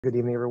Good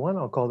evening, everyone.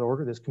 I'll call to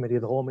order this committee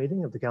of the whole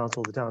meeting of the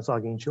Council of the Town of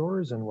Saugeen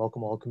Shores and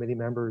welcome all committee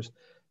members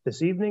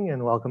this evening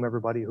and welcome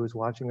everybody who's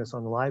watching us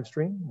on the live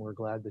stream. We're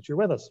glad that you're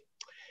with us.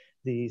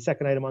 The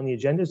second item on the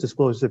agenda is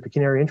disclosure of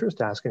pecuniary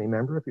interest. Ask any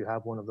member if you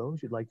have one of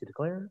those you'd like to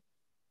declare.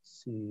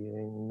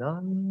 Seeing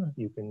none,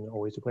 you can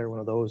always declare one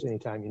of those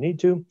anytime you need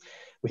to.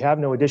 We have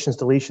no additions,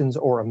 deletions,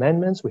 or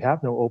amendments. We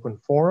have no open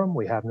forum.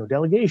 We have no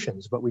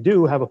delegations, but we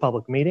do have a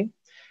public meeting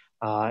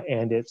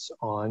and it's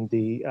on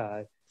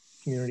the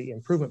community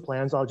improvement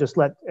plans. I'll just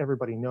let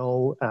everybody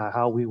know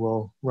how we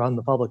will run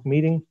the public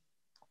meeting.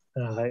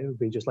 It would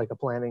be just like a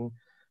planning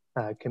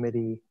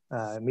committee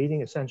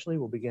meeting, essentially.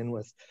 We'll begin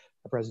with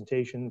a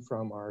presentation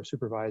from our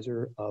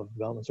Supervisor of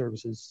Development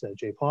Services,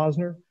 Jay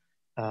Posner,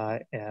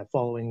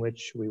 following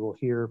which we will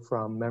hear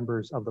from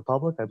members of the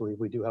public. I believe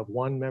we do have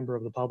one member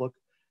of the public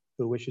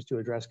who wishes to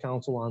address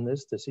council on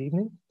this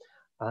evening.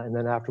 And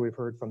then after we've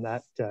heard from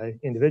that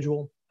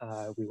individual,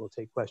 we will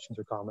take questions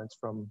or comments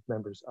from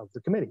members of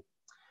the committee.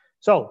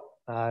 So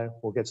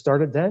we'll get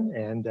started then,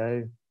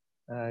 and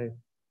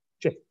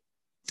Jay.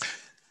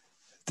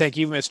 Thank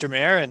you, Mr.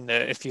 Mayor. And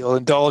if you'll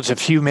indulge a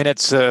few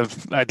minutes,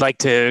 I'd like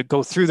to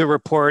go through the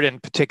report, in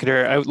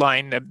particular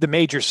outline the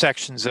major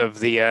sections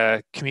of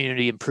the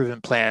community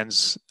improvement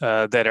plans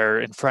that are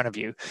in front of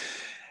you.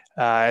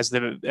 As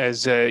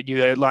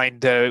you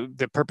outlined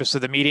the purpose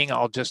of the meeting,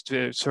 I'll just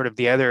sort of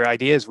the other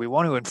ideas. We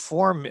want to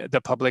inform the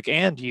public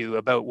and you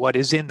about what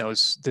is in the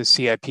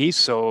CIPs.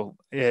 So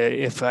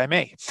if I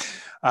may.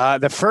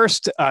 The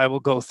first I will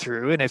go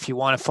through, and if you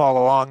want to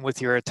follow along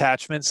with your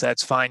attachments,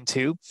 that's fine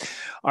too,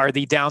 are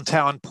the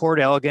downtown Port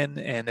Elgin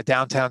and the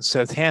downtown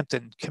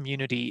Southampton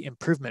community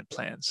improvement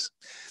plans.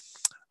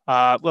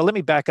 Well, let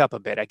me back up a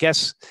bit. I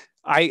guess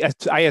I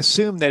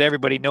assume that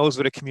everybody knows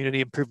what a community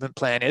improvement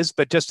plan is,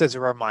 but just as a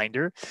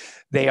reminder,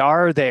 they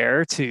are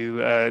there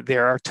to,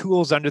 there are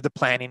tools under the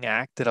Planning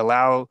Act that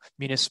allow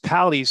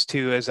municipalities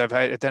to, as I've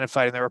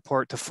identified in the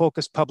report, to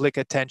focus public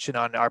attention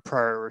on our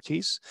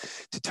priorities,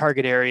 to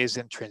target areas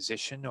in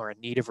transition or in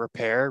need of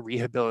repair,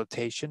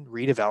 rehabilitation,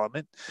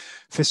 redevelopment,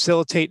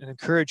 facilitate and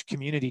encourage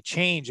community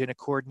change in a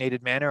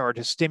coordinated manner, or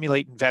to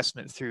stimulate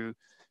investment through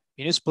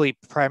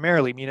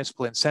primarily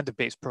municipal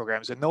incentive-based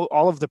programs. And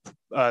all of the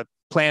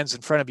plans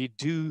in front of you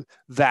do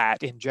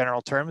that in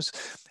general terms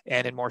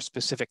and in more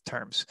specific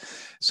terms.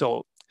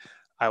 So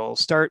I will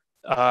start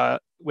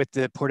with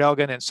the Port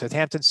Elgin and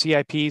Southampton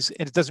CIPs,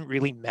 and it doesn't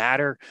really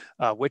matter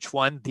which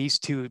one. These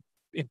two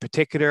in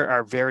particular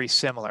are very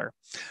similar.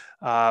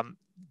 And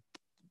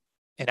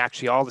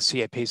actually all the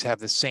CIPs have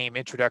the same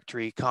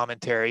introductory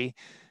commentary.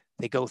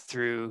 They go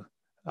through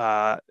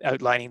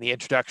outlining the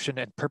introduction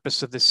and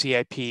purpose of the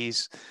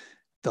CIPs,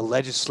 the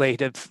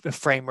legislative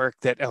framework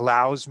that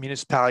allows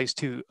municipalities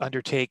to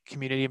undertake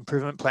community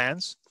improvement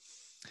plans.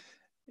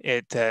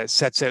 It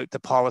sets out the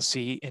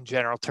policy in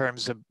general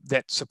terms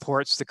that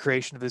supports the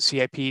creation of the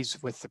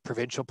CIPs with the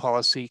provincial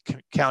policy,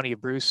 County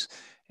of Bruce,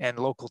 and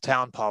local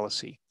town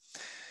policy.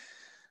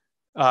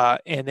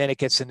 And then it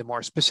gets into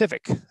more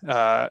specific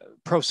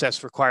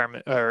process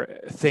requirement or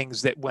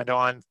things that went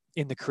on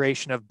in the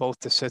creation of both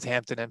the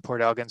Southampton and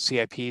Port Elgin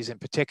CIPs in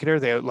particular.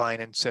 They outline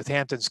in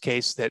Southampton's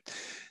case that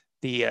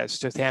the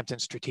Southampton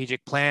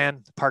Strategic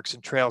Plan, the Parks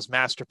and Trails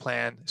Master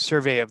Plan,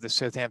 survey of the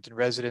Southampton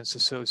Residents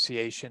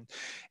Association.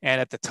 And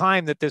at the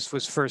time that this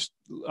was first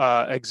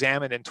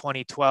examined in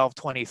 2012,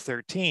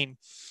 2013,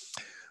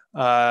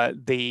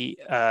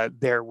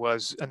 there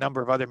was a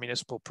number of other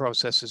municipal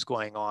processes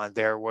going on.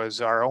 There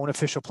was our own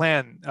official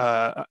plan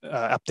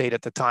update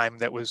at the time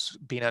that was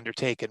being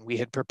undertaken. We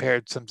had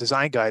prepared some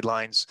design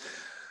guidelines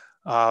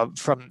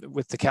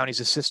with the county's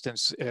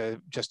assistance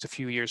just a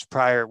few years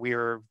prior. We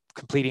were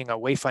completing a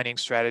wayfinding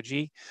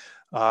strategy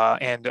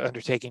and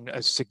undertaking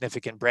a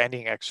significant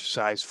branding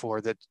exercise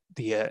for to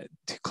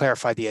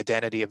clarify the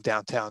identity of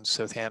downtown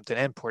Southampton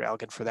and Port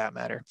Elgin for that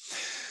matter.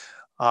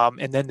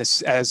 And then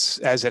this, as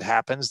it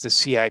happens, the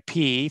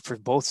CIP for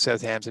both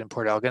Southampton and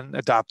Port Elgin,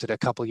 adopted a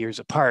couple years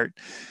apart,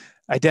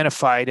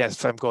 identified,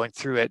 as I'm going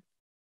through it,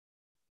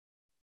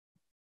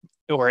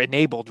 or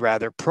enabled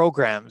rather,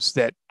 programs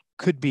that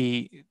could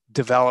be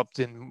developed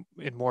in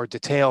more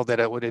detail that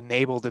it would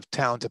enable the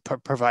town to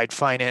provide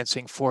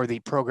financing for the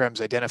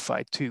programs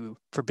identified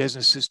for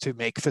businesses to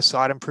make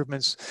facade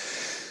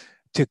improvements,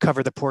 to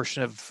cover the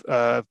portion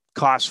of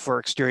costs for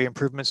exterior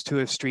improvements to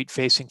a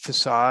street-facing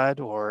facade,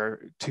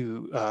 or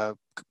to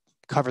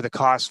cover the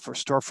cost for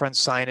storefront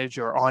signage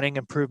or awning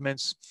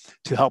improvements,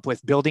 to help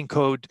with building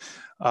code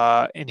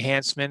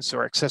enhancements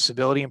or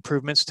accessibility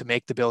improvements to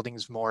make the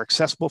buildings more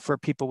accessible for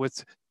people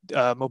with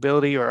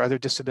mobility or other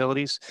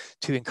disabilities,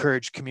 to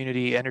encourage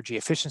community energy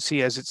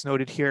efficiency, as it's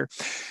noted here,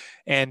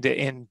 and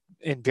in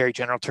very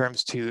general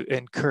terms, to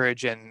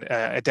encourage and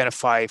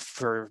identify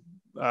for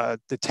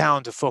the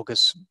town to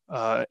focus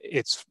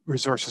its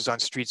resources on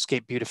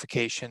streetscape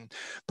beautification,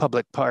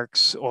 public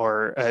parks,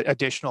 or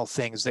additional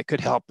things that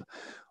could help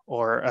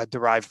or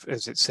derive,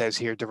 as it says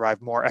here,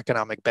 derive more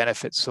economic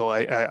benefits. So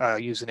I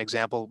use an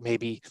example,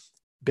 maybe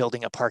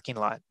building a parking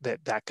lot,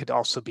 that could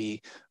also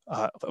be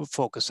a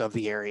focus of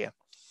the area.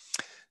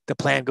 the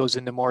plan goes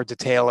into more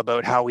detail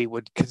about how we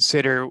would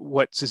consider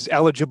what's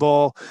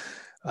eligible.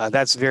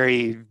 That's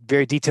very,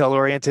 very detail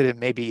oriented, and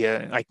maybe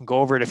I can go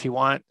over it if you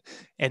want.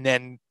 And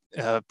then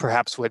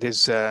perhaps what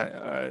is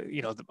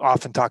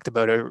often talked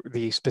about are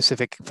the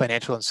specific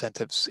financial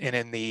incentives. And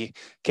in the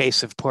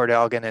case of Port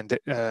Elgin and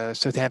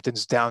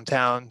Southampton's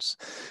downtowns,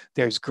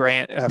 there's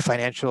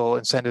financial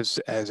incentives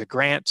as a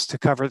grants to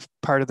cover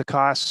part of the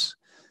costs,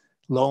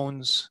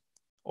 loans,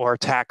 or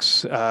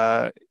tax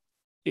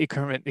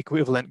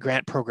equivalent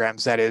grant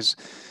programs. That is,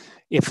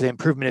 if the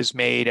improvement is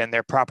made and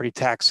their property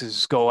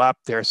taxes go up,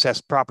 their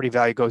assessed property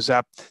value goes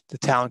up, the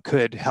town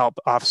could help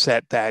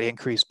offset that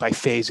increase by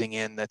phasing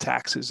in the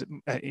taxes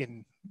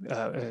in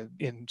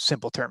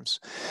simple terms.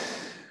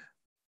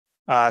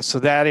 So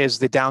that is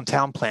the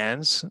downtown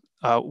plans.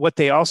 What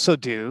they also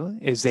do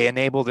is they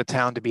enable the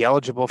town to be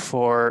eligible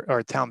for,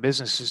 or town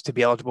businesses to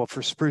be eligible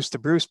for Spruce to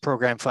Bruce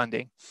program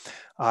funding.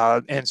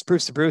 And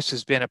Spruce to Bruce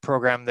has been a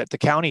program that the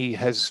county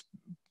has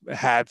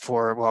had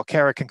for, well,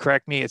 Kara can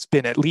correct me, it's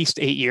been at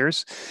least 8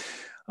 years.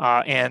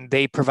 And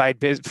they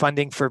provide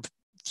funding for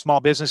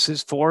small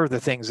businesses for the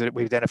things that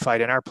we've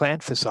identified in our plan: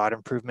 facade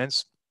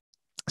improvements,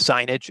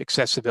 signage,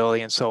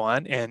 accessibility, and so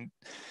on. And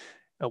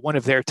one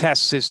of their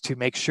tests is to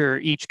make sure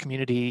each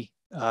community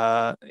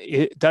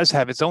it does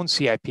have its own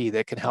CIP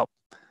that can help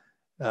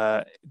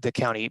the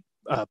county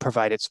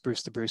provide its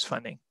Spruce to Bruce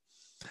funding.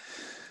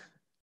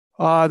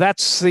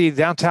 That's the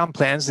downtown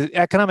plans. The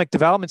economic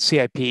development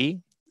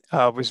CIP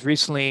was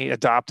recently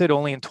adopted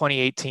only in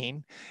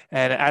 2018.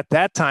 And at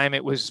that time,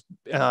 it was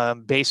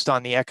based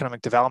on the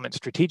economic development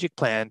strategic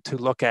plan to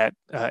look at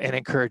and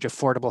encourage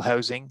affordable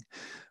housing,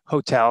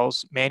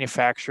 hotels,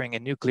 manufacturing,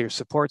 and nuclear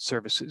support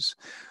services.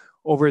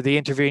 Over the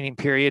intervening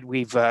period,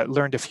 we've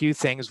learned a few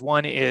things.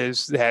 One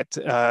is that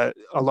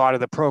a lot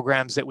of the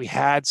programs that we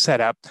had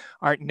set up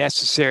aren't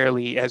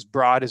necessarily as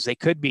broad as they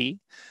could be,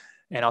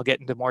 and I'll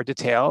get into more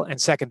detail.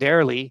 And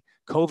secondarily,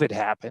 COVID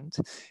happened,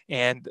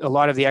 and a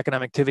lot of the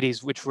economic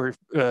activities which were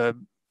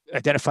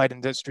identified in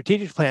the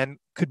strategic plan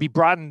could be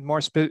broadened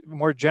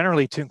more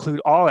generally to include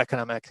all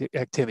economic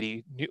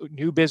activity,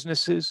 new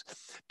businesses,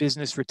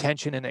 business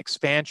retention and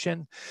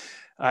expansion,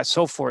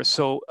 so forth.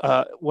 So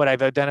what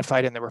I've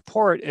identified in the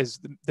report as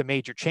the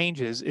major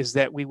changes is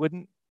that we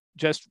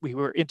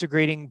were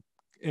integrating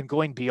and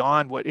going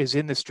beyond what is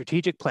in the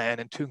strategic plan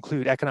and to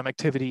include economic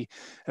activity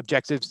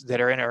objectives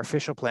that are in our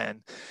official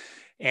plan.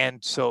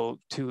 And so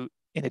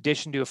in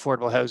addition to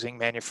affordable housing,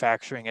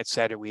 manufacturing, et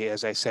cetera, we,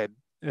 as I said,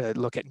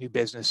 look at new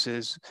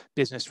businesses,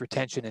 business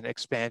retention and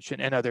expansion,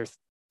 and other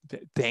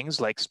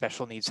things like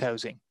special needs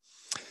housing.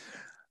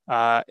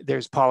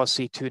 There's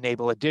policy to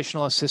enable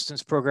additional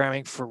assistance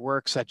programming for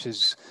work such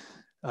as,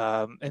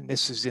 and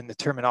this is in the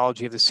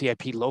terminology of the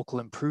CIP, local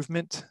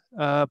improvement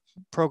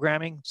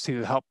programming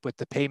to help with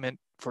the payment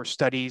for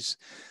studies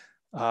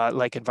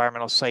like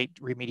environmental site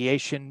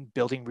remediation,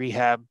 building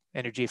rehab,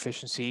 energy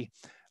efficiency,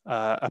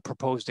 a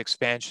proposed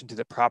expansion to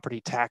the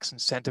property tax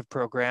incentive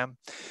program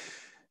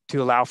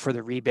to allow for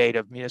the rebate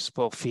of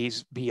municipal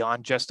fees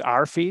beyond just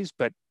our fees,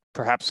 but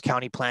perhaps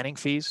county planning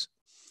fees,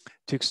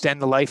 to extend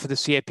the life of the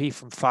CIP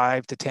from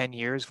 5 to 10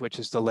 years, which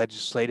is the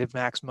legislative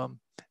maximum.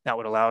 That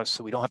would allow us,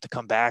 so we don't have to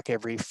come back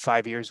every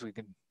 5 years. We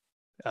can,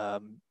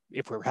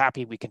 if we're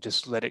happy, we can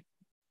just let it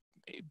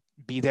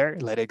be there,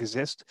 let it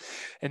exist.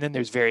 And then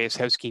there's various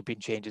housekeeping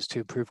changes to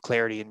improve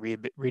clarity and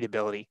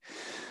readability.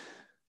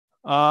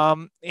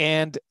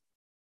 And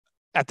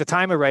at the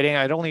time of writing,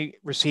 I'd only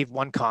received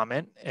one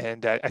comment,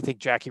 and I think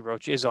Jackie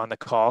Roach is on the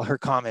call. Her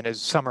comment is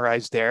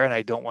summarized there, and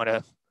I don't want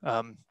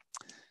to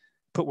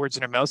put words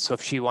in her mouth. So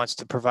if she wants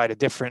to provide a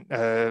different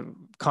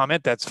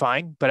comment, that's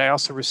fine. But I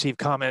also received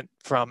comment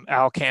from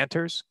Al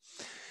Cantors,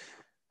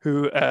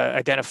 who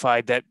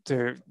identified that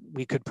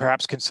we could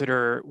perhaps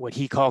consider what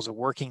he calls a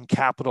working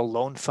capital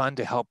loan fund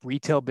to help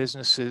retail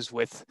businesses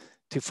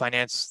to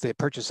finance the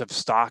purchase of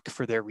stock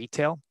for their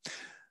retail.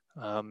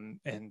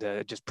 And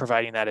just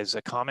providing that as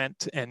a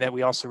comment. And then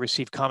we also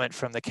received comment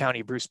from the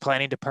County Bruce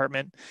Planning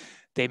Department.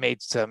 They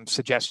made some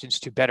suggestions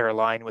to better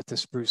align with the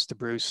Spruce to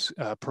Bruce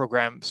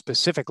program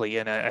specifically.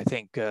 And I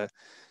think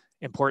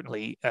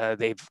importantly,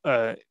 they've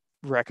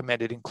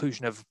recommended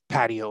inclusion of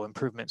patio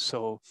improvements.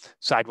 So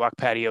sidewalk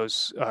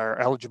patios are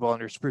eligible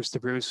under Spruce to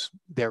Bruce.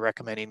 They're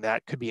recommending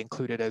that could be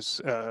included as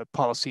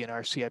policy in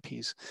our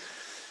CIPs.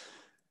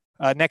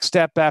 Next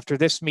step after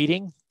this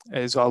meeting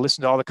is I'll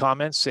listen to all the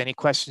comments, any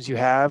questions you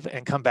have,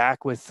 and come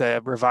back with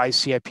revised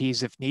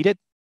CIPs if needed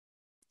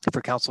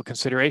for council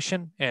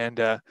consideration, and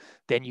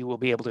then you will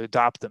be able to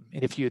adopt them.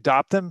 And if you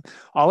adopt them,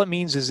 all it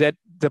means is that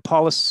the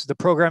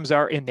programs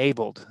are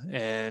enabled,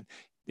 and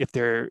if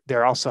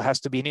there also has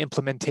to be an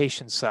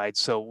implementation side.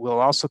 So we'll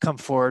also come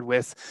forward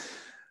with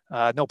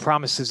no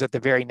promises at the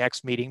very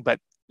next meeting, but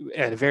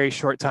at a very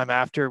short time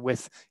after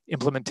with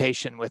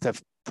implementation, with a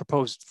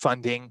proposed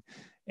funding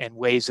and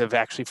ways of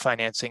actually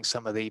financing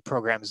some of the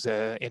programs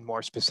in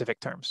more specific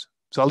terms.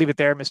 So I'll leave it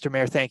there, Mr.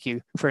 Mayor. Thank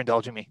you for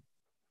indulging me.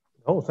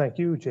 Oh, thank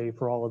you, Jay,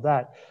 for all of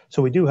that.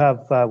 So we do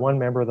have one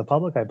member of the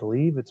public, I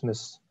believe. It's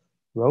Ms.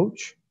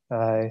 Roach.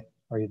 Are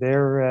you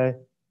there,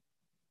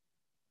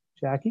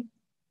 Jackie?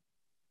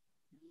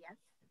 Yes,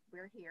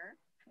 we're here.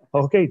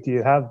 Okay, do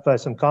you have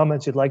some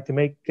comments you'd like to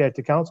make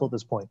to council at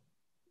this point?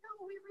 No,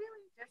 we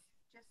really just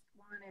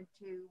wanted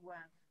to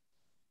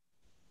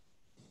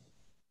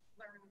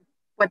learn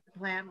what the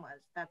plan was,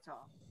 that's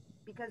all.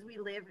 Because we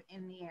live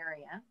in the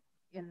area,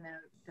 in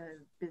the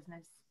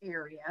business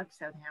area of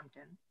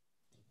Southampton.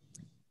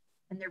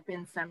 And there have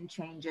been some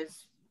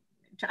changes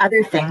to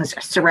other things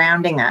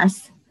surrounding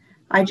us.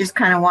 I just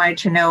kind of wanted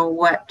to know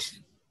what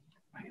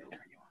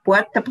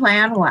the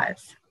plan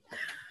was.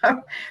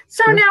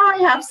 So now I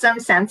have some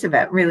sense of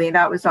it. Really,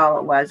 that was all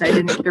it was.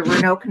 There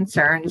were no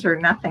concerns or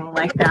nothing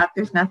like that.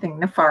 There's nothing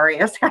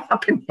nefarious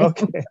happening.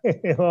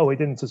 Okay, well, we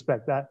didn't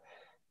suspect that.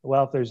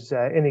 Well, if there's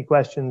any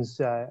questions,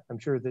 I'm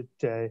sure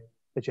that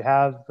you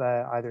have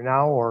either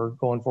now or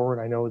going forward.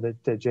 I know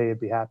that Jay would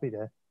be happy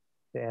to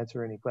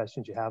answer any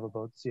questions you have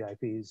about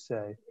CIPs.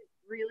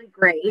 Really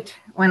great.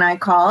 When I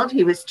called,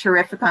 he was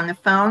terrific on the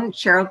phone.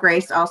 Cheryl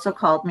Grace also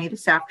called me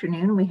this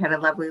afternoon. We had a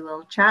lovely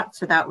little chat.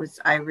 So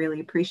I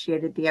really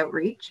appreciated the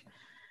outreach.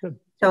 Good.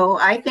 So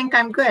I think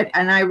I'm good.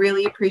 And I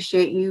really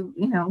appreciate you,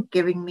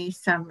 giving me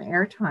some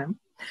airtime.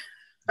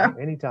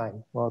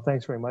 Anytime. Well,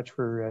 thanks very much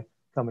for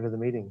coming to the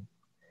meeting.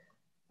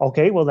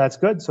 Okay, well, that's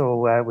good.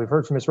 So we've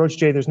heard from Ms. Roach.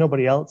 Jay, there's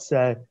nobody else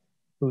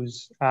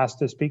who's asked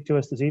to speak to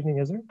us this evening,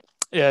 is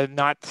there?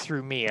 Not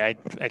through me. I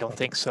don't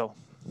think so.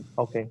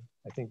 Okay.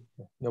 I think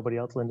nobody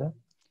else, Linda?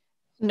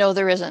 No,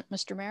 there isn't,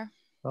 Mr. Mayor.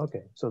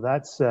 Okay, so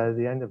that's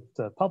the end of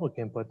the public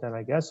input then,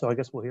 I guess. So I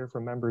guess we'll hear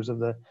from members of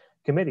the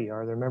committee.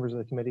 Are there members of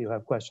the committee who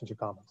have questions or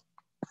comments?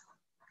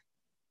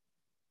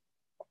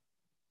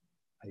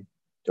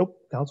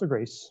 Councillor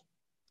Grace.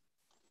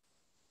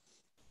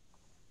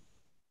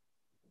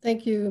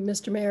 Thank you,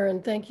 Mr. Mayor,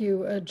 and thank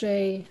you,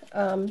 Jay.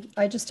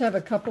 I just have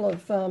a couple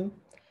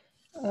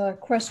of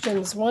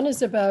questions. One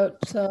is about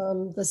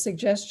the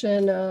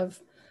suggestion of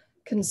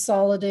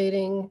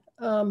consolidating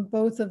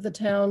both of the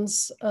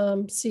town's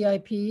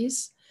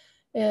CIPs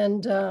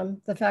and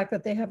the fact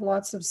that they have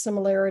lots of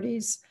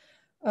similarities.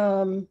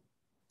 And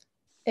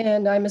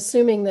I'm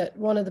assuming that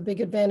one of the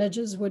big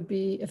advantages would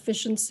be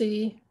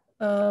efficiency.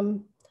 Are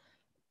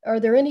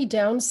there any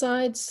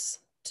downsides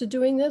to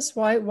doing this?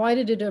 Why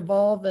did it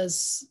evolve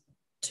as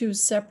two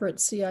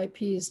separate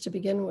CIPs to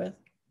begin with?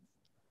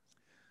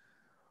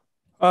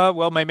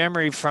 Well, my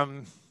memory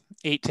from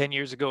 8-10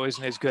 years ago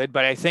isn't as good,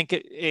 but I think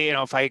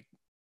if I,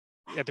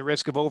 at the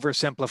risk of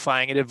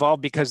oversimplifying, it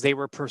evolved because they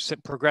were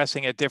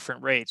progressing at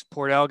different rates.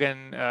 Port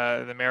Elgin,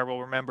 the mayor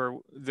will remember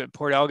that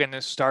Port Elgin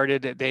has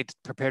started, they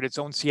prepared its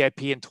own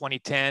CIP in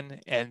 2010,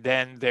 and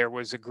then there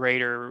was a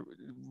greater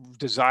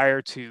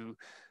desire to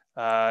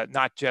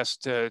not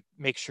just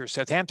make sure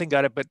Southampton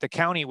got it, but the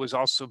county was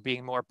also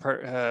being more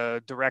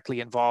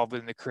directly involved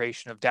in the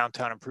creation of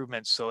downtown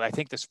improvements. So I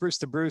think the Spruce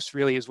to Bruce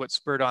really is what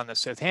spurred on the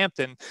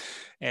Southampton,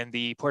 and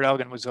the Port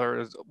Elgin was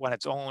on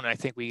its own. I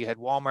think we had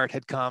Walmart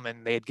had come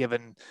and they had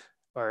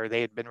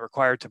been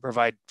required to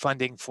provide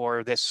funding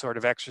for this sort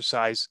of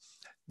exercise.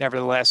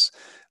 Nevertheless,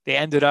 they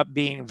ended up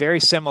being very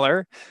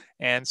similar.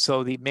 And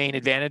so the main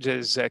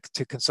advantages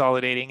to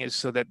consolidating is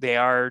so that they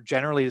are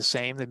generally the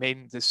same.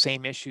 The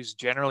same issues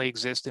generally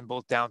exist in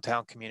both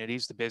downtown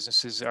communities. The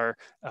businesses are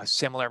a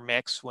similar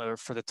mix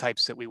for the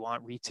types that we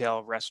want,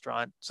 retail,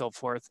 restaurant, so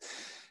forth.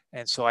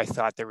 And so I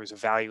thought there was a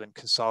value in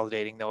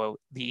consolidating, though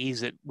the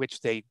ease at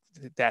which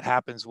that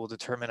happens will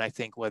determine, I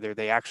think, whether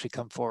they actually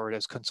come forward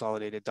as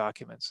consolidated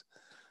documents.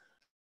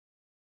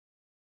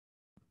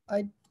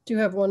 I do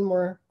have one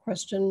more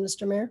question,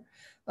 Mr. Mayor.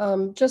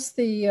 Just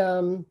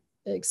the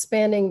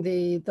expanding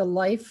the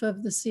life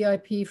of the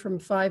CIP from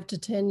 5 to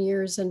 10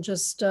 years and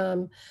just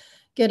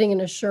getting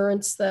an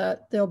assurance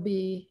that there'll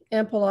be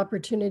ample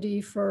opportunity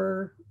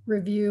for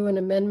review and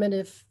amendment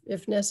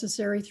if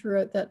necessary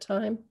throughout that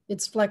time.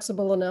 It's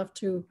flexible enough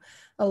to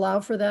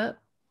allow for that.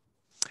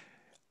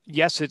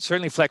 Yes, it's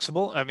certainly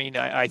flexible. I mean,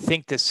 I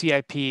think the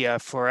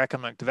CIP for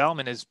economic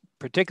development is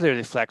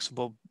particularly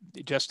flexible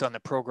just on the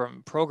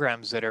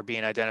programs that are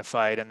being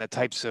identified and the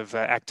types of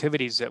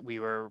activities that we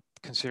were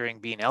considering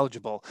being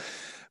eligible.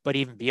 But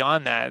even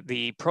beyond that,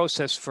 the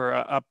process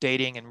for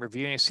updating and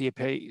reviewing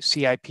a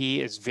CIP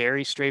is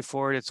very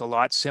straightforward. It's a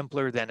lot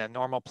simpler than a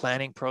normal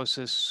planning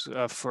process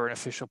for an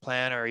official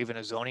plan or even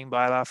a zoning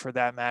bylaw for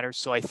that matter.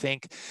 So I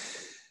think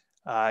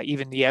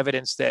even the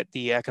evidence that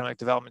the economic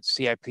development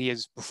CIP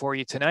is before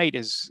you tonight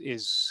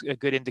is a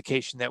good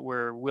indication that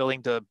we're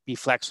willing to be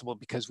flexible,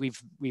 because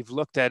we've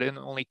looked at in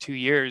only 2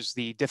 years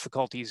the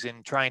difficulties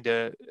in trying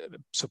to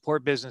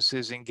support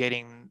businesses in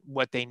getting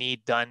what they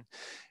need done,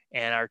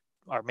 and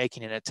are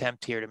making an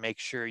attempt here to make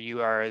sure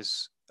you are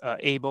as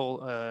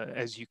able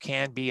as you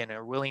can be and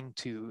are willing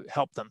to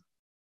help them.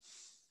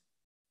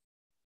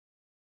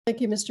 Thank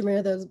you, Mr.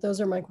 Mayor.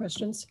 Those are my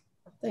questions.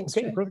 Thanks,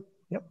 okay, Jay.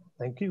 Yep,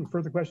 thank you.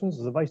 Further questions?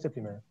 The Vice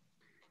Deputy Mayor.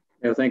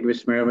 Yeah, thank you,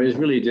 Mr. Mayor. It was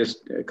really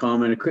just a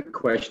comment, a quick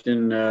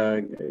question.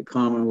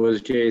 Comment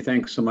was, Jay,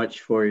 thanks so much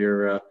for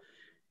your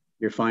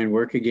fine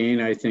work again.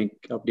 I think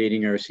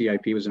updating our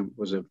CIP was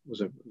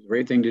a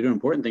great thing to do,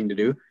 important thing to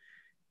do,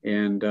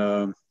 and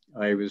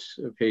I was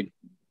paid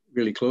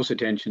really close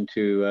attention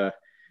to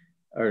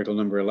Article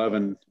number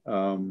 11,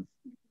 11.2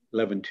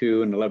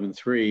 and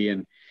 11.3.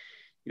 And,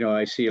 you know,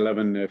 I see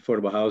 11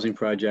 affordable housing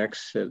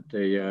projects at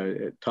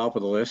the top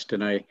of the list,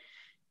 and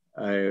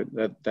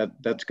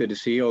that's good to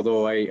see.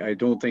 Although I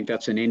don't think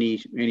that's in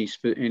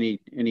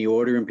any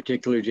order in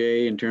particular,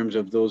 Jay, in terms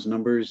of those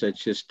numbers.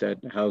 That's just that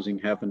housing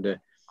happened to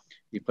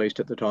be placed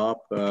at the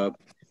top.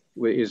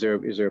 Is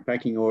there a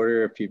pecking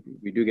order? If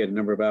we do get a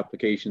number of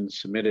applications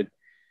submitted,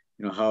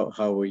 you know,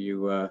 how will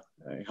you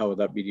how will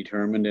that be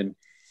determined?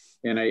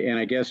 And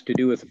I guess to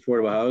do with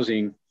affordable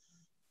housing,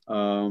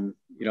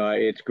 you know,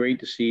 it's great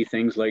to see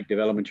things like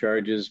development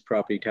charges,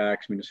 property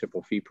tax,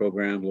 municipal fee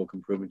program, local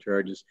improvement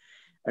charges.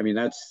 I mean,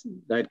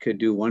 that could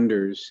do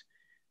wonders.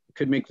 It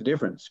could make the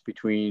difference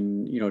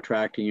between, you know,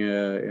 attracting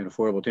an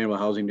affordable attainable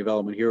housing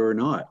development here or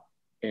not.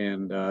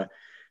 And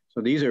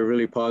so these are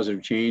really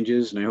positive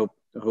changes, and I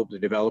hope the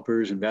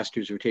developers,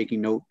 investors are taking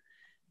note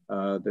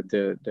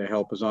that the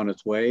help is on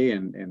its way,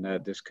 and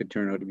that this could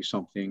turn out to be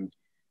something,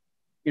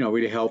 you know,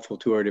 really helpful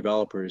to our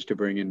developers to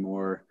bring in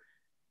more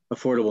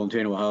affordable and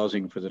attainable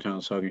housing for the town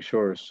of Saugeen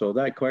Shores. So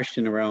that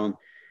question around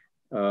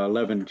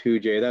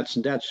 11.2, Jay,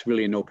 that's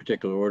really in no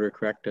particular order,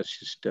 correct? That's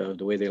just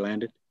the way they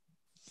landed.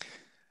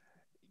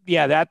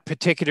 Yeah, that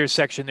particular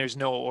section, there's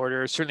no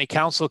order. Certainly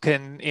council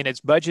can, in its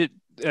budget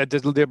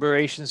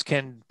deliberations,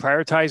 can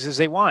prioritize as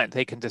they want.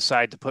 They can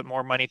decide to put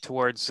more money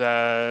towards,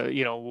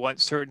 you know, what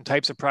certain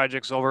types of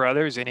projects over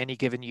others in any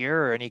given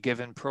year or any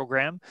given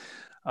program.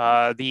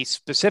 The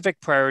specific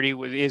priority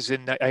is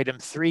in item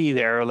 3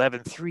 there,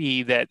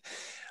 11.3, that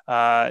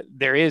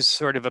there is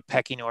sort of a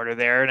pecking order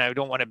there, and I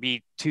don't want to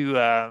be too,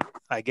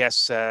 I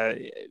guess,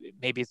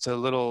 maybe it's a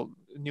little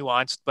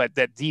nuanced, but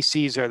that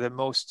DCs are the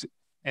most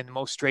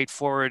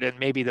straightforward and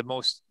maybe the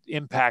most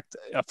impact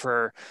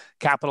for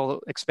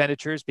capital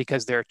expenditures,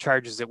 because they're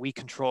charges that we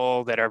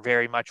control that are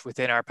very much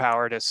within our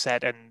power to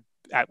set and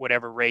at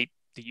whatever rate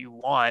that you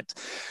want.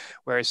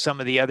 Whereas some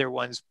of the other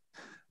ones,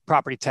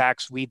 property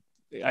tax,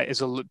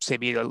 is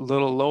maybe a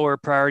little lower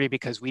priority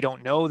because we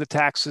don't know the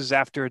taxes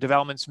after a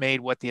development's made,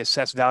 what the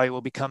assessed value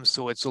will become.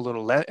 So it's a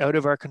little out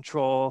of our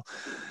control,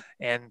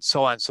 and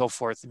so on and so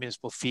forth. The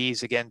municipal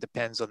fees, again,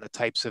 depends on the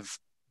types of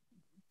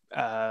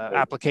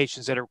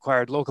applications that are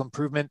required. Local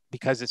improvement,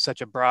 because it's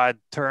such a broad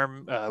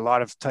term, a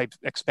lot of type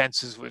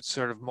expenses with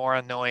sort of more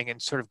unknowing,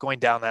 and sort of going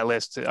down that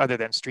list, other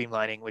than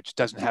streamlining, which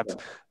doesn't have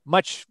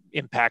much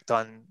impact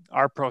on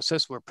our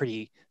process. We're a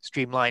pretty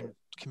streamlined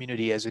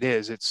community as it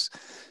is. It's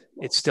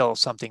still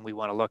something we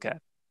want to look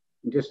at.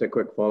 Just a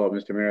quick follow-up,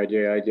 Mr. Mayor.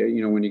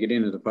 You know, when you get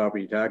into the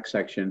property tax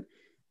section,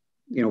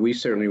 you know, we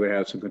certainly would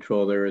have some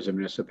control there as a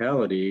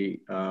municipality,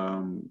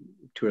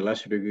 to a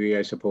lesser degree,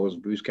 I suppose,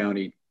 Bruce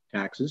County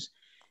taxes,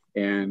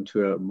 and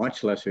to a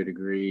much lesser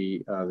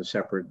degree, the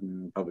separate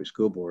and public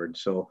school board.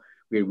 So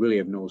we really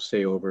have no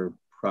say over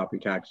property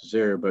taxes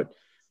there. But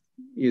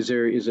is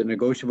it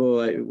negotiable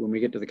when we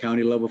get to the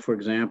county level, for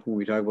example, when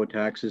we talk about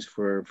taxes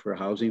for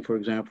housing, for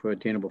example, for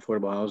attainable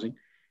affordable housing?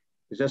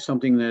 Is that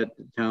something that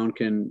the town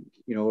can,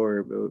 you know,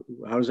 or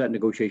how does that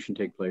negotiation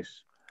take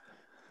place?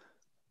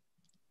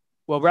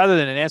 Well, rather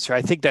than an answer,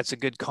 I think that's a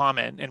good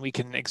comment, and we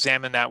can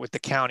examine that with the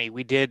county.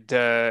 We did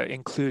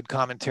include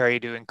commentary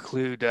to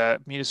include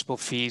municipal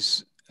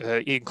fees,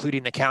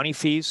 including the county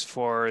fees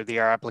for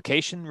our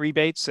application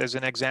rebates as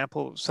an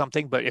example of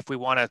something. But if we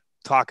want to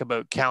talk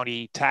about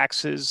county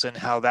taxes and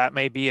how that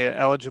may be an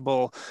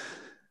eligible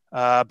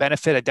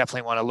benefit, I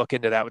definitely want to look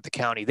into that with the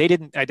county. They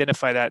didn't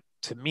identify that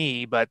to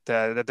me, but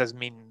that doesn't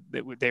mean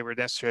that they were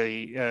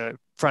necessarily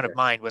front of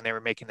mind when they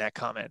were making that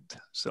comment.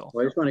 So,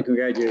 well, I just want to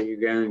congratulate you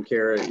again,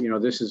 Kara. You know,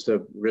 this is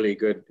a really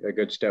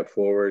good step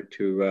forward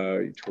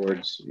to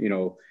towards, you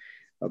know,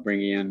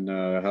 bringing in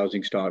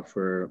housing stock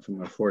from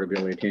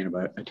affordability,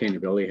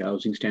 attainability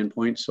housing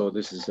standpoint. So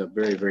this is a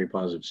very, very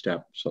positive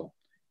step. So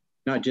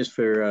not just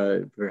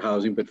for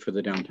housing, but for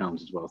the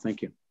downtowns as well.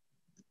 Thank you.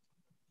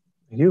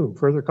 Thank you.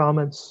 Further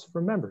comments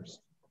from members?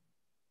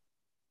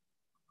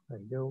 I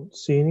don't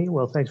see any.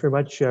 Well, thanks very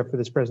much for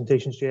this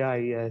presentation,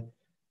 Jay.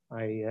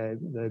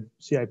 The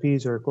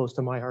CIPs are close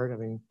to my heart,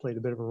 having played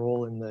a bit of a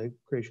role in the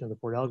creation of the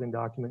Port Elgin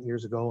document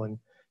years ago,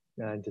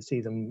 and to see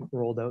them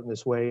rolled out in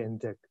this way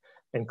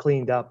and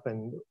cleaned up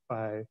and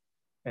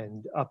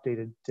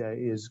updated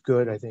is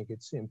good. I think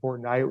it's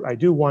important. I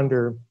do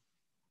wonder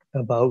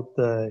about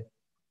the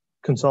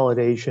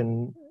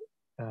consolidation.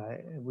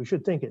 We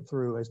should think it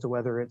through as to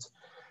whether it's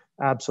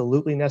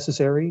absolutely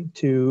necessary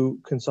to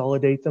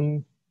consolidate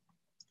them,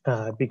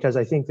 because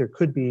I think there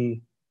could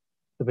be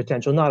the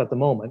potential, not at the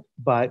moment,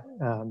 but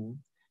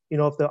you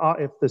know,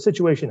 if the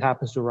situation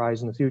happens to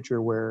arise in the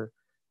future where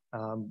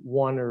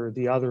one or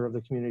the other of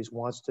the communities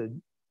wants to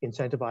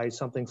incentivize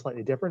something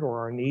slightly different, or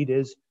our need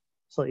is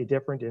slightly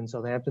different in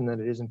Southampton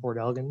than it is in Port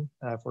Elgin,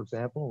 for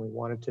example, and we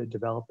wanted to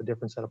develop a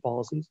different set of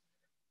policies,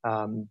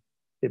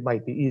 it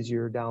might be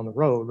easier down the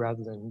road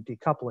rather than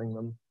decoupling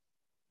them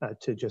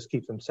to just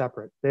keep them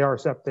separate. They are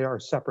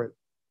separate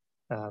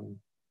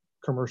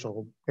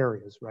commercial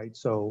areas, right?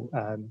 So,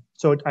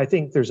 I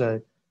think there's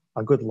a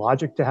good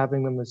logic to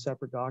having them as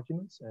separate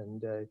documents,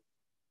 and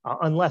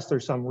unless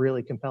there's some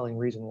really compelling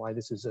reason why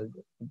this is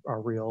a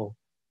real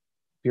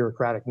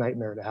bureaucratic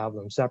nightmare to have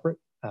them separate.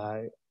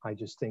 I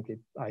just think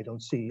I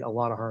don't see a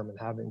lot of harm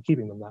in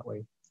keeping them that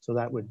way. So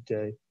that would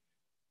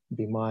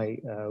be my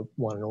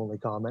one and only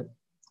comment.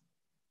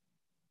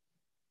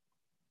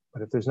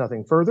 But if there's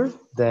nothing further,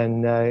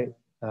 then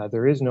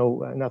there is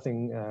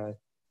no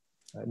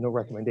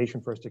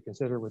recommendation for us to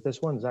consider with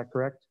this one. Is that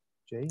correct,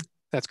 Jay?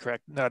 That's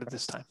correct. Not at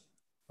this time.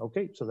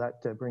 Okay, so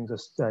that brings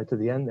us to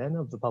the end then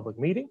of the public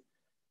meeting.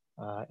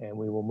 And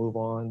we will move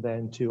on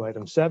then to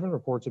item 7,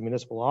 reports of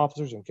municipal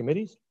officers and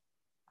committees.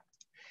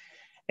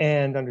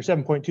 And under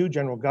 7.2,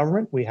 general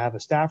government, we have a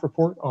staff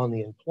report on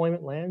the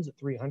employment lands at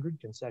 300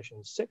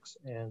 concession 6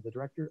 and the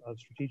director of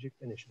strategic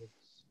initiatives.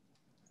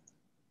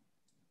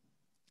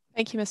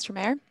 Thank you, Mr.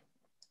 Mayor.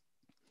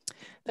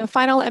 The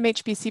final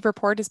MHBC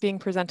report is being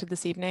presented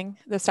this evening.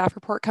 The staff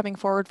report coming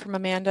forward from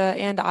Amanda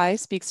and I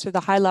speaks to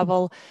the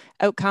high-level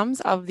outcomes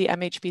of the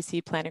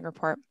MHBC planning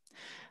report.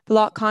 The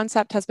lot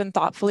concept has been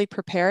thoughtfully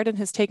prepared and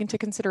has taken into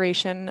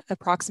consideration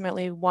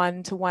approximately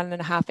 1 to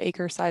 1.5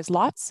 acre size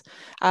lots,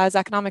 as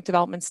economic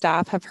development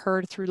staff have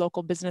heard through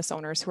local business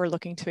owners who are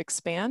looking to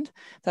expand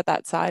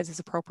that size is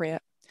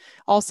appropriate.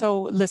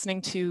 Also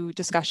listening to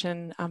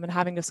discussion and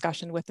having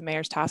discussion with the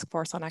Mayor's Task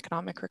Force on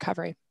Economic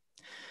Recovery.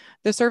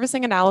 The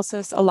servicing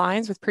analysis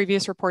aligns with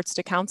previous reports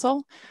to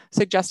Council,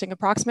 suggesting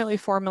approximately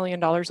 $4 million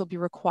will be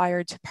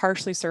required to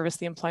partially service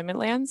the employment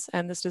lands,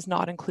 and this does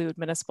not include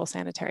municipal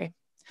sanitary.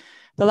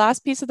 The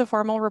last piece of the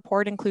formal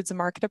report includes a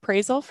market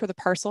appraisal for the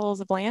parcels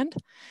of land,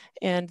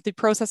 and the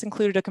process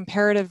included a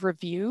comparative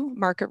review,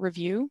 market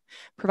review,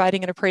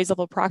 providing an appraisal of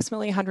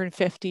approximately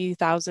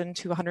 $150,000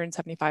 to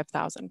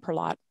 $175,000 per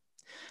lot.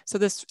 So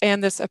this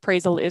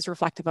appraisal is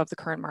reflective of the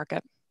current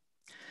market.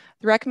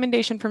 The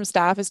recommendation from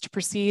staff is to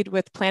proceed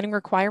with planning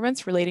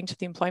requirements relating to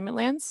the employment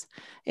lands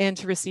and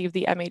to receive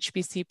the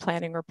MHBC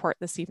planning report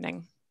this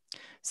evening.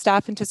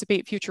 Staff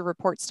anticipate future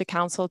reports to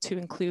Council to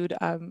include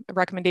a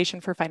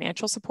recommendation for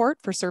financial support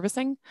for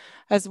servicing,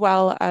 as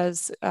well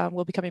as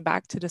we'll be coming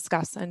back to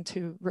discuss and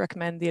to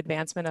recommend the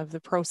advancement of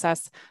the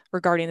process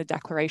regarding the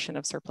declaration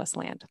of surplus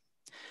land.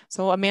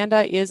 So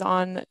Amanda is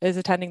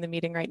attending the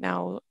meeting right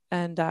now,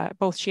 and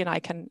both she and I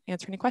can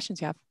answer any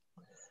questions you have.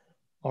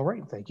 All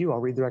right, thank you. I'll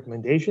read the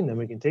recommendation, then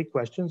we can take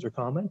questions or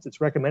comments. It's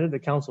recommended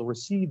that Council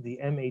receive the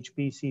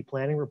MHBC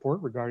planning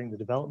report regarding the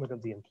development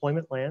of the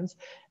employment lands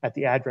at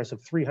the address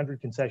of 300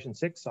 Concession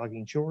 6,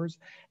 Saugeen Shores,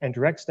 and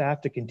direct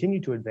staff to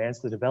continue to advance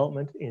the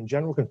development in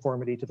general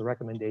conformity to the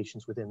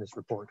recommendations within this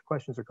report.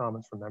 Questions or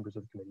comments from members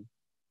of the committee?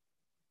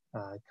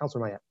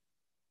 Councillor Mayette.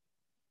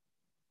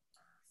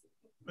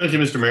 Thank you,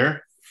 Mr.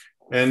 Mayor.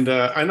 And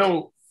I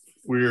know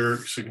we're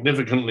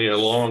significantly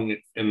along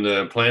in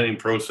the planning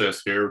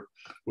process here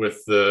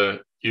with the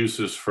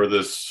uses for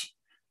this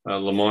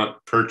Lamont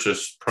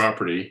purchase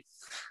property.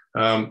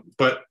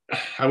 But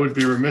I would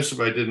be remiss if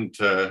I didn't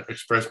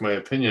express my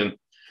opinion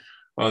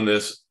on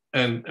this.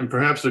 And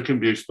perhaps it can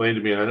be explained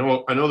to me. I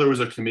know there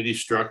was a committee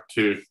struck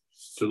to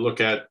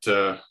look at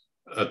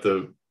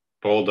the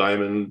Ball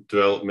Diamond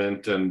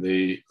development and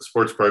the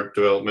sports park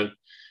development,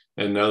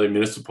 and now the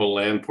municipal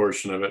land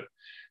portion of it.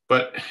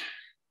 But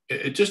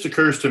it just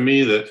occurs to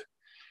me that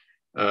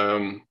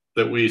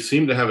that we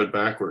seem to have it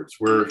backwards.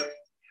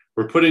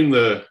 We're putting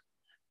the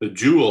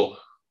jewel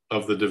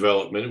of the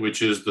development,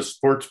 which is the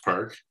sports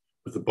park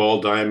with the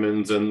Ball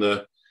Diamonds and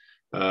the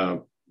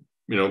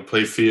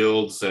play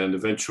fields and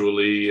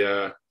eventually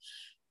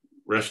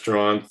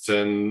restaurants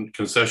and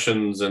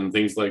concessions and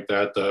things like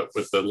that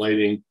with the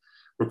lighting.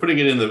 We're putting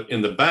it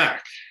in the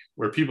back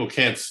where people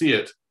can't see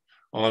it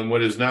on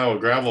what is now a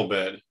gravel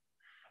bed,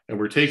 and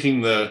we're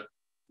taking the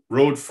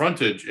road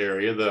frontage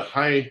area, the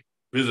high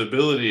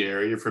visibility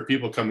area for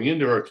people coming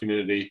into our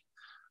community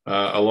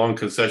along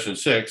Concession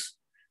 6,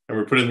 and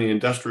we're putting the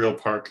industrial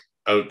park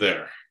out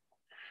there.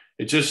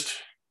 It just,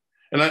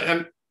 and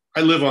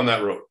I live on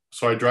that road,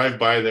 so I drive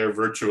by there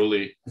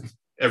virtually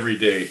every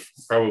day,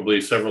 probably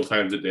several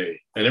times a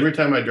day. And every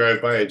time I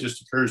drive by, it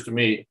just occurs to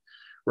me,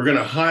 we're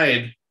gonna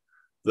hide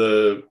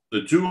the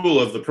jewel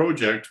of the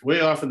project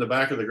way off in the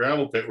back of the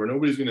gravel pit where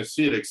nobody's gonna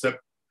see it except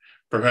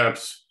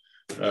perhaps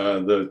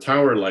the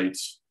tower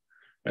lights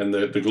and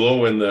the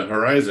glow in the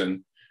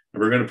horizon.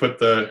 And we're gonna put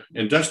the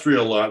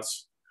industrial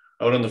lots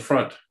out on the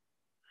front.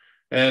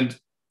 And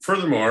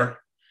furthermore,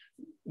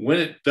 when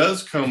it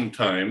does come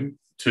time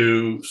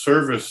to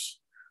service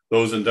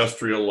those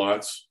industrial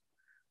lots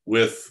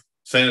with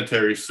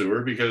sanitary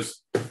sewer,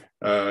 because in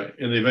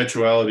the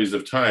eventualities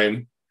of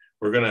time,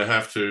 we're gonna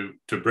have to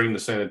bring the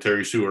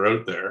sanitary sewer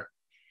out there.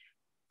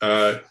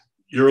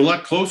 You're a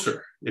lot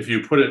closer if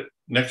you put it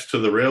next to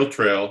the rail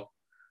trail,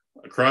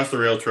 across the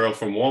rail trail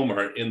from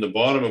Walmart in the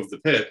bottom of the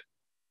pit,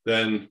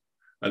 than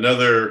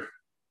another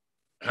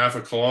half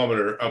a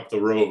kilometer up the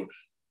road.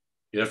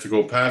 You have to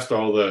go past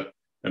all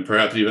and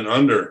perhaps even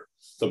under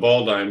the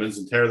Ball Diamonds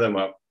and tear them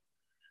up.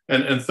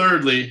 And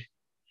thirdly,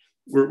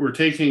 we're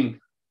taking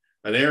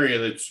an area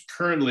that's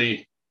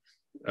currently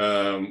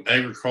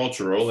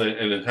agricultural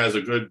and it has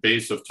a good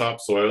base of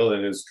topsoil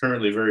and is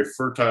currently very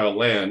fertile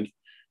land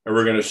and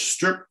we're going to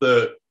strip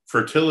the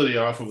fertility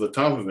off of the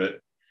top of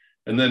it.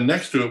 And then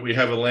next to it, we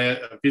have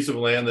a piece of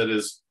land that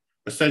is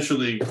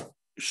essentially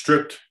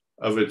stripped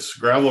of its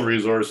gravel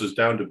resources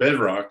down to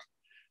bedrock.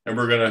 And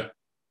we're going to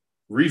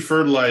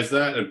refertilize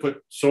that and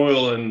put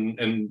soil and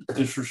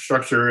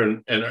infrastructure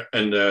and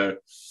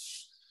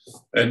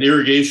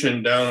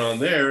irrigation down on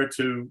there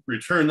to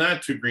return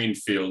that to green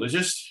field. It's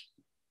just,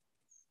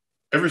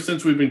 ever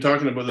since we've been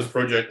talking about this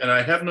project, and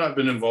I have not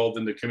been involved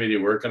in the committee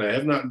work, and I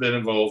have not been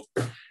involved,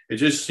 it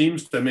just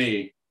seems to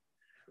me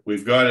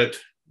we've got it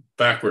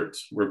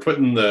backwards. We're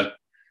putting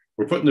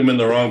them in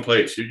the wrong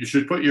place. You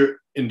should put your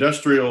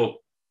industrial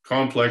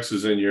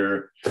complexes and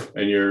your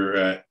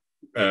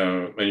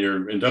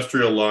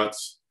industrial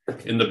lots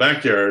in the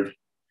backyard,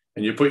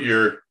 and you put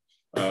your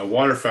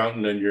water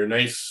fountain and your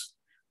nice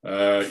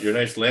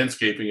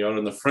landscaping out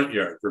in the front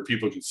yard where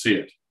people can see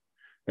it.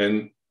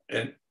 And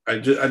I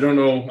don't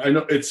know. I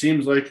know it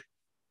seems like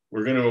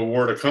we're going to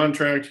award a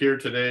contract here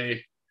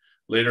today,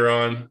 later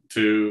on,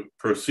 to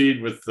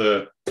proceed with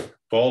the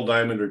ball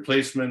diamond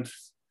replacement.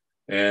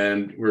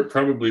 And we're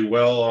probably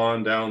well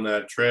on down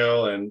that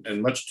trail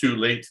and much too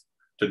late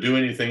to do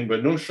anything,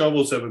 but no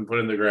shovels have been put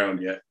in the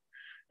ground yet.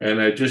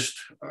 And I just,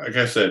 like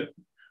I said,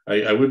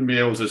 I wouldn't be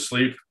able to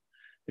sleep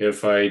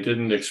if I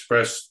didn't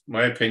express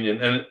my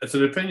opinion. And it's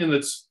an opinion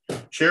that's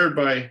shared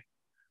by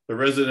the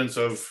residents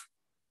of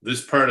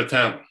this part of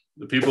town,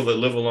 the people that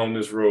live along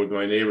this road,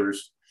 my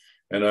neighbors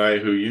and I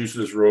who use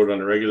this road on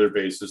a regular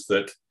basis,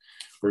 that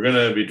we're going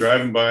to be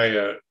driving by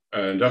an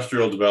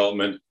industrial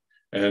development,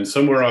 and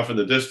somewhere off in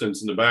the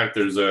distance in the back,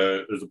 there's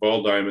a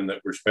ball diamond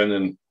that we're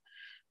spending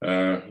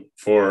 $4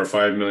 or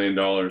 $5 million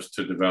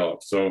to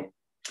develop. So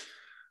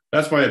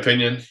that's my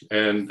opinion,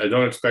 and I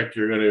don't expect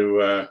you're going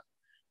to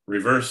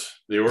reverse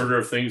the order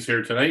of things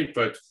here tonight,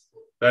 but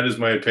that is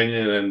my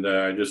opinion, and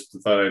I just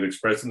thought I'd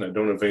express it. And I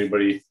don't know if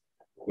anybody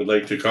would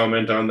like to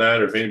comment on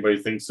that, or if anybody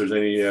thinks there's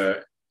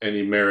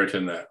any merit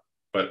in that,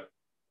 but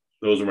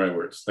those are my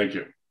words. Thank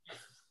you.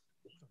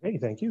 Okay,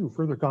 thank you.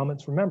 Further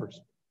comments from members?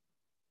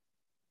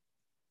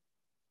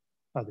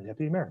 The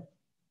Deputy Mayor.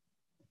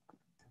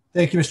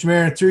 Thank you, Mr.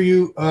 Mayor. And through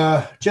you,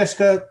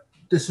 Jessica,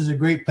 this is a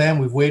great plan.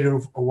 We've waited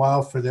a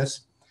while for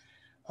this.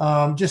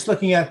 Just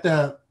looking at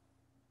the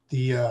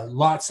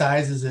lot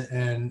sizes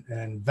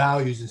and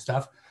values and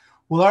stuff,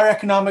 will our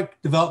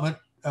economic development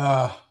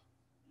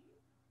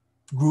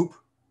group,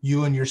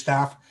 you and your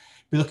staff,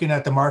 be looking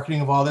at the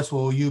marketing of all this?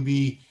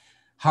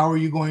 How are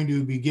you going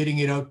to be getting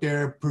it out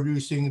there,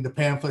 producing the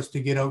pamphlets to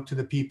get out to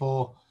the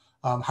people?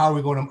 How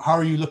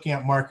are you looking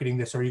at marketing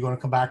this? Are you going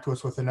to come back to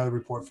us with another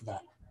report for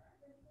that?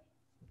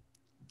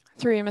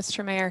 Through you,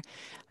 Mr. Mayor.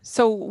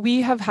 So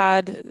we have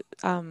had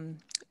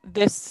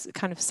this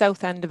kind of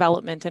South End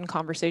development in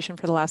conversation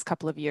for the last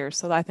couple of years.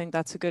 So I think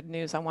that's a good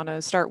news. I want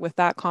to start with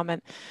that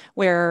comment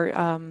where,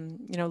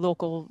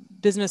 local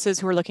businesses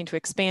who are looking to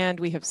expand,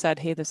 we have said,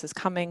 hey, this is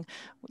coming.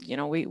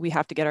 We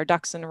have to get our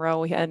ducks in a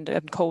row, and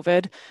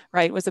COVID,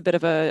 right, was a bit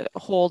of a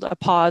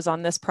pause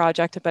on this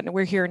project, but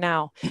we're here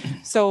now.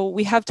 So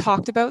we have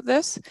talked about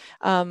this.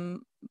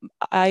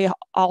 I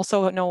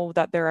also know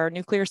that there are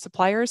nuclear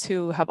suppliers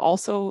who have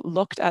also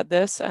looked at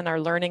this and are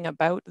learning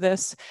about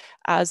this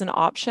as an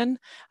option.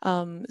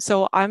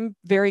 So I'm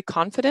very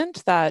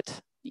confident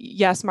that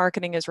yes,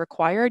 marketing is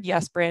required.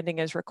 Yes, branding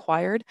is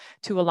required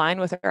to align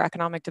with our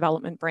economic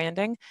development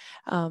branding.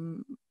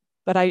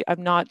 But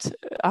I'm not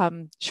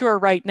sure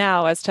right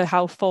now as to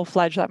how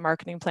full-fledged that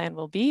marketing plan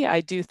will be. I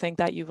do think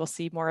that you will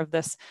see more of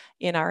this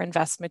in our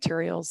invest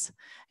materials,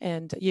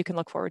 and you can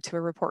look forward to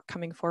a report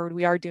coming forward.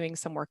 We are doing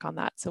some work on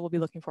that, so we'll be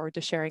looking forward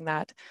to sharing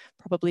that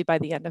probably by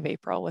the end of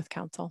April with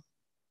Council.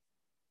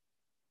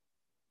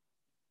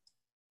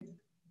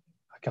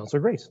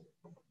 Councillor Grace.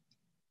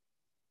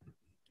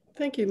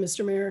 Thank you,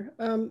 Mr. Mayor.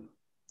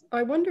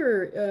 I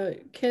wonder,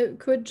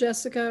 could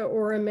Jessica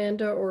or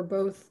Amanda or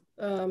both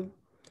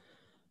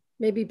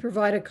maybe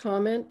provide a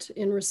comment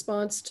in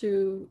response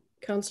to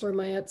Councillor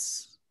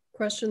Mayette's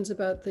questions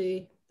about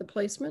the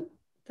placement?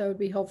 That would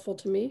be helpful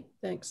to me.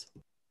 Thanks.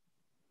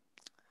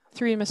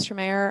 Through you, Mr.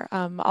 Mayor.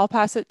 I'll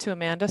pass it to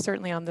Amanda,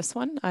 certainly on this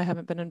one. I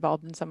haven't been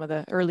involved in some of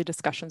the early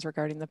discussions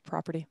regarding the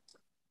property.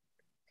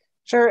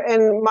 Sure,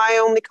 and my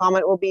only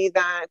comment will be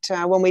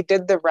that when we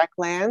did the rec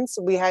lands,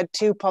 we had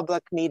 2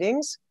 public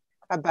meetings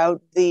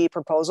about the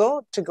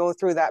proposal to go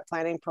through that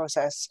planning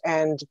process.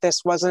 And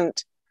this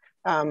wasn't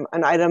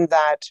an item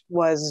that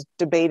was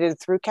debated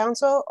through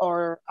council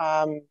or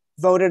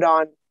voted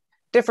on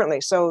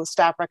differently. So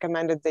staff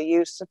recommended the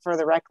use for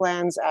the rec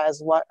lands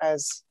as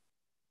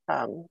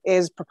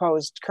is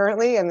proposed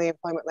currently in the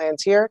employment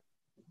lands here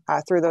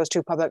through those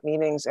 2 public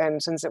meetings.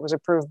 And since it was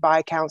approved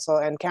by council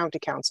and county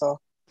council,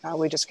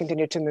 we just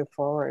continue to move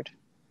forward.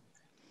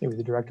 Maybe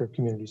the Director of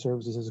Community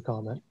Services has a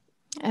comment.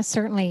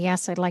 Certainly,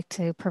 yes, I'd like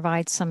to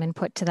provide some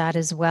input to that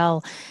as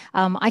well.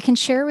 I can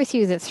share with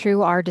you that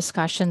through our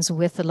discussions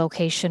with the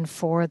location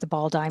for the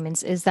ball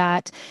diamonds is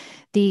that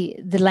the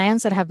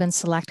lands that have been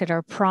selected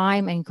are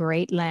prime and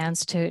great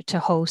lands to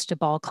host a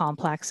ball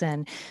complex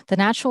in. The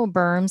natural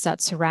berms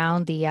that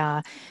surround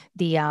the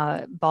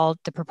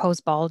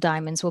proposed ball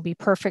diamonds will be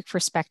perfect for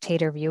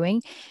spectator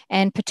viewing,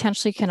 and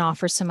potentially can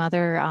offer some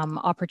other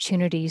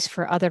opportunities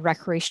for other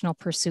recreational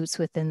pursuits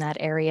within that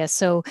area.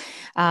 So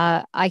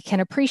I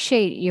can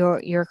appreciate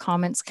your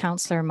comments,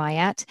 Councillor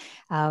Mayette,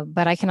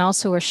 but I can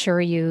also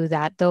assure you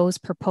that those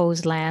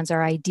proposed lands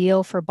are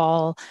ideal for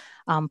ball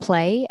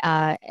play,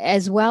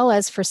 as well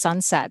as for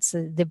sunsets.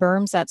 The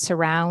berms that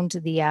surround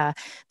the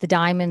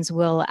diamonds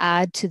will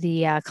add to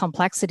the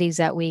complexities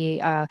that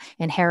we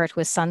inherit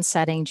with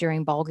sunsetting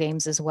during ball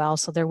games as well.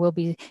 So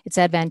it's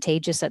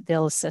advantageous that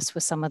they'll assist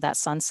with some of that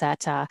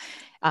sunset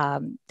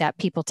that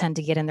people tend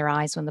to get in their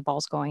eyes when the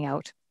ball's going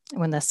out,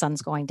 when the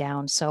sun's going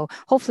down. So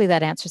hopefully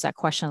that answers that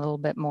question a little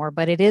bit more,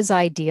 but it is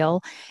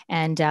ideal.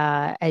 And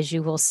as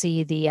you will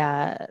see,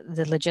 the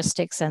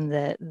logistics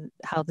and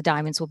how the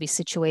diamonds will be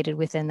situated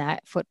within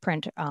that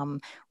footprint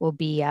will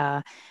be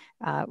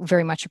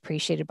very much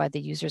appreciated by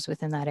the users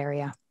within that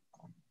area.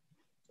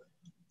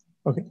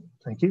 Okay,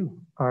 thank you.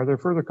 Are there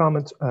further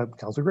comments?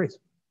 Councillor Grace.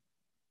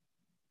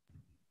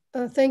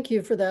 Thank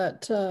you for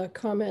that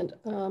comment.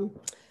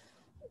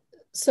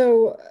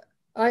 So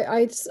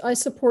I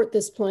support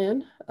this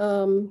plan.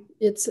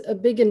 It's a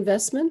big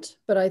investment,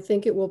 but I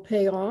think it will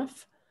pay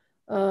off,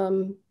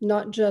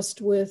 not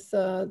just with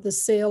the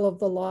sale of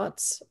the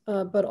lots,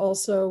 but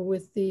also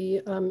with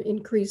the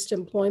increased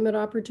employment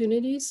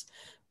opportunities.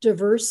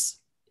 Diverse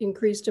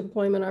increased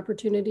employment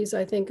opportunities,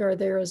 I think, are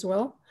there as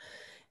well.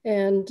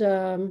 And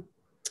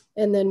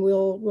then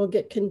we'll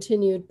get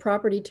continued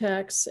property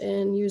tax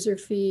and user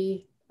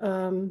fee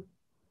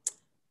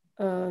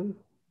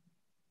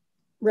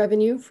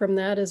revenue from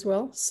that as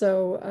well.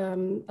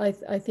 So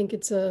I think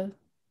it's a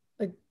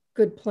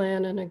good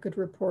plan and a good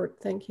report.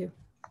 Thank you.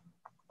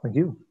 Thank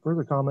you.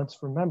 Further comments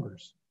from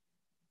members?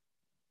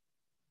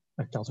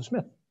 Councillor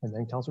Smith and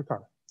then Councillor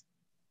Carr.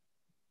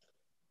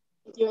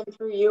 Thank you, and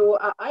through you,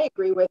 I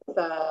agree with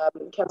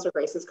Councillor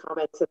Grace's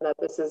comments in that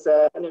this is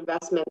an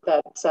investment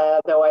that,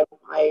 though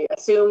I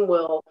assume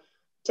will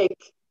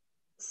take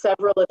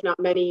several, if not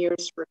many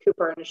years to recoup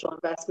our initial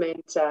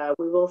investment,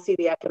 we will see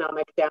the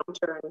economic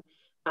downturn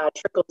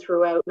trickle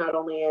throughout, not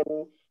only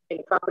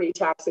in property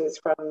taxes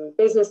from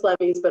business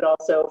levies, but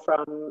also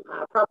from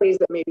properties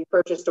that may be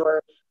purchased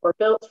or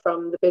built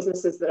from the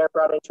businesses that are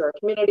brought into our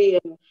community,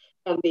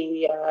 and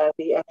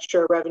the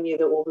extra revenue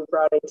that will be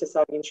brought into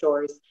Saugeen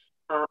Shores.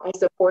 I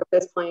support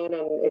this plan,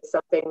 and it's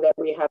something that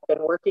we have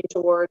been working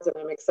towards, and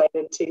I'm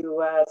excited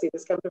to see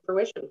this come to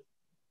fruition.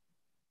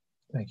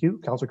 Thank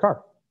you. Councillor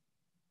Carr.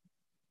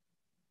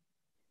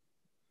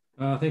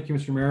 Thank you,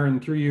 Mr. Mayor,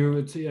 and through you,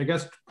 it's, I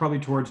guess, probably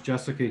towards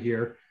Jessica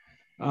here.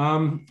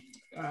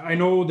 I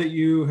know that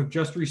you have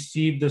just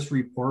received this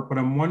report, but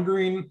I'm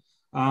wondering,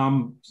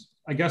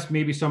 I guess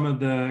maybe some of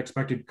the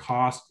expected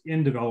costs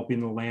in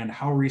developing the land,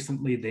 how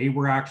recently they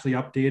were actually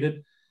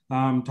updated.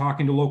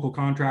 Talking to local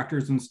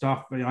contractors and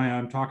stuff,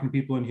 I'm talking to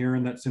people in here,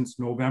 and that since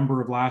November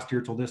of last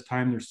year till this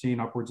time, they're seeing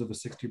upwards of a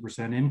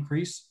 60%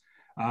 increase.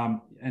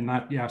 And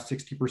that, yeah,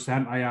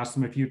 60%, I asked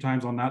them a few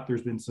times on that.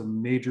 There's been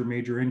some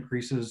major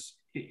increases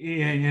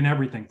in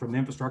everything from the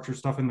infrastructure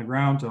stuff in the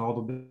ground to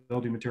all the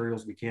building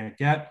materials we can't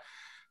get.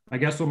 I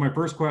guess what my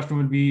first question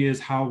would be is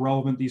how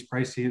relevant this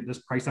price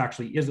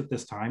actually is at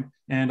this time.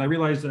 And I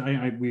realize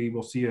that we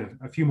will see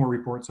a few more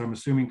reports, I'm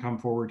assuming, come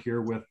forward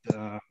here with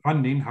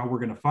funding, how we're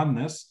going to fund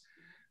this.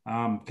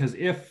 Because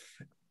if,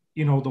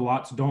 the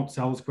lots don't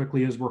sell as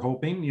quickly as we're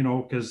hoping,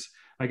 because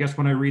I guess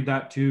when I read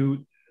that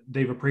too,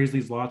 they've appraised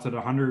these lots at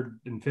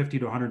 150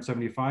 to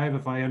 175,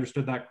 if I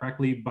understood that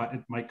correctly, but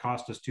it might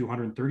cost us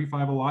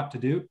 235 a lot to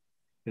do.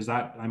 Is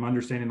that, I'm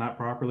understanding that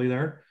properly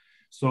there?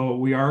 So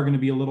we are going to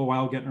be a little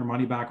while getting our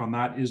money back on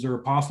that. Is there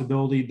a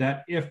possibility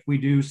that if we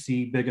do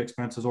see big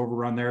expenses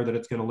overrun there, that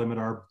it's going to limit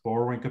our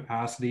borrowing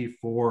capacity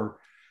for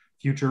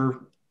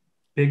future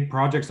big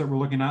projects that we're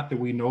looking at that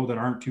we know that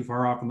aren't too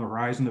far off on the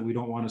horizon, that we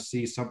don't want to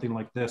see something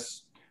like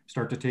this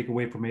start to take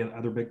away from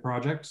other big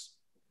projects?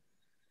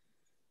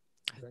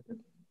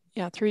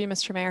 Yeah, through you,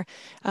 Mr. Mayor.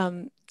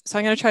 So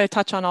I'm going to try to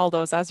touch on all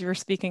those. As you were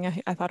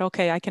speaking, I thought,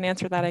 okay, I can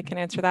answer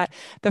that.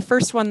 The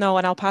first one, though,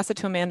 and I'll pass it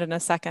to Amanda in a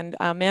second.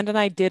 Amanda and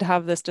I did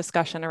have this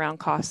discussion around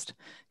cost,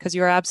 because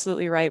you're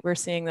absolutely right. We're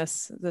seeing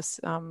this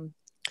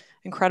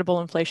incredible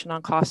inflation on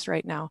cost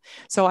right now.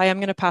 So I am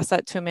going to pass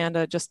that to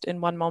Amanda just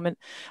in one moment.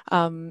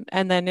 And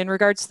then in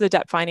regards to the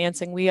debt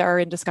financing, we are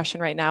in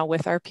discussion right now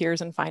with our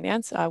peers in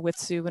finance, with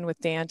Sue and with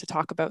Dan, to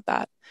talk about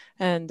that.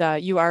 And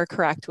you are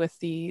correct with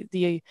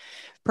the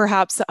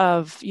perhaps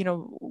of,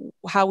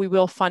 how we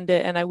will fund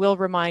it. And I will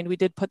remind, we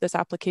did put this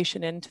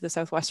application into the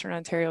Southwestern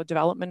Ontario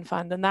Development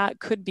Fund, and that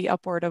could be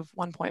upward of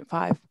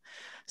 1.5.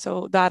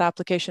 So that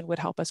application would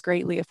help us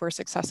greatly if we're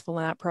successful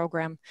in that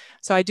program.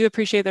 So I do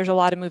appreciate there's a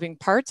lot of moving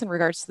parts in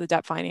regards to the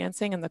debt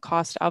financing and the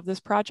cost of this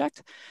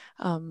project.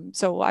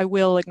 So I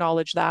will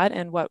acknowledge that,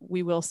 and what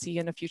we will see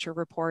in a future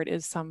report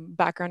is some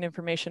background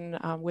information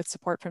with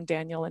support from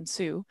Daniel and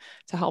Sue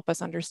to help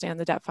us understand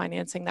the debt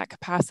financing, that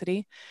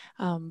capacity.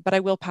 But I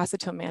will pass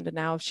it to Amanda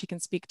now if she can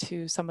speak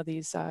to some of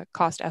these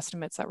cost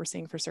estimates that we're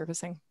seeing for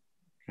servicing.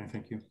 Okay,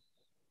 thank you.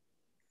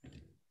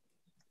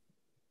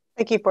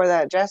 Thank you for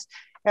that, Jess.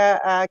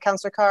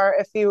 Councillor Carr,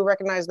 if you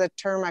recognize the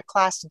term a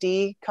Class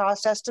D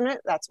cost estimate,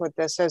 that's what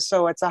this is.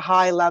 So it's a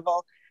high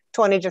level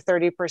 20 to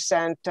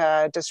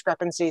 30%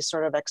 discrepancy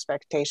sort of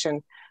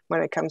expectation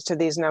when it comes to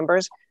these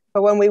numbers.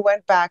 But when we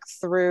went back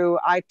through,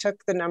 I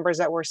took the numbers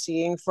that we're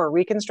seeing for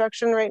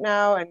reconstruction right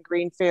now and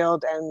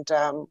Greenfield and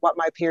what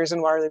my peers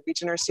in Waterloo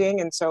Region are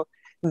seeing. And so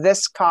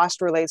this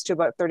cost relates to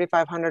about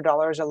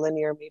 $3,500 a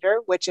linear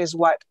meter, which is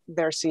what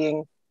they're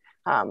seeing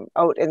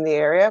out in the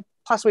area.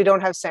 Plus we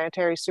don't have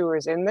sanitary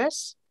sewers in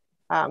this.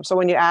 So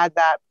when you add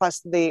that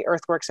plus the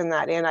earthworks in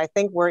that in, I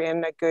think we're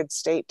in a good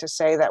state to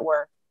say that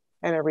we're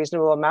in a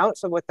reasonable amount.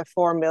 So with the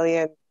 4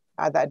 million,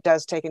 that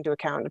does take into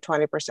account a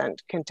 20%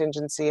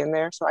 contingency in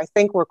there. So I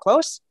think we're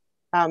close.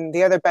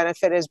 The other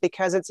benefit is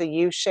because it's a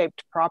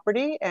U-shaped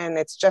property and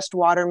it's just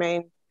water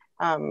main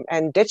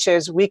and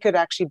ditches, we could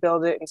actually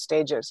build it in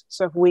stages.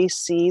 So if we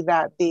see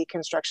that the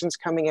construction's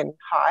coming in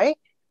high,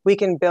 we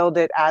can build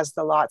it as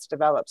the lots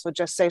develop. So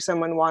just say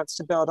someone wants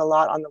to build a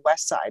lot on the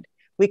west side,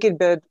 we could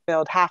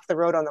build half the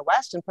road on the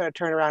west and put a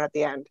turnaround at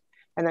the end,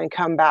 and then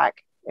come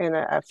back in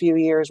a few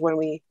years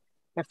when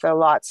if the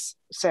lots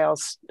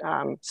sales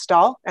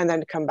stall, and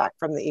then come back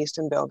from the east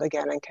and build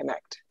again and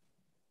connect.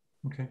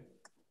 Okay.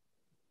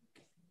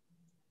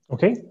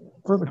 Okay,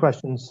 further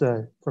questions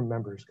from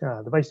members?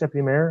 The Vice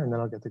Deputy Mayor, and then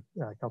I'll get to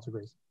Councillor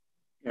Grace.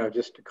 Yeah,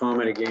 just to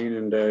comment again,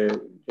 and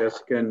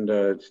Jessica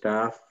and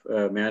staff,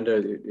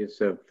 Amanda,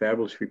 it's a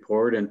fabulous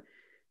report, and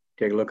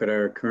take a look at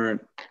our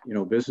current,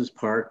 business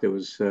park that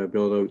was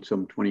built out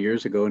some 20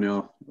 years ago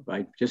now.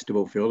 I just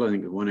about filled, I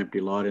think there's one empty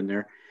lot in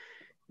there.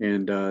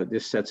 And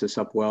this sets us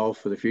up well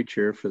for the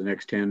future, for the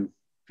next 10,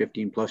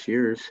 15 plus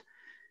years,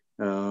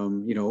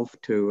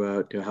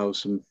 to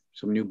house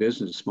some new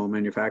business, small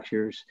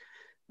manufacturers,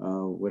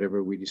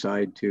 whatever we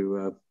decide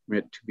to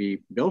permit to be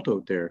built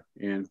out there.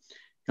 And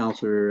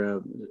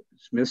Councillor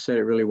Smith said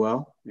it really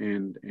well,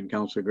 and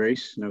Councillor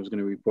Grace, and I was going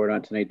to report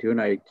on tonight too,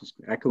 and I just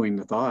echoing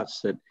the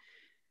thoughts that,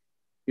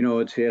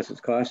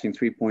 it's costing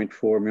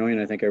 3.4 million,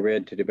 I think I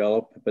read, to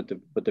develop, but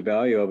the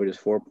value of it is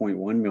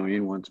 4.1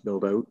 million once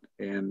built out,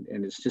 and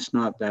it's just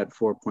not that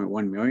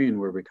 4.1 million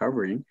we're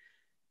recovering.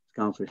 As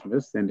Councillor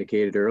Smith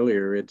indicated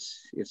earlier,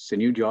 it's the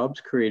new jobs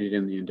created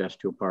in the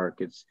industrial park.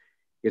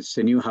 It's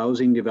the new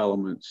housing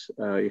developments,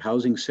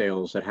 housing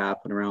sales that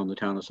happen around the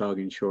town of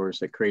Saugeen Shores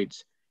that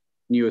creates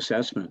new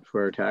assessment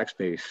for our tax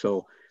base.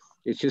 So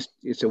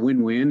it's a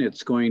win-win.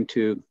 It's going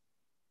to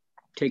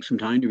take some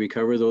time to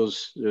recover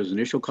those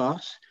initial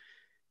costs,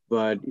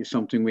 but it's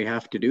something we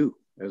have to do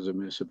as a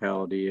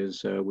municipality.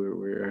 Is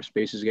our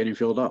space is getting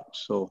filled up.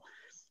 So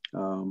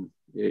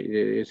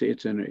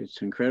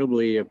it's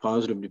incredibly a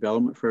positive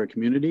development for our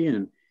community,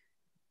 and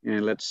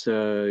let's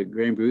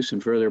Graham Bruce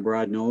and further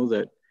abroad know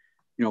that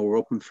we're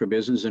open for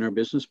business in our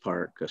business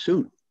park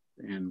soon,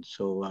 and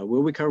so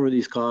we'll recover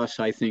these costs,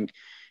 I think,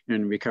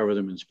 and recover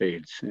them in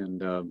spades.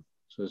 And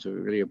so it's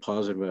really a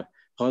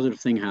positive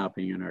thing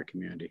happening in our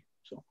community.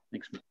 So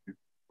thanks, Mr. Mayor.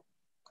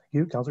 Thank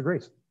you, Councillor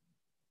Grace.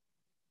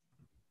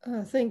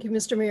 Thank you,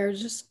 Mr. Mayor.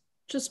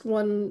 Just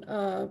one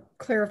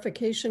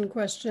clarification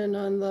question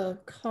on the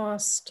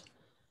cost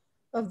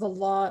of the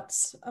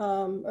lots,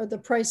 or the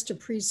price to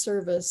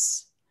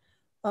pre-service.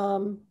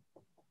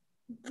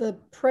 The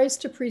price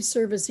to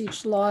pre-service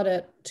each lot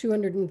at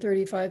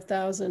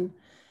 $235,000.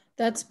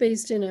 That's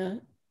based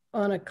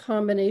on a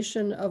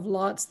combination of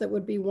lots that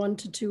would be 1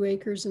 to 2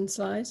 acres in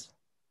size.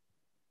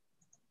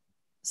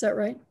 Is that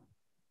right?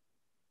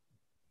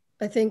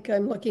 I think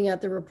I'm looking at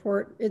the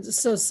report.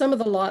 So some of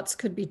the lots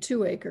could be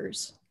 2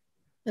 acres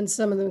and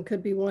some of them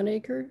could be 1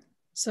 acre.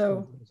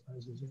 So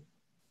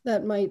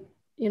that might,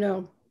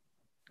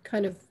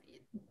 kind of,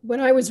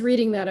 when I was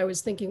reading that, I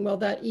was thinking, well,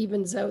 that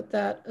evens out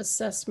that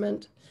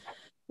assessment,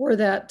 or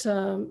that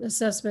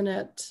assessment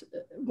at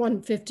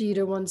 150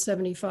 to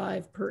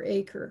 175 per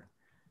acre.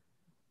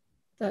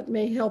 That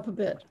may help a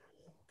bit.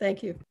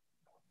 Thank you.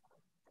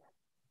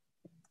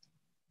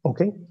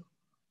 Okay.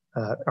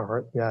 All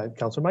right. Yeah,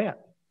 Councillor Mayat.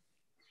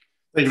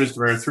 Thank you,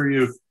 Mr. Mayor. Through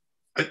you,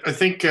 I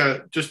think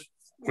just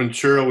when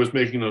Cheryl was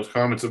making those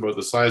comments about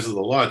the size of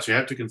the lots, you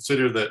have to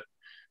consider that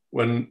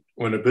when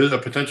a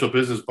potential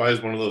business buys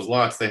one of those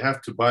lots, they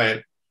have to buy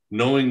it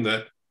knowing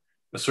that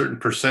a certain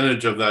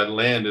percentage of that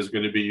land is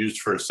going to be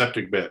used for a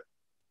septic bed.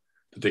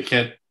 That they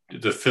can't,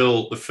 the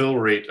fill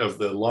rate of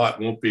the lot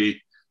won't be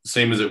the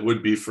same as it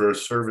would be for a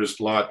serviced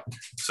lot,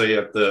 say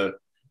at the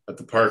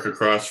park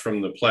across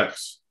from the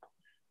Plex,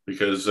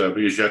 because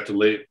you have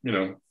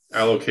to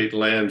allocate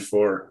land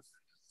for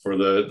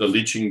the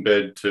leaching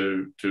bed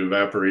to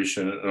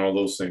evaporation and all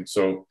those things.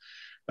 So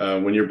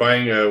when you're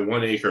buying a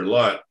 1 acre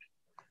lot,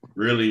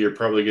 really you're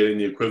probably getting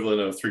the equivalent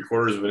of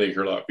 3/4 of an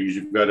acre lot, because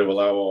you've got to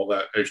allow all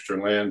that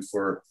extra land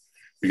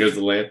because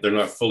the land, they're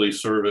not fully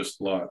serviced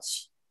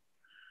lots,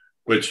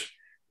 which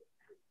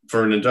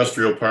for an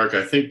industrial park,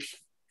 I think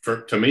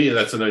to me,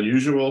 that's an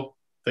unusual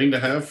thing to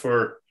have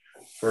for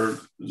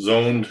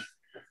zoned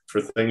for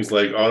things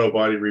like auto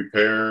body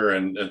repair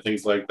and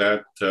things like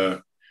that.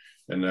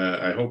 And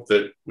I hope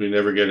that we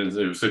never get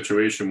into a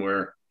situation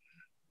where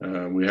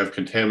we have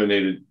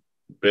contaminated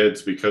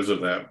beds because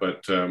of that.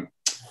 But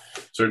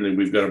certainly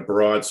we've got a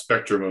broad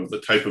spectrum of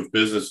the type of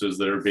businesses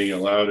that are being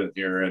allowed in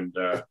here, and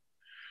to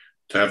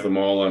have them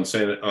all on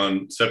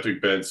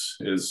septic beds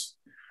is,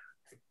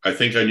 I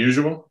think,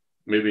 unusual.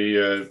 Maybe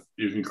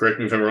you can correct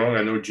me if I'm wrong.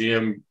 I know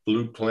GM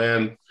Blue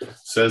Plan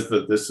says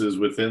that this is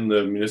within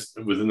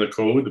the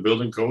code, the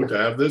building code, to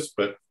have this,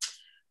 but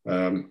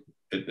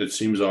it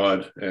seems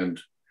odd and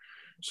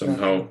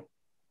somehow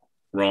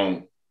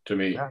wrong to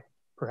me. Yeah.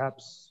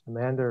 Perhaps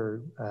Amanda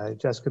or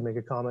Jessica make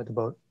a comment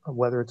about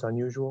whether it's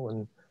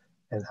unusual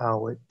and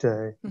how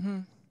it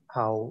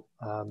how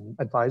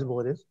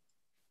advisable it is.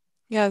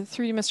 Yeah,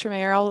 through you, Mr.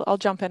 Mayor, I'll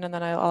jump in and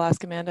then I'll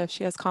ask Amanda if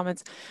she has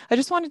comments. I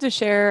just wanted to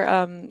share,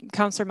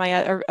 Councillor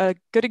Mayette, a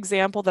good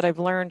example that I've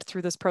learned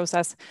through this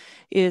process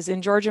is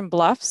in Georgian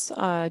Bluffs,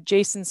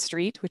 Jason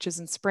Street, which is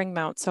in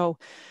Springmount. So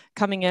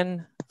coming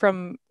in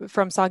from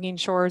Saugeen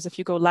Shores, if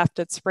you go left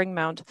at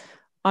Springmount,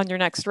 on your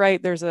next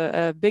right, there's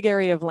a big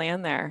area of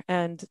land there.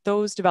 And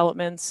those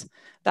developments,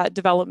 that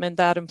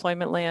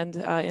employment land,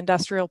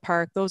 industrial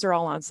park, those are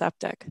all on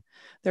septic.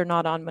 They're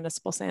not on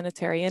municipal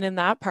sanitary. And in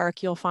that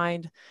park, you'll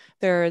find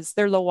they're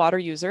low water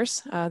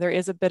users. There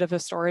is a bit of a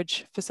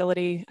storage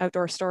facility,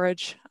 outdoor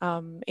storage,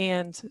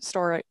 and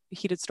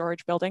heated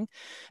storage building.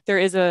 There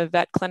is a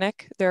vet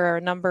clinic. There are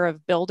a number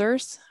of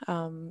builders.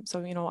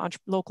 So, you know,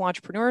 local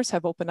entrepreneurs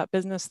have opened up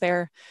business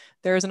there.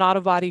 There is an auto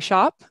body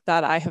shop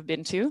that I have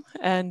been to,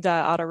 and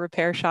auto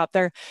repair shop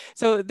there.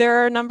 So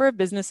there are a number of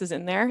businesses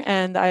in there,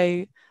 and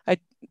I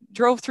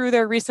drove through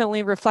there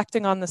recently,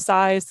 reflecting on the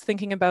size,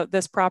 thinking about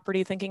this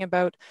property, thinking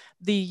about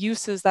the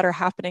uses that are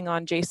happening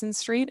on Jason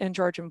Street in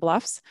Georgian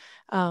Bluffs.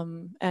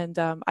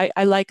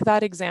 I like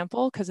that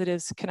example because it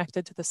is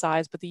connected to the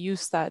size, but the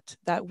use that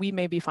we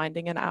may be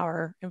finding in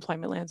our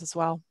employment lands as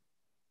well.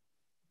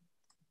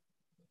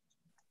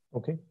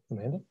 Okay,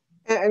 Amanda?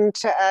 And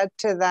to add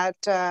to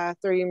that,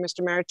 through you,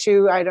 Mr. Mayor,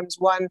 2 items.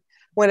 One,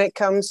 when it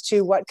comes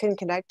to what can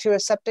connect to a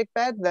septic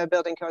bed, the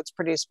building code's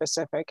pretty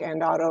specific,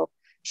 and auto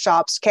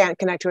shops can't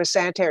connect to a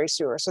sanitary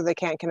sewer, so they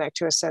can't connect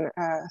to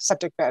a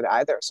septic bed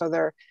either. So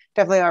there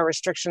definitely are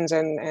restrictions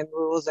and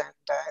rules and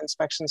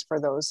inspections for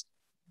those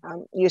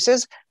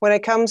uses. When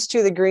it comes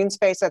to the green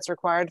space that's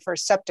required for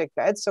septic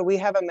beds, so we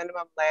have a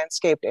minimum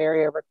landscaped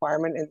area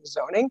requirement in the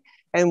zoning.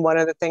 And one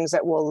of the things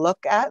that we'll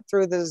look at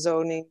through the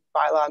zoning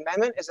bylaw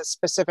amendment is a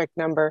specific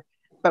number.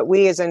 But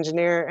we as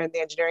engineer and the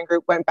engineering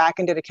group went back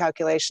and did a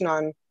calculation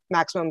on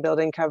maximum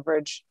building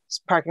coverage,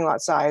 parking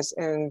lot size,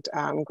 and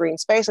green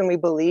space. And we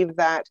believe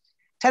that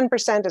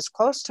 10% is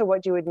close to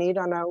what you would need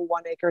on a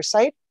 1 acre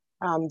site.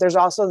 There's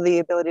also the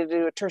ability to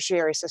do a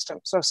tertiary system.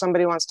 So if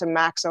somebody wants to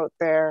max out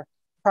their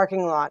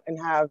parking lot and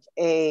have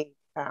a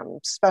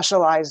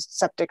specialized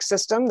septic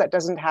system that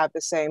doesn't have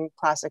the same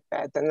classic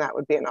bed, then that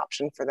would be an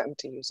option for them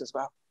to use as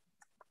well.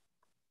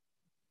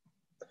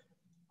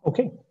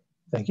 Okay,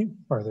 thank you.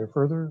 Are there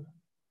further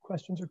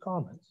questions or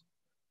comments?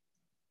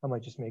 I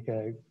might just make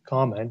a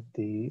comment.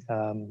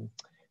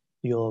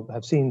 You'll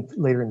have seen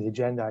later in the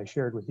agenda, I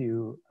shared with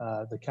you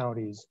the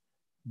county's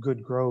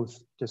good growth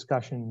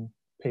discussion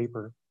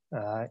paper.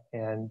 I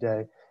don't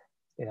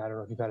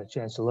know if you've had a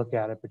chance to look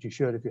at it, but you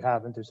should if you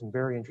haven't. There's some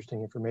very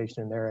interesting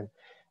information in there.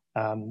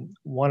 And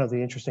one of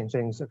the interesting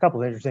things, a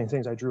couple of interesting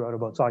things I drew out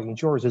about Saugeen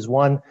Shores is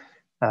one,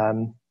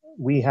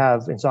 we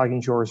have in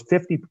Saugeen Shores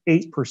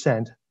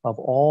 58% of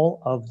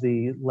all of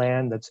the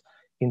land that's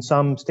in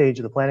some stage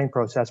of the planning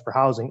process for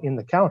housing in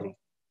the county.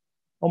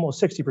 Almost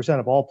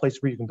 60% of all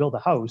places where you can build a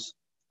house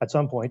at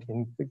some point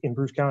in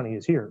Bruce County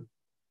is here.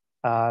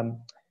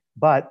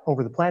 But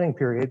over the planning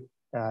period,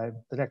 the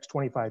next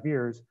 25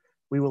 years,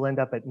 we will end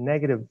up at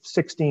negative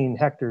 16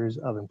 hectares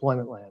of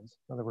employment lands.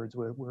 In other words,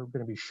 we're going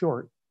to be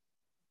short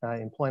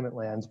employment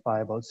lands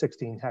by about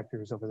 16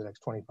 hectares over the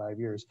next 25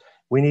 years.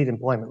 We need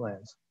employment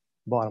lands,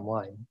 bottom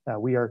line.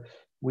 We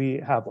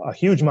have a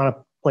huge amount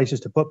of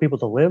places to put people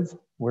to live.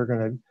 We are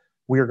going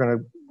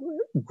to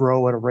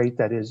grow at a rate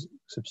that is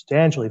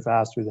substantially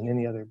faster than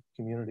any other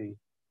community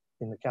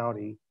in the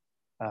county.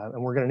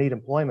 And we're going to need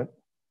employment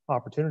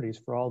opportunities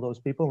for all those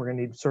people. We're going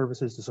to need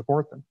services to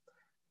support them.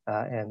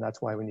 And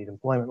that's why we need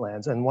employment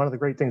lands. And one of the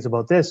great things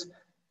about this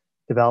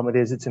development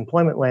is it's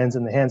employment lands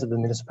in the hands of the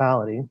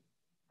municipality,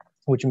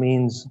 which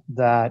means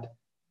that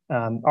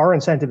our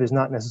incentive is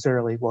not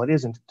necessarily, well, it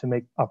isn't to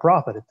make a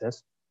profit at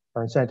this.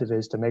 Our incentive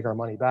is to make our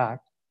money back.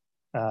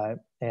 But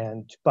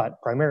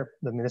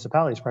the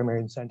municipality's primary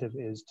incentive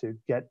is to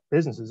get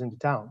businesses into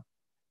town.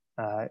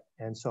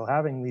 And so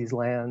having these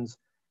lands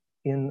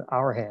in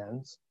our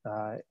hands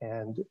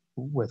and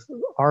with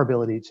our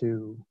ability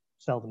to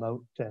sell them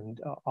out and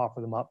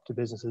offer them up to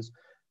businesses,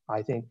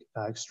 I think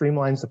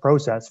streamlines the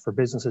process for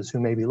businesses who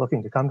may be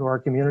looking to come to our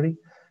community.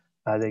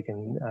 They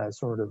can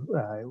sort of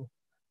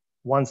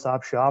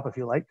one-stop shop, if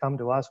you like, come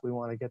to us. We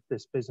want to get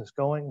this business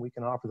going. We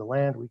can offer the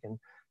land. We can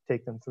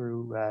take them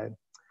through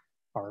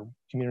our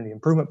community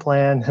improvement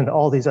plan and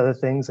all these other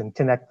things and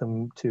connect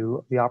them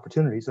to the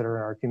opportunities that are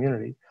in our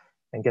community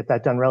and get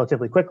that done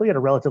relatively quickly at a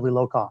relatively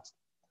low cost.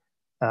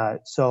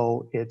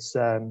 So it's,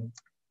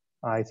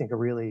 I think, a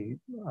really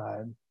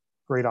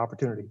great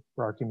opportunity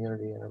for our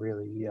community and a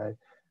really,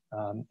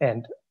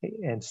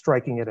 and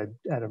striking it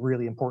at a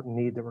really important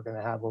need that we're going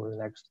to have over the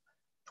next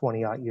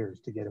 20-odd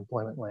years to get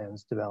employment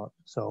lands developed.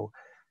 So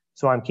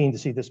I'm keen to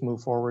see this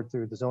move forward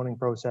through the zoning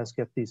process,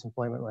 get these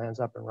employment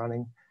lands up and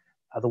running.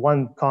 The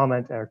one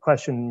comment or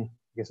question,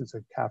 I guess it's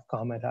a half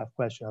comment, half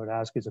question I would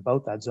ask is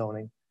about that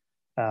zoning.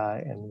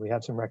 And we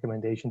have some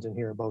recommendations in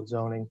here about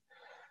zoning.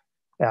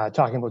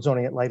 Talking about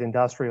zoning at light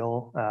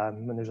industrial,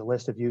 and there's a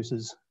list of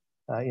uses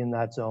in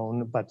that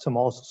zone, but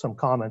also some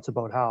comments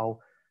about how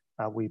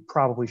we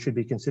probably should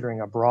be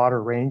considering a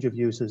broader range of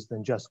uses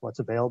than just what's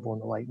available in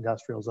the light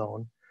industrial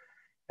zone.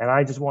 And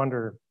I just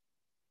wonder,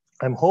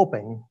 I'm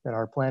hoping that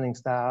our planning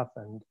staff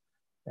and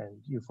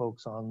you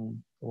folks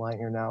on the line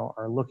here now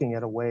are looking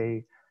at a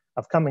way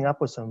of coming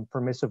up with some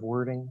permissive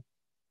wording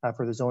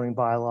for the zoning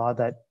bylaw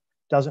that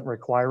doesn't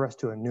require us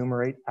to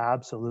enumerate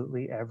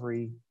absolutely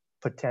every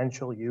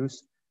potential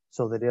use,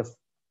 so that if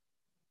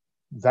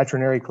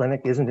veterinary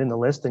clinic isn't in the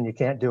list, then you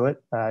can't do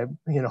it,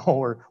 you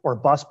know, or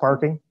bus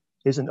parking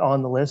isn't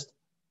on the list,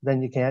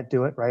 then you can't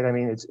do it, right? I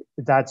mean,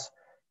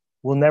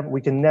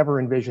 we can never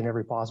envision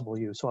every possible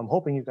use. So I'm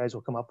hoping you guys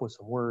will come up with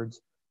some words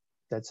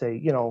that say,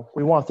 you know,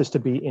 we want this to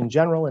be in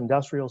general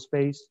industrial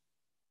space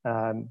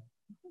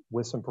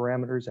with some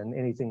parameters, and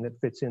anything that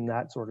fits in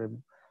that sort of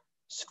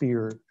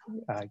sphere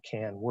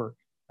can work.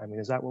 I mean,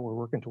 is that what we're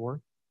working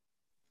toward?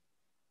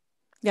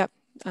 Yep,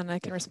 and I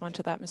can respond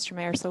to that, Mr.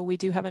 Mayor. So we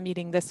do have a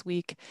meeting this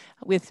week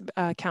with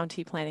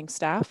county planning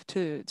staff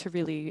to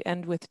really,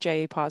 and with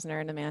Jay Posner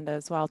and Amanda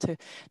as well, to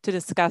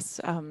discuss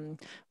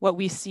what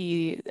we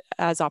see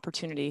as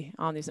opportunity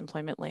on these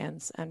employment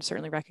lands, and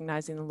certainly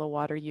recognizing the low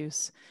water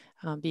use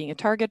being a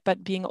target,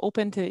 but being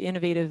open to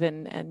innovative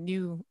and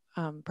new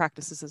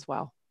practices as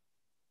well.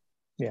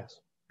 Yes,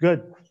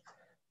 good.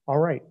 All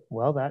right,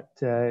 well, that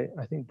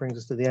I think brings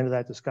us to the end of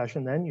that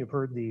discussion then. You've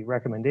heard the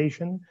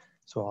recommendation,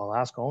 so I'll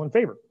ask all in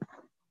favor.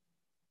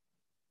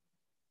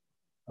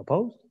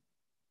 Opposed?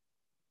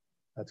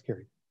 That's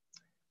carried.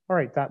 All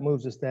right, that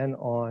moves us then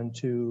on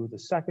to the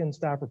second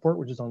staff report,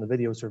 which is on the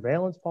video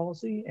surveillance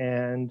policy,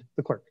 and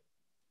the clerk.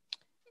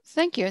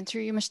 Thank you, and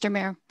through you, Mr.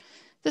 Mayor.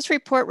 This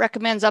report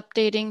recommends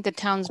updating the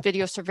town's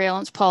video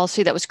surveillance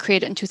policy that was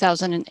created in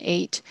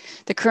 2008.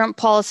 The current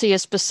policy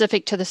is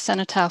specific to the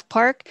Cenotaph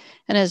Park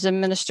and is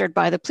administered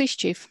by the police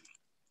chief.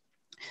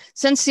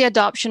 Since the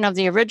adoption of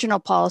the original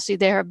policy,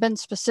 there have been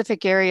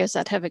specific areas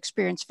that have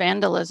experienced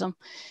vandalism.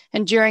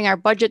 And during our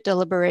budget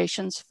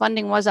deliberations,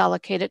 funding was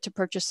allocated to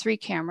purchase 3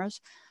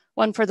 cameras,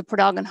 1 for the Port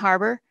Elgin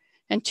Harbor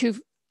and 2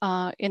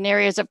 in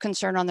areas of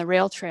concern on the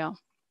rail trail.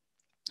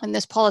 And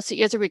this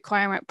policy is a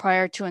requirement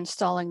prior to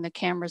installing the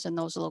cameras in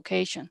those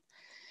locations.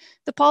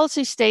 The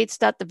policy states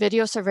that the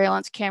video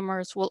surveillance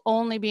cameras will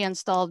only be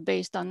installed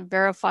based on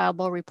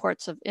verifiable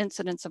reports of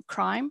incidents of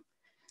crime,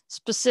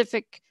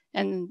 specific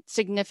and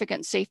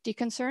significant safety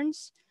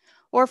concerns,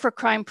 or for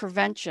crime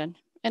prevention,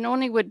 and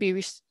only would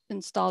be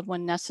installed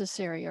when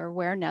necessary or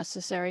where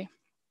necessary.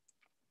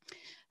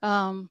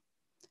 When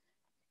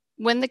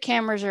the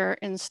cameras are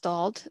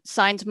installed,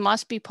 signs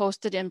must be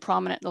posted in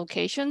prominent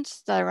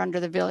locations that are under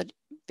the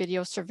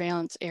video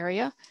surveillance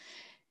area.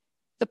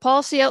 The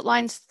policy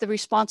outlines the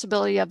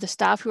responsibility of the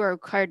staff who are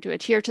required to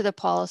adhere to the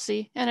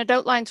policy, and it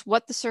outlines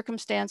what the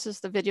circumstances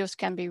the videos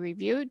can be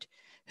reviewed,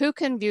 who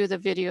can view the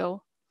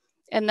video,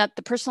 and that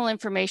the personal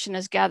information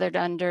is gathered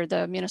under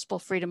the Municipal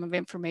Freedom of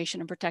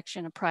Information and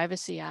Protection of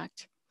Privacy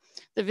Act.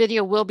 The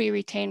video will be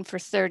retained for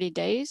 30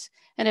 days,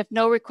 and if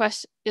no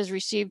request is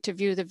received to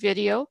view the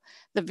video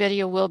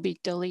will be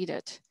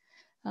deleted.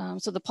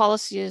 So the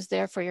policy is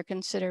there for your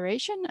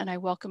consideration, and I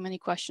welcome any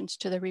questions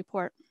to the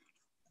report.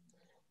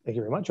 Thank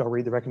you very much. I'll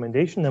read the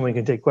recommendation, then we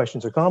can take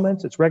questions or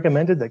comments. It's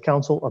recommended that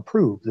council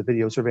approve the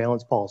video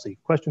surveillance policy.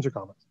 Questions or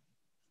comments?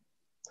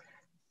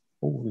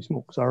 Holy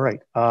smokes. All right.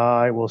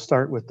 I will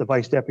start with the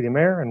Vice Deputy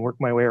Mayor and work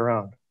my way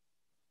around.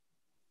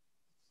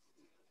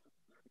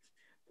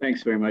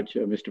 Thanks very much,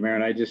 Mr. Mayor.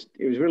 And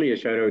it was really a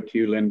shout out to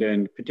you, Linda,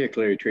 and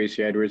particularly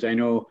Tracy Edwards. I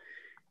know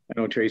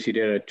Tracy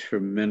did a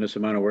tremendous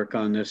amount of work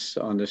on this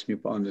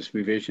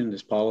revision,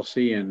 this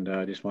policy, and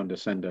I just wanted to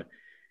send a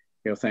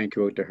thank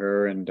you out to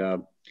her. And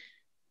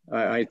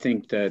I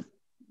think that,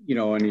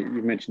 and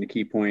you mentioned a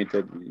key point,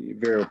 that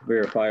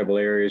verifiable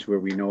areas where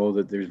we know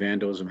that there's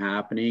vandalism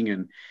happening.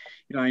 And,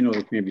 I know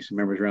that maybe some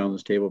members around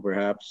this table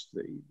perhaps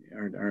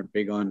aren't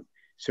big on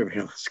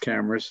surveillance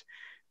cameras,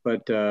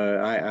 but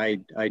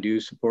I do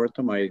support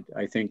them. I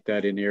think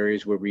that in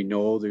areas where we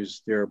know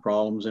there are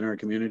problems in our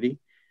community,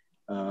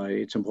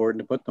 it's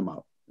important to put them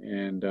up.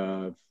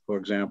 For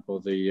example,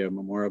 the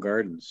Memorial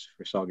Gardens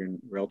for Saugeen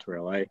Rail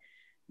Trail,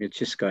 it's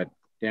just got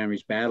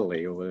damaged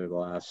badly over the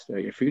last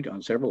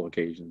on several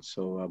occasions.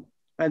 So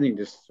I think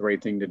this is the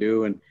right thing to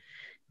do. And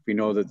if we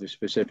know that there's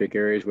specific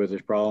areas where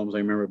there's problems, I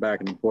remember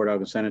back in the Port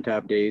Elgin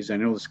Cenotaph days, I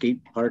know the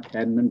skate park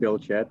hadn't been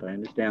built yet. I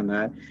understand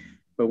that.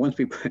 But once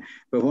we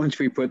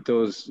put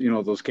those,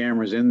 those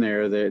cameras in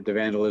there, the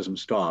vandalism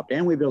stopped,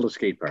 and we built a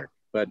skate park.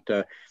 But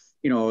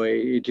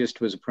it just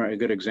was a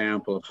good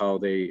example of how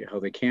they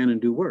can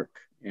and do work.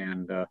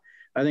 And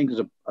I think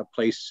there's a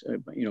place,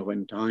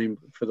 in time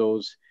for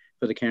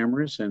the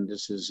cameras. And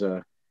this is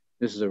a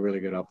really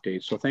good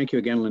update. So thank you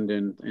again,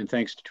 Lyndon, and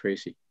thanks to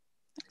Tracy.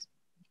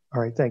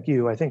 All right, thank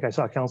you. I think I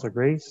saw Councillor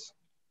Grace.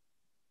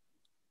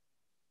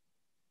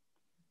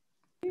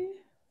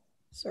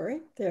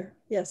 Sorry, there,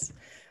 yes.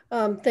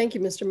 Thank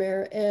you, Mr.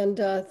 Mayor, and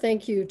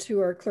thank you to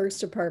our Clerk's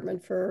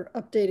Department for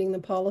updating the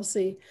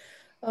policy.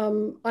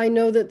 I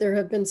know that there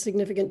have been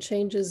significant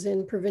changes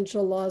in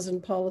provincial laws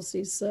and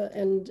policies,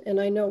 and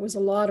I know it was a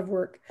lot of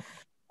work.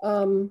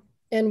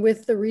 And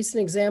with the recent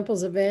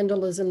examples of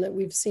vandalism that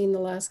we've seen the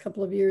last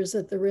couple of years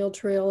at the rail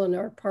trail and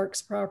our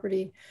parks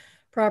properties,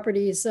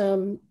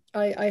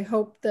 I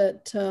hope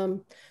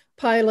that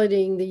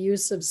piloting the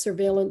use of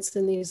surveillance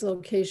in these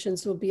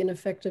locations will be an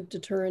effective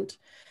deterrent.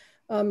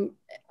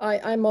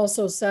 I'm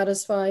also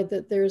satisfied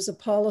that there's a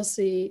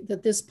policy,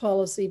 that this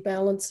policy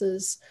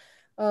balances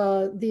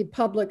the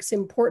public's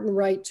important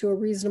right to a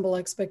reasonable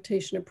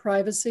expectation of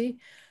privacy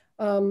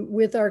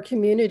with our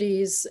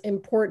community's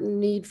important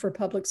need for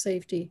public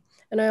safety.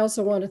 And I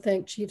also want to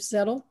thank Chief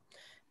Zettel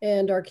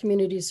and our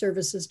Community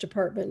Services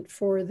Department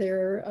for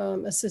their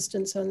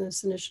assistance on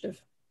this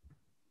initiative.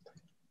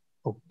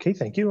 Okay,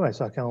 thank you. I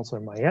saw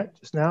Councillor Mayette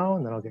just now,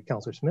 and then I'll get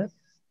Councillor Smith.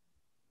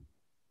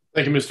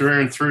 Thank you, Mr.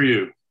 Mayor, and through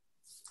you.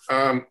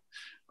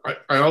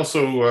 I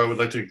also would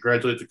like to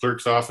congratulate the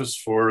clerk's office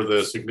for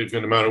the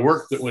significant amount of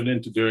work that went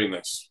into doing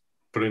this,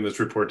 putting this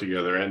report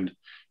together. And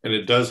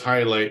it does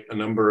highlight a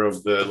number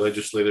of the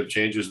legislative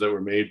changes that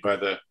were made by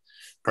the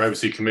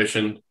Privacy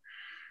Commission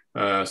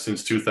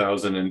since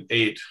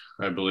 2008,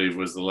 I believe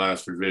was the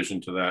last revision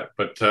to that.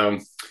 But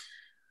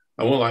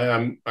I won't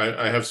lie,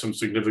 I have some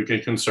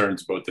significant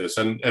concerns about this.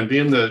 And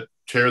being the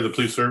chair of the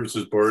Police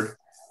Services Board,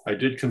 I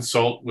did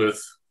consult with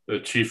the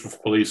Chief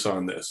of Police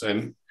on this.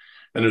 And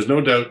there's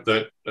no doubt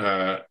that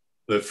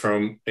that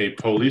from a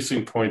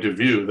policing point of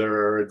view, there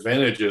are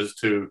advantages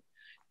to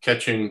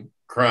catching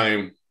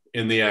crime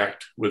in the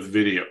act with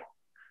video.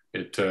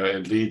 It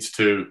leads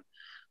to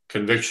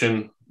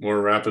conviction more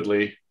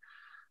rapidly.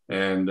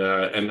 And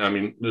I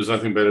mean, there's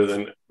nothing better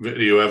than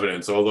video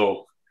evidence,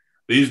 although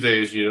these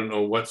days you don't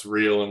know what's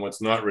real and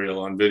what's not real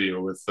on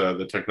video with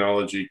the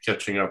technology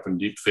catching up and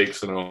deep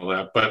fakes and all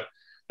that. But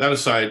that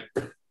aside,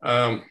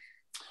 I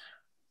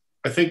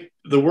think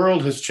the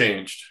world has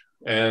changed.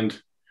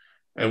 And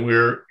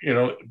we're,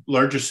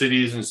 larger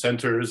cities and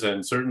centers,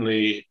 and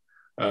certainly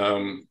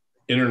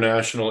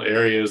international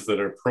areas that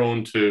are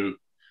prone to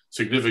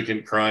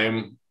significant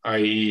crime,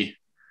 i.e.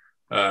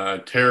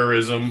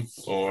 terrorism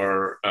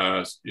or,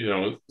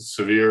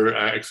 severe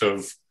acts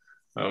of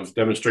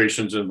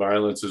demonstrations and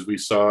violence, as we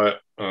saw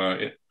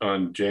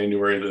on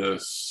January the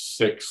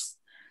 6th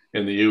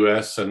in the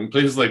US and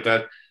places like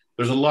that.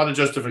 There's a lot of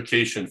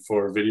justification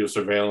for video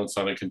surveillance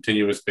on a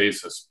continuous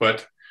basis,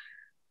 but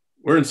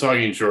we're in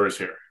Saugeen Shores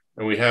here,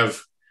 and we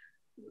have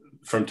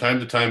from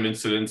time to time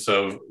incidents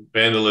of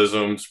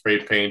vandalism,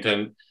 spray paint,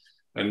 and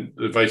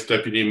the Vice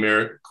Deputy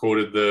Mayor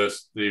quoted the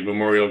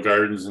Memorial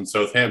Gardens in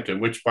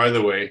Southampton, which, by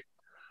the way,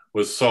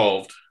 was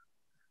solved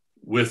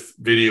with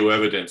video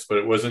evidence, but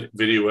it wasn't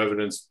video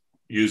evidence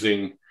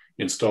using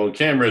installed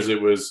cameras.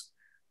 It was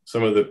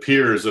some of the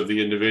peers of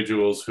the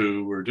individuals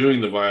who were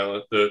doing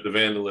the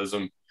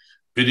vandalism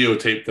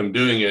videotaped them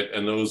doing it,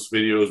 and those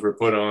videos were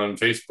put on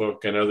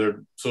Facebook and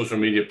other social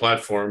media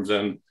platforms,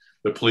 and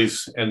the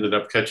police ended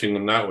up catching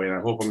them that way. And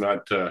I hope I'm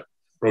not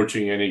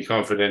broaching any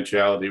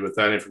confidentiality with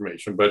that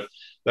information, but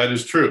that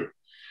is true.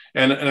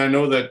 And I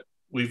know that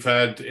we've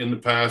had in the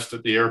past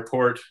at the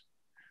airport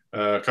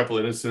a couple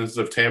of instances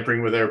of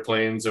tampering with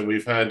airplanes, and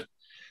we've had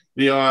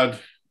the odd,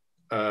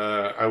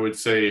 I would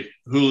say,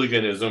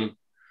 hooliganism,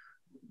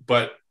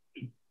 but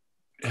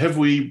have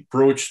we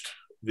broached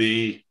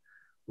the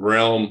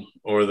realm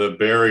or the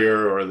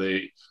barrier or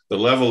the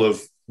level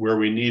of where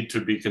we need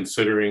to be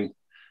considering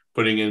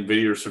putting in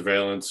video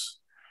surveillance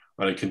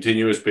on a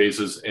continuous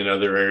basis in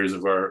other areas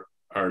of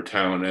our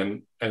town?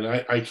 And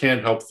I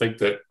can't help think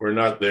that we're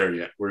not there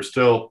yet. We're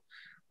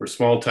a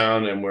small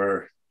town, and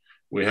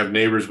we have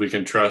neighbors we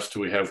can trust.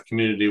 We have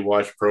community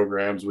watch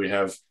programs. We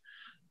have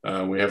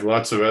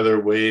lots of other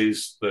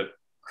ways that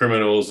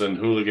criminals and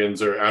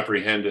hooligans are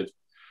apprehended.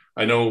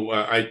 I know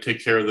I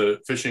take care of the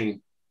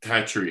fishing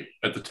hatchery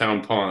at the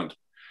town pond,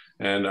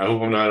 and I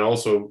hope I'm not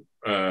also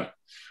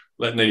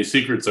letting any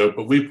secrets out,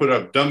 but we put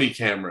up dummy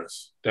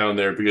cameras down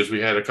there because we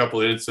had a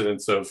couple of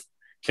incidents of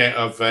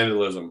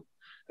vandalism.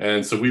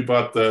 And so I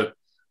bought them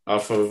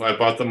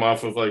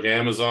off of like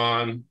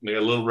Amazon. They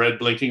got a little red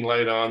blinking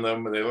light on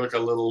them, and they look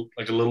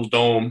like a little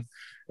dome.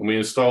 and we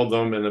installed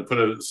them and then put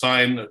a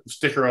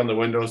sticker on the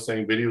window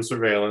saying video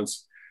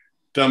surveillance.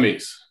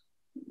 Dummies.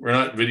 We're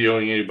not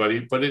videoing anybody,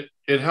 but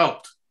it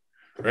helped,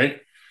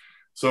 right?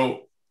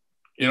 So,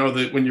 you know,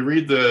 when you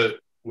read the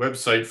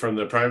website from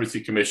the Privacy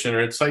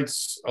Commissioner, it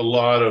cites a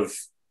lot of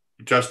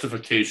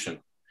justification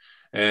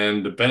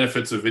and the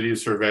benefits of video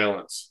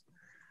surveillance,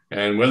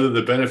 and whether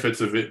the benefits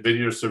of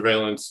video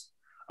surveillance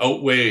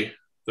outweigh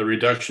the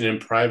reduction in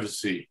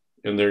privacy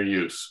in their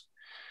use.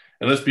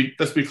 And let's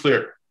be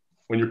clear,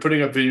 when you're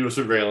putting up video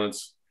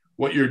surveillance,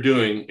 what you're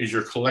doing is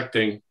you're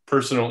collecting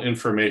personal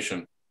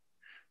information.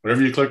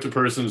 Whenever you collect a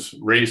person's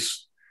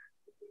race,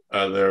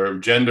 their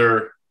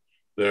gender,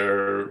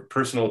 their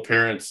personal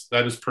appearance,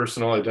 that is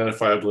personal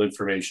identifiable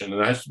information,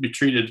 and that has to be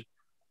treated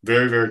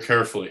very, very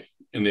carefully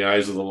in the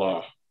eyes of the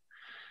law.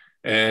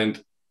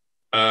 And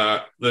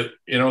the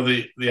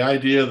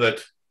idea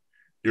that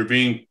you're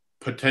being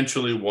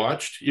potentially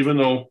watched, even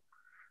though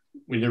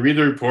when you read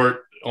the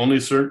report,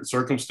 only certain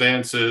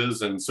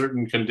circumstances and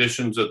certain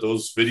conditions that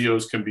those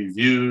videos can be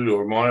viewed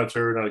or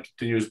monitored on a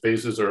continuous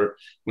basis, or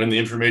when the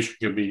information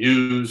can be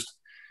used,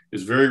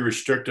 is very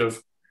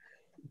restrictive.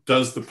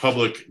 Does the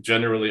public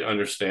generally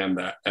understand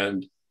that?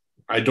 And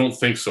I don't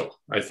think so.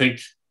 I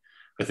think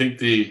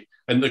a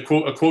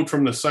quote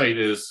from the site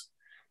is,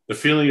 the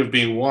feeling of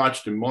being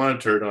watched and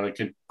monitored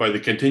by the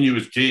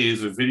continuous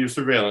gaze of video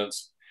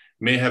surveillance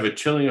may have a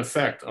chilling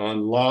effect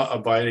on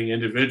law-abiding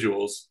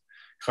individuals,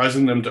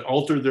 causing them to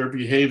alter their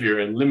behavior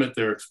and limit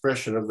their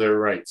expression of their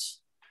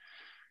rights.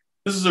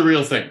 This is a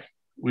real thing.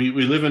 We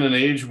live in an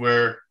age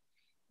where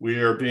we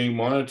are being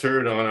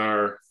monitored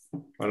on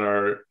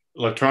our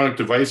electronic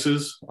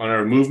devices, on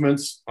our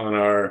movements, on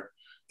our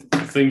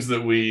things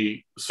that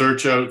we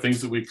search out,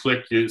 things that we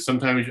click.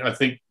 Sometimes I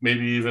think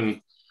maybe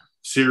even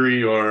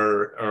Siri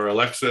or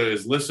Alexa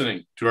is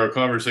listening to our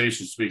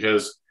conversations,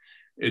 because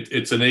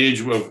it's an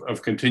age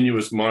of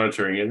continuous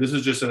monitoring. And this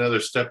is just another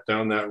step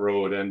down that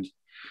road.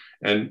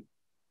 And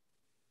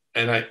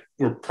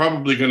we're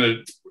probably going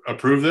to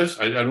approve this.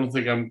 I don't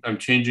think I'm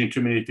changing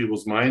too many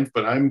people's minds,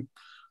 but I'm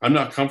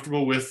not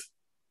comfortable with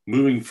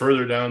moving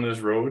further down this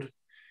road.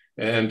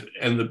 And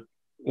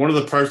one of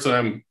the parts that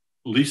I'm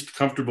least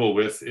comfortable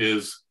with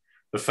is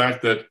the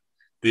fact that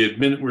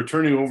we're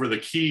turning over the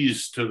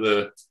keys to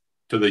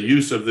the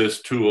use of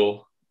this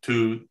tool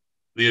to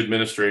the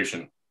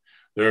administration.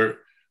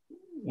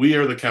 We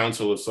are the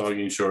Council of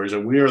Saugeen Shores,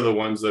 and we are the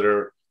ones that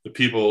are the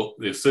people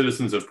the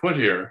citizens have put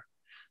here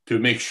to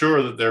make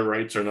sure that their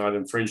rights are not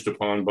infringed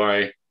upon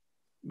by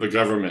the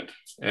government.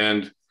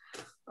 And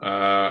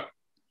I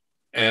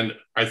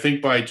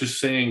think by just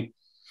saying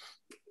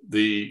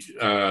the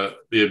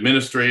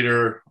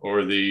administrator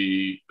or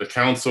the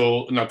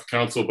council, not the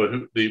council, but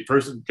the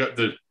person,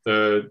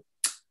 the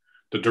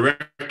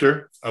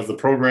director of the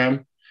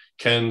program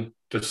can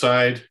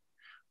decide,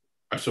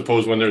 I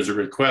suppose, when there's a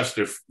request,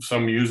 if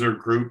some user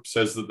group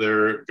says that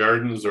their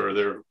gardens or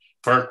their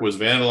park was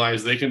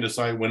vandalized, they can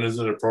decide when is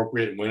it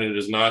appropriate and when it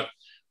is not,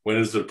 when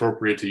is it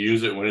appropriate to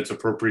use it, when it's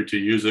appropriate to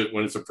use it,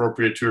 when it's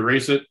appropriate to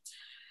erase it.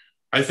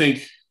 I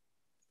think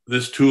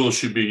this tool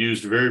should be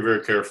used very,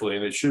 very carefully,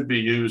 and it should be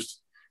used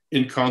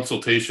in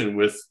consultation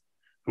with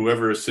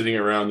whoever is sitting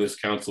around this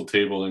council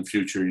table in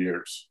future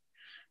years,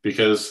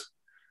 because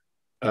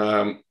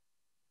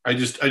I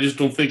just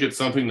don't think it's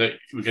something that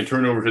we can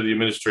turn over to the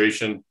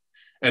administration.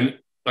 And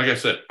like I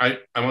said,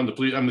 I'm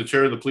the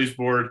chair of the police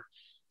board,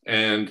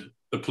 and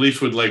the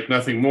police would like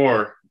nothing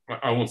more.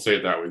 I won't say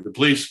it that way. The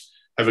police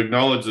have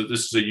acknowledged that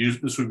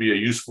this would be a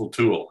useful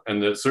tool,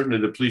 and that certainly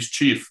the police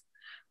chief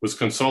was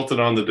consulted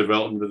on the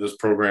development of this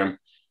program,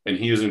 and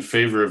he is in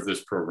favor of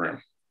this program.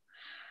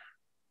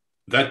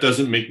 That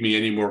doesn't make me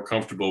any more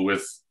comfortable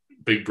with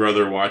Big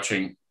Brother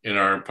watching in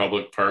our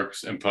public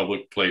parks and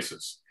public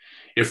places.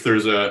 If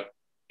there's a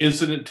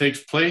incident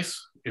takes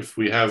place, if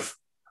we have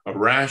a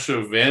rash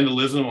of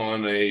vandalism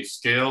on a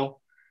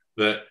scale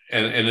that,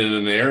 and in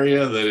an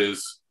area that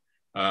is,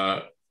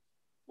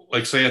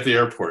 like say at the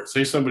airport,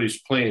 say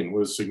somebody's plane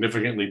was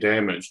significantly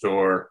damaged,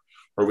 or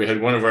we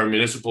had one of our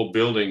municipal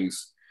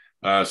buildings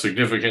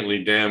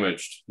significantly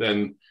damaged,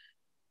 then,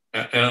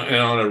 and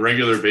on a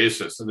regular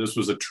basis, and this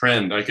was a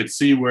trend, I could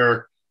see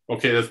where,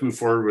 okay, let's move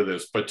forward with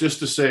this. But just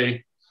to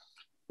say,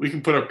 we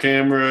can put up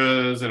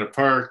cameras in a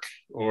park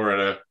or at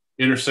a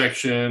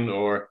intersection,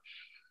 or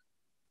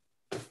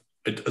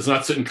it's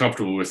not sitting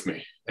comfortable with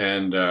me.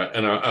 And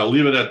I'll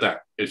leave it at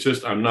that. It's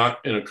just, I'm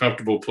not in a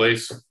comfortable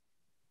place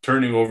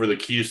turning over the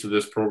keys to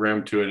this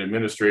program to an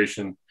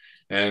administration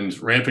and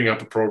ramping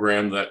up a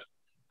program that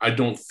I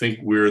don't think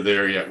we're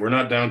there yet. We're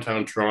not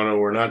downtown Toronto.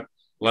 We're not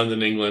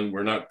London, England.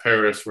 We're not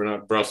Paris. We're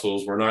not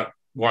Brussels. We're not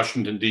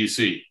Washington,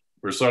 D.C.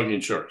 We're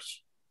Saugeen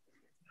Shores.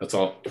 That's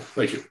all.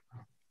 Thank you.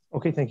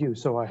 Okay, thank you.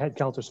 So I had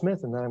Councillor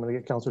Smith, and then I'm going to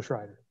get Councillor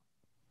Schreider.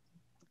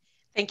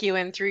 Thank you.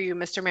 And through you,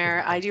 Mr.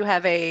 Mayor, I do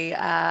have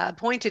a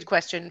pointed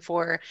question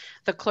for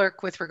the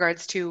clerk with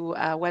regards to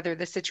whether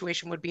this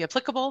situation would be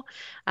applicable.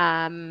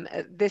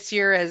 This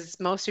year, as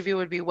most of you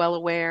would be well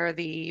aware,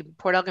 the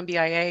Port Elgin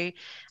BIA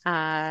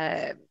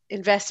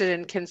invested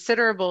in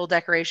considerable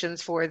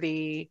decorations for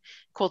the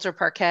Coulter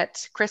Parquet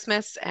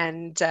Christmas,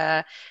 and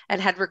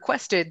had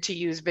requested to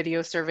use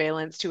video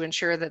surveillance to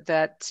ensure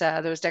that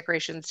those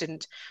decorations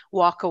didn't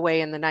walk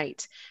away in the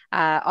night.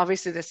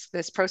 Obviously,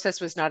 this process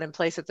was not in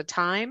place at the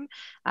time,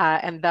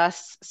 and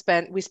thus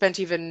we spent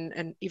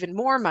even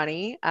more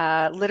money,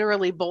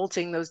 literally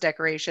bolting those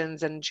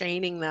decorations and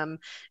chaining them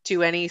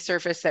to any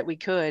surface that we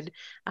could,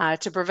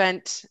 to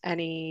prevent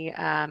any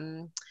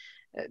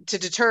to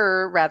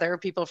deter rather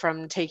people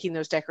from taking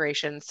those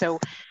decorations. So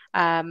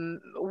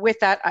with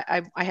that,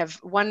 I have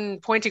one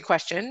pointed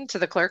question to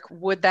the clerk.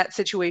 Would that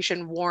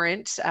situation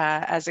warrant,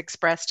 as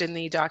expressed in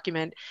the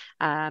document,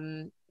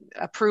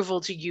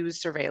 approval to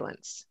use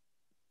surveillance?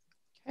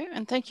 Okay,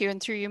 and thank you.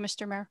 And through you,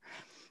 Mr. Mayor.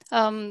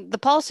 The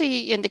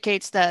policy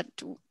indicates that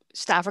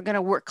staff are going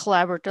to work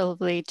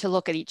collaboratively to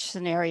look at each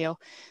scenario.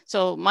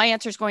 So my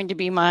answer is going to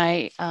be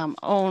my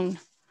own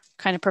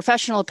kind of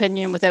professional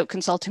opinion without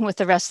consulting with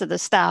the rest of the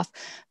staff.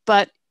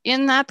 But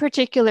in that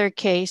particular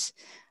case,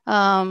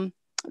 that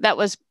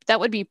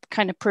would be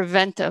kind of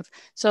preventive.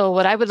 So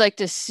what I would like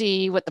to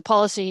see, what the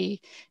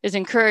policy is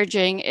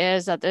encouraging,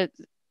 is that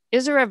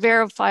is there a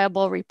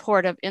verifiable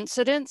report of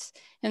incidents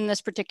in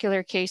this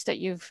particular case that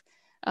you've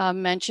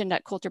mentioned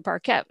at Coulter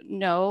Parquet?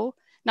 No,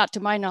 not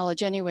to my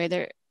knowledge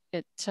anyway.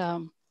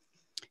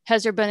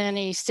 Has there been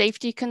any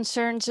safety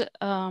concerns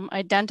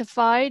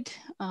identified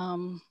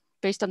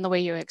based on the way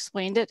you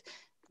explained it?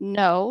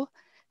 No.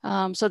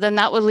 So then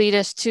that would lead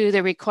us to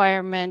the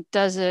requirement,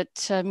 does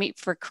it meet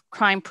for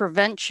crime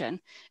prevention?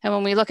 And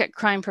when we look at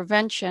crime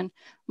prevention,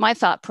 my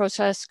thought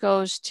process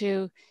goes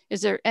to,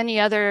 is there any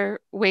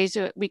other ways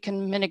that we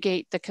can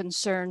mitigate the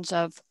concerns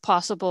of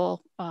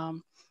possible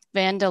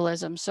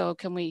vandalism? So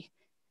can we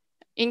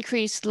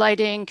increase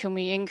lighting? Can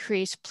we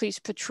increase police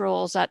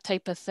patrols, that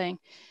type of thing?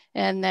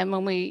 And then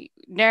when we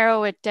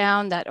narrow it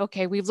down that,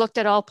 okay, we've looked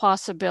at all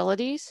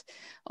possibilities,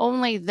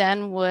 only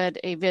then would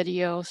a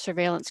video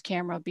surveillance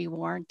camera be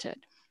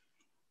warranted,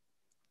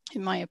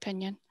 in my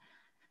opinion.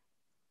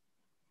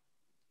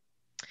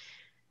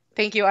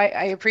 Thank you.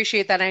 I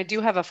appreciate that. And I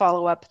do have a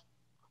follow-up.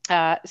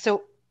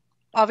 So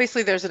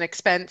obviously there's an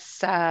expense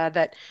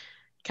that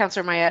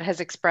Councillor Mayette has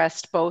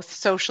expressed, both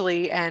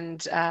socially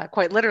and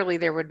quite literally.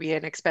 There would be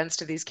an expense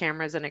to these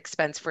cameras, an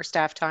expense for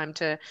staff time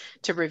to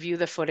review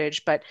the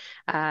footage, but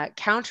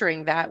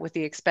countering that with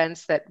the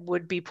expense that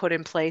would be put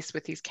in place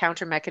with these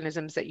counter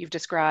mechanisms that you've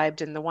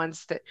described, and the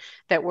ones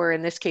that were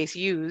in this case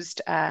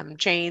used,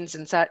 chains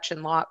and such,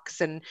 and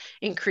locks, and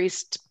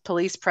increased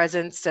police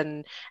presence,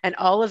 and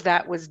all of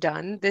that was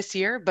done this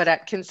year, but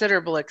at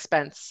considerable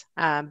expense,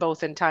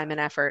 both in time and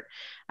effort.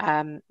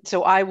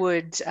 So I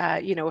would,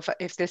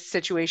 if this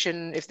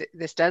situation, if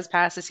this does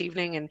pass this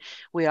evening and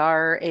we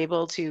are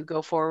able to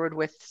go forward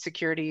with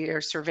security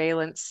or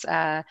surveillance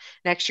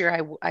next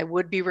year, I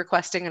would be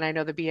requesting, and I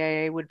know the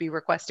BIA would be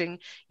requesting,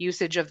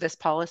 usage of this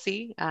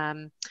policy.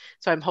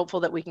 So I'm hopeful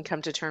that we can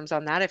come to terms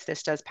on that if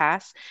this does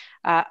pass.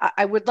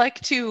 I would like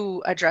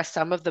to address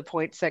some of the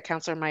points that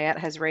Councillor Mayette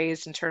has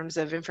raised in terms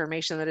of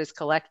information that is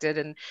collected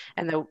and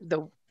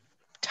the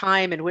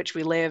time in which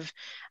we live.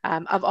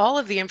 Of all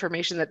of the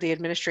information that the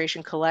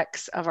administration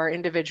collects of our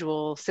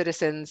individual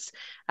citizens,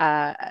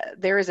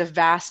 there is a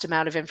vast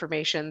amount of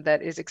information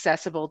that is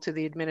accessible to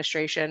the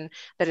administration,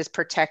 that is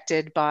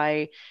protected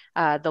by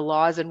the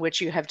laws in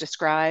which you have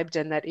described,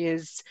 and that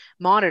is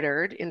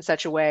monitored in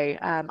such a way.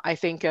 I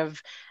think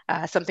of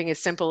something as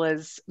simple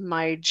as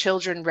my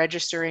children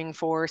registering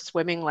for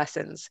swimming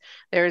lessons.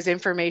 There is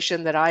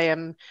information that I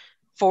am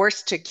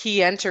forced to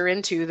key enter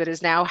into that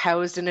is now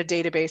housed in a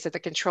database at the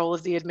control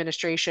of the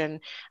administration,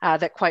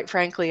 that quite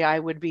frankly, I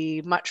would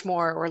be much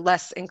more or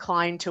less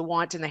inclined to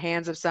want in the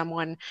hands of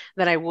someone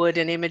than I would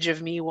an image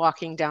of me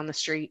walking down the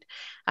street.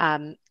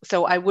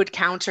 So I would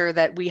counter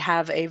that we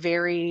have a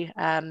very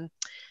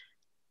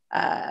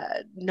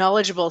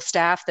knowledgeable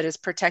staff that is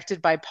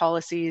protected by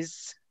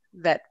policies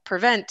that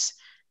prevent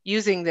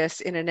using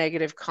this in a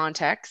negative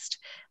context.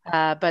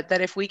 But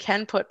that if we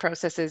can put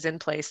processes in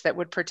place that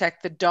would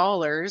protect the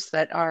dollars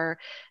that our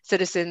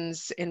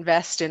citizens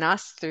invest in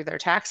us through their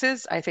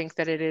taxes, I think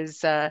that it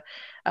is a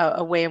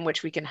way in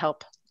which we can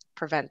help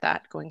prevent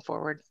that going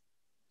forward.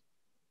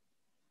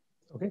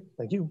 Okay,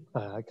 thank you.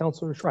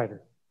 Councillor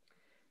Schreider.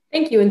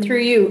 Thank you, and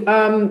through you,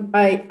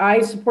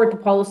 I support the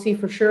policy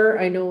for sure.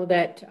 I know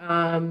that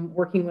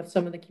working with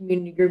some of the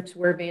community groups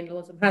where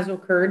vandalism has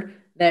occurred,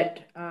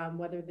 that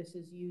whether this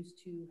is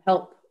used to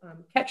help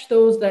catch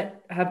those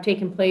that have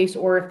taken place,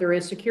 or if there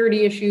is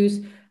security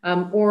issues,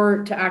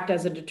 or to act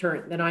as a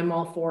deterrent, then I'm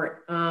all for it.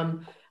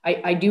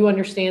 I do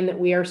understand that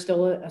we are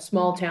still a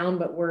small town,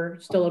 but we're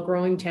still a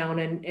growing town,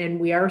 and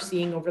we are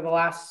seeing over the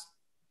last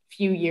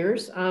few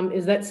years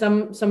is that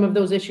some of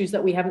those issues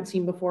that we haven't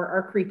seen before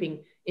are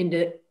creeping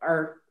into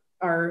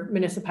our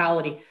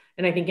municipality.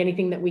 And I think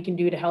anything that we can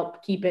do to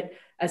help keep it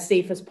as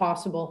safe as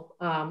possible,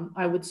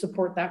 I would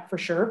support that for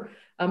sure.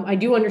 I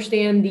do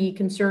understand the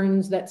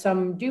concerns that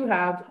some do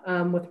have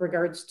with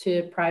regards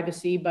to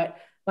privacy, but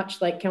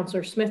much like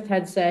Councillor Smith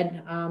had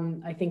said,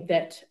 I think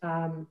that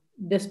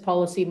this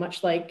policy,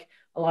 much like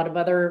A lot of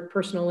other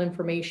personal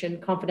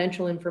information,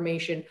 confidential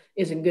information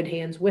is in good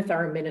hands with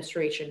our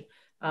administration.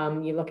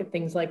 You look at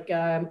things like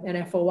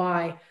an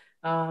FOI,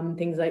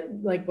 things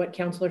like what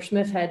Councillor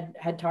Smith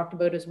had talked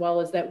about as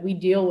well, is that we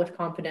deal with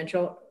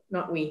confidential,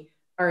 not we,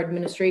 our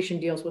administration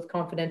deals with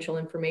confidential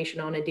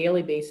information on a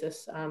daily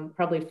basis,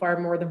 probably far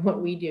more than what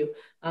we do.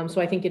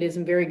 So I think it is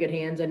in very good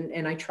hands,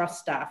 and I trust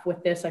staff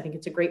with this. I think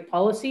it's a great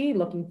policy.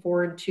 Looking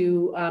forward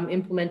to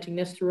implementing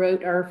this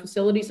throughout our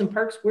facilities and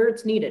parks where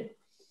it's needed.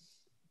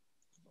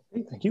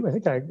 Okay, thank you. I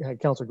think I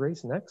had Councillor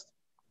Grace next.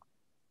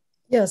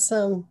 Yes,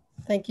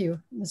 thank you,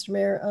 Mr.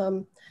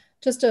 Mayor.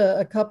 Just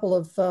a couple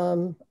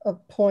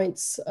of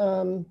points,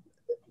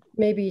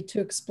 maybe to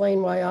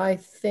explain why I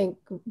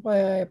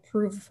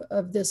approve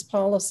of this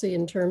policy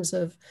in terms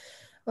of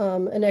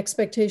an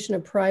expectation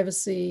of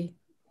privacy.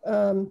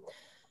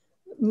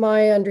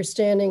 My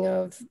understanding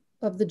of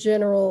the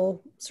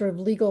general sort of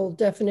legal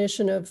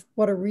definition of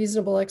what a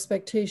reasonable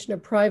expectation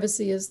of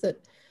privacy is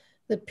that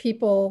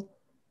people,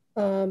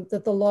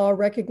 that the law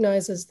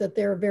recognizes that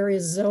there are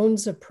various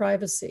zones of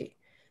privacy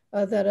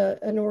that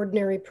an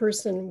ordinary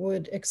person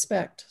would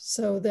expect.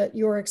 So that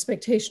your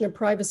expectation of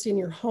privacy in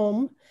your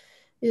home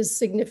is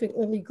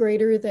significantly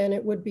greater than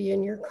it would be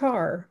in your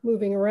car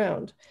moving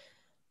around.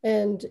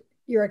 And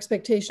your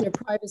expectation of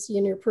privacy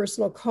in your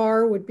personal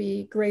car would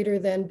be greater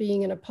than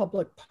being in a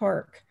public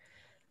park.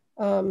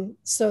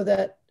 So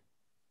that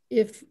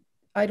if,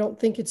 I don't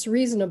think it's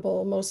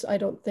reasonable, I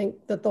don't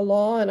think that the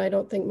law, and I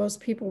don't think most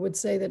people would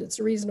say that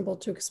it's reasonable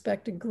to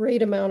expect a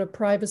great amount of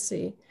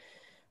privacy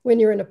when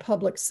you're in a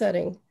public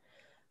setting,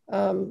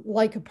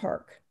 like a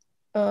park.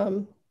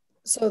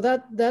 So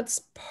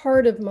that's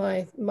part of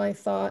my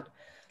thought.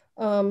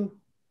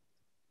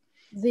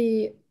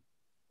 The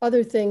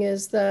other thing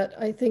is that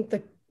I think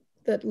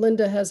that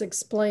Linda has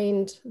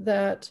explained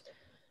that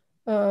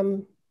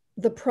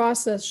the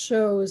process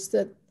shows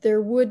that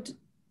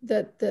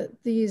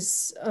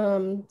these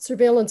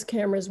surveillance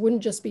cameras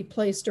wouldn't just be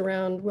placed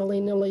around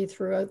willy-nilly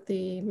throughout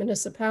the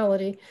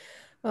municipality.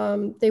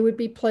 They would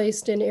be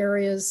placed in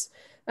areas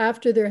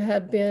after there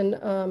had been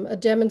a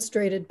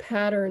demonstrated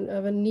pattern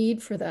of a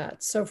need for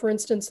that. So for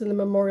instance, in the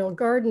Memorial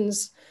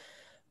Gardens,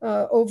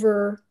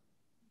 over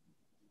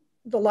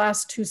the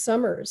last 2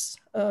 summers,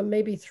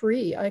 maybe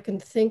 3, I can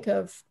think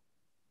of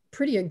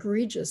pretty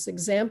egregious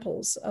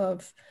examples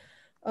of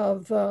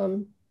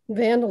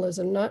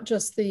vandalism, not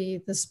just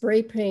the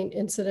spray paint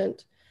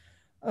incident,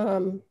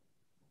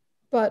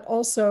 but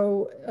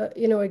also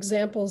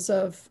examples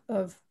of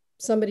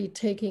somebody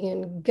taking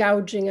and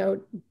gouging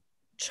out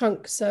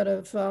chunks out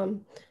of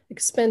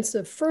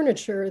expensive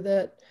furniture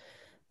that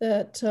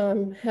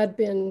had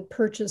been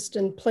purchased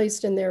and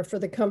placed in there for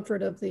the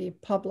comfort of the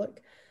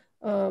public,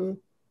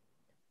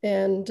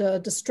 and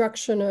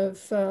destruction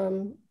of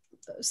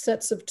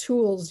sets of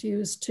tools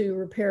used to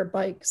repair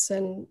bikes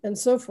and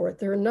so forth.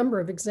 There are a number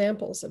of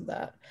examples of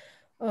that.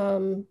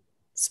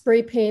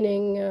 Spray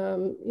painting,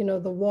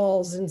 the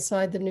walls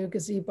inside the new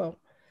gazebo.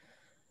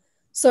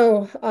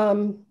 So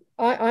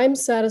I'm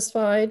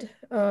satisfied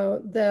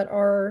that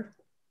our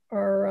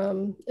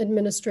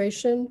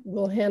administration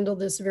will handle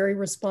this very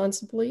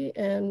responsibly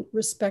and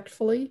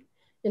respectfully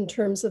in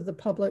terms of the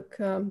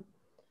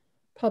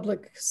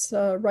public's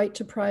right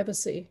to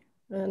privacy.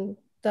 And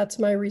that's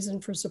my reason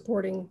for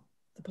supporting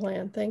the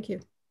plan. Thank you.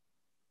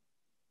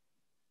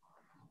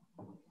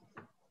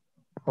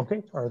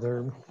 Okay, are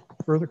there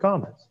further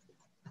comments?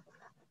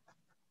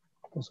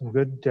 Well, some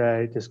good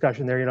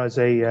discussion there. As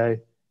a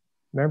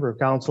member of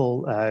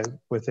council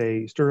with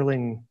a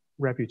sterling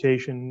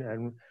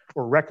reputation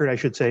or record, I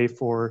should say,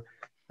 for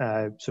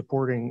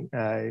supporting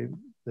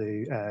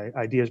the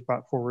ideas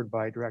brought forward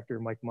by Director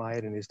Mike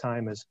Myatt in his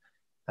time as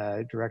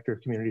Director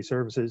of Community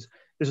Services.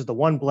 This is the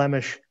one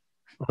blemish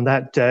on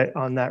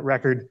that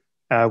record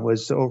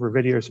was over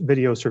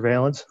video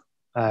surveillance,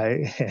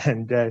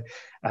 and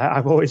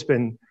I've always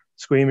been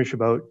squeamish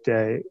about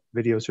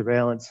video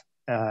surveillance.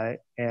 But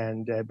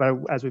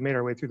as we made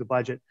our way through the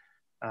budget,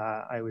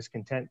 I was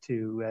content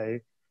to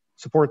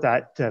support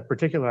that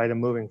particular item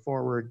moving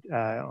forward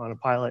on a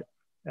pilot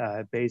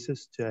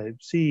basis to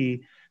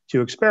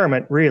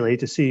experiment really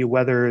to see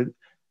whether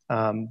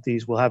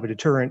these will have a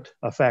deterrent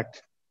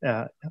effect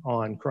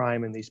on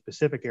crime in these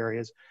specific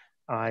areas.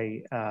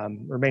 I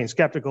remain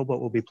skeptical, but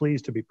will be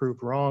pleased to be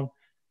proved wrong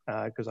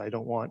because I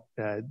don't want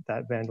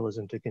that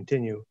vandalism to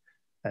continue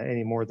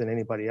any more than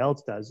anybody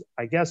else does.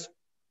 I guess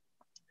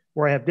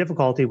where I have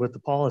difficulty with the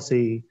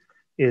policy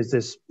is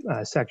this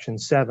section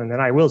 7.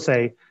 And I will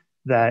say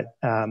that,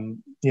 I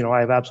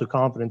have absolute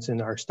confidence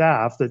in our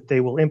staff that they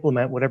will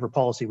implement whatever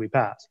policy we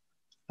pass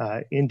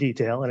in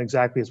detail and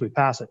exactly as we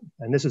pass it.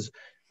 And this is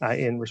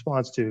in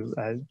response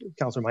to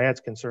Councillor Myatt's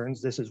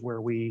concerns. This is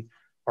where we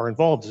are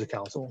involved as a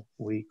council.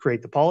 We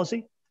create the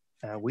policy,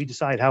 we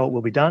decide how it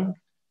will be done,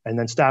 and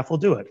then staff will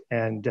do it.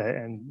 And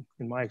in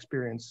my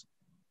experience,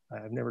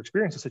 I've never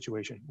experienced a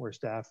situation where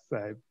staff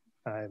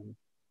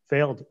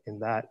failed in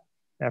that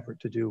effort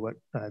to do what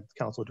the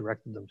council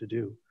directed them to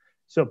do.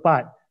 So,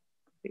 but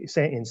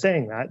in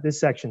saying that, this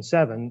section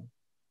 7,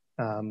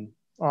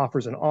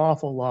 offers an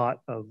awful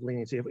lot of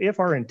leniency. If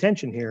our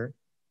intention here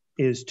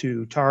is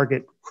to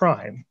target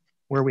crime,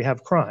 where we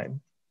have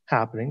crime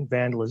happening,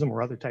 vandalism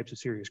or other types of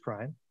serious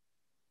crime,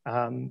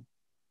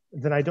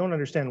 then I don't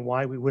understand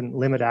why we wouldn't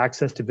limit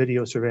access to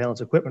video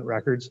surveillance equipment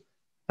records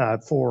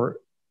for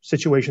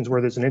situations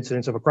where there's an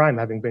incidence of a crime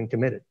having been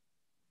committed.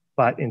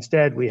 But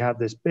instead, we have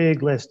this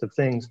big list of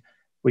things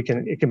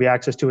it can be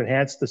access to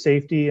enhance the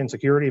safety and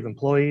security of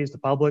employees, the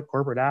public,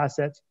 corporate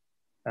assets,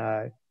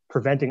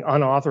 preventing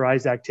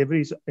unauthorized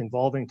activities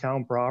involving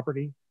town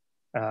property,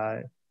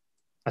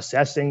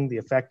 assessing the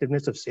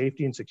effectiveness of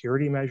safety and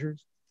security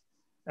measures,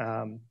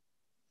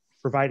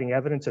 providing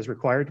evidence as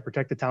required to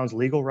protect the town's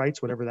legal rights,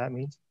 whatever that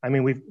means. I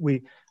mean,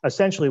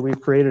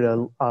 we've created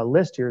a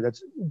list here that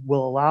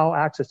will allow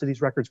access to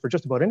these records for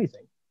just about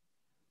anything.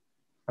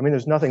 I mean,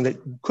 there's nothing that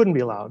couldn't be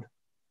allowed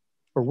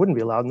or wouldn't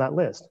be allowed in that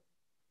list.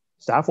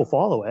 Staff will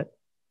follow it.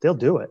 They'll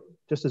do it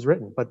just as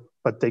written, but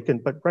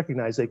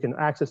recognize they can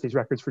access these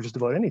records for just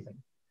about anything.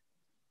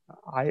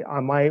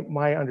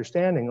 My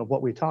understanding of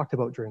what we talked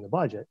about during the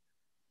budget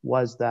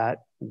was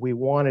that we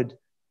wanted,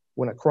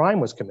 when a crime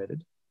was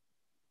committed,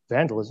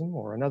 vandalism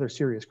or another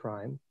serious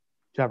crime,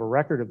 to have a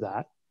record of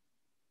that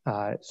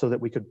so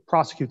that we could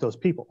prosecute those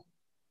people,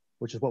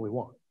 which is what we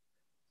want.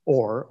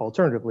 Or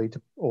alternatively,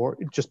 or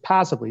just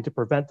passively to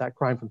prevent that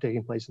crime from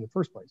taking place in the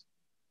first place.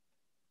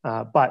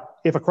 But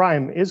if a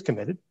crime is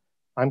committed,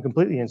 I'm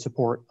completely in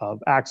support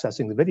of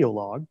accessing the video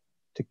log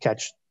to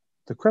catch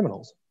the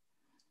criminals.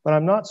 But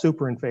I'm not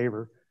super in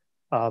favor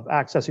of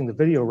accessing the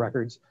video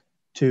records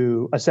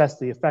to assess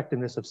the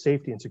effectiveness of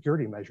safety and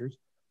security measures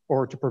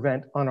or to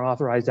prevent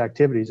unauthorized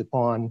activities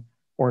upon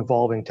or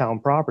involving town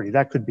property.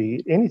 That could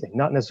be anything,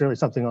 not necessarily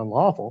something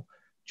unlawful,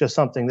 just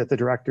something that the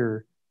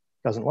director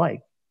doesn't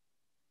like.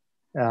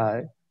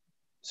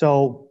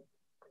 So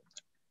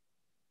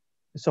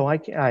I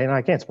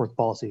can't support the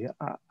policy.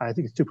 I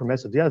think it's too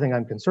permissive. The other thing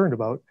I'm concerned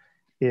about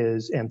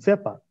is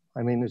MFIPA.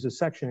 I mean, there's a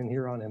section in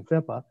here on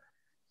MFIPA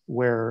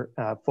where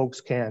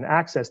folks can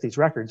access these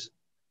records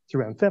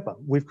through MFIPA.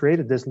 We've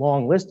created this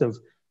long list of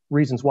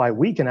reasons why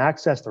we can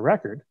access the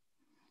record.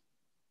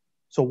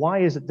 So why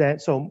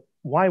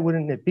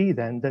wouldn't it be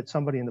then that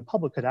somebody in the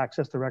public could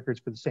access the records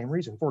for the same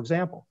reason? For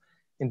example,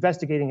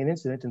 investigating an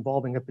incident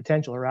involving a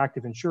potential or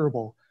active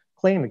insurable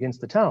claim against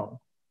the town.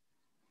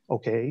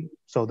 Okay,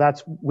 so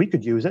we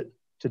could use it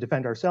to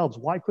defend ourselves.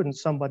 Why couldn't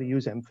somebody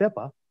use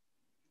MFIPA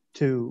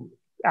to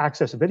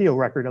access a video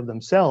record of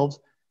themselves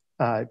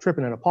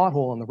tripping in a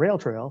pothole on the rail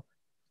trail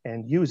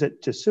and use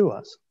it to sue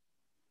us?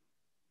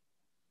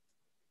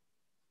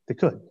 They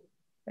could,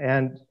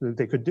 and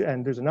they could do,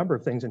 and there's a number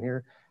of things in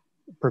here,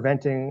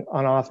 preventing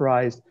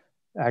unauthorized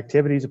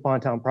activities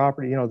upon town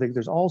property. You know,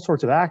 there's all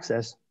sorts of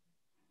access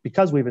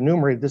because we've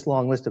enumerated this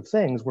long list of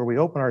things where we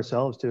open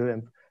ourselves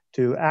to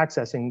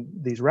accessing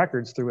these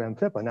records through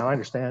MFIPA. Now I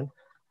understand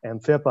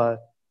MFIPA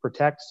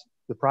protects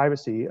the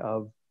privacy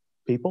of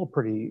people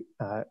pretty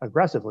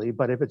aggressively,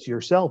 but if it's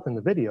yourself in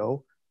the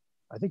video,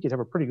 I think you'd have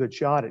a pretty good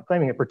shot at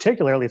claiming it,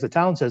 particularly if the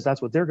town says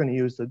that's what they're going to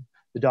use the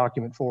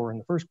document for in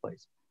the first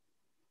place.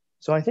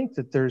 So I think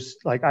that there's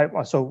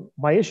so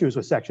my issue is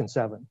with Section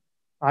 7.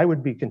 I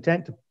would be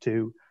content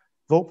to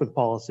vote for the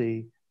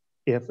policy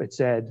if it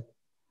said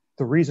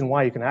the reason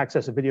why you can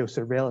access a video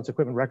surveillance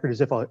equipment record is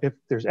if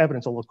there's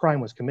evidence a crime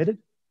was committed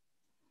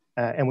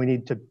and we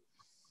need to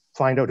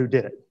find out who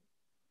did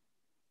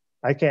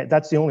it.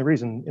 That's the only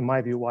reason, in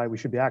my view, why we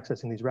should be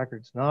accessing these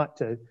records, not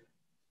to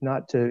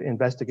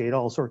investigate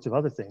all sorts of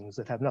other things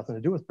that have nothing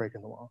to do with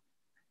breaking the law.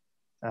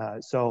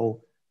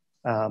 So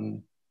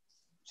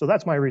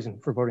that's my reason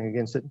for voting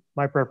against it.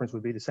 My preference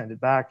would be to send it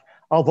back.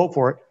 I'll vote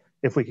for it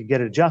if we could get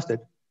it adjusted,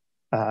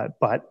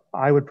 but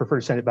I would prefer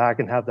to send it back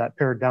and have that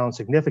pared down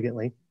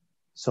significantly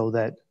so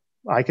that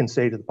I can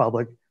say to the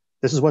public,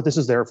 this is what this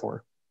is there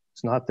for.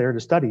 It's not there to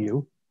study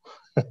you.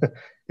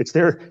 It's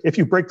there. If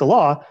you break the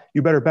law,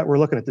 you better bet we're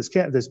looking at this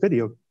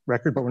video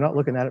record, but we're not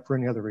looking at it for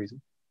any other reason.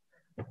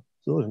 So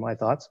those are my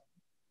thoughts.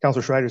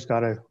 Councillor Schreider's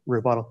got a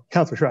rebuttal.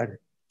 Councillor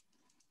Schreider.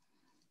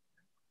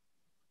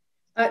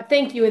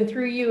 Thank you, and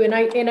through you, and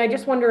I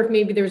just wonder if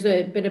maybe there's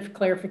a bit of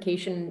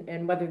clarification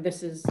and whether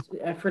this is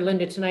for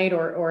Linda tonight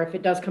or if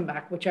it does come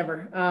back,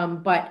 whichever.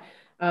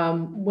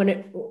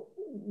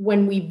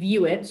 When we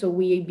view it, so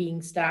we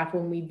being staff,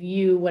 when we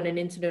view when an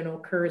incident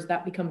occurs,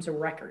 that becomes a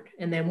record,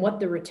 and then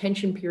what the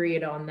retention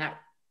period on that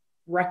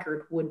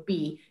record would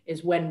be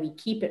is when we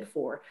keep it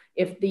for.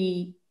 If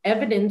the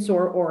evidence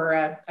or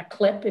a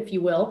clip, if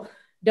you will,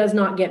 does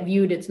not get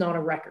viewed, it's not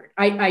a record.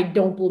 I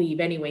don't believe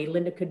anyway.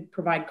 Linda could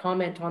provide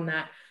comment on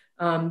that.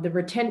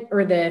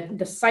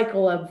 The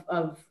cycle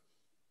of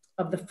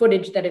the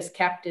footage that is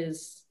kept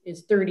is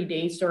 30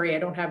 days. Sorry, I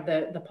don't have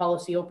the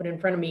policy open in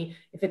front of me.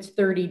 If it's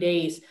 30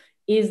 days,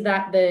 is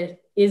that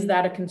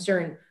a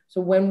concern? So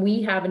when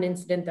we have an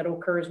incident that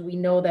occurs, we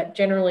know that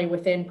generally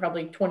within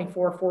probably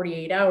 24,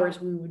 48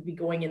 hours, we would be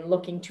going and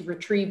looking to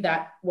retrieve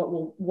that, what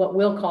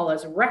we'll call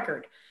as a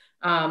record.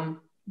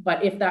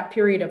 But if that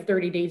period of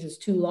 30 days is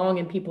too long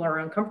and people are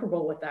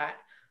uncomfortable with that,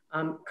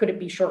 Could it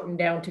be shortened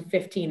down to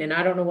 15? And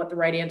I don't know what the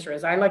right answer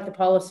is. I like the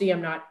policy.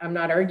 I'm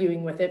not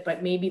arguing with it,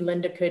 but maybe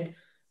Linda could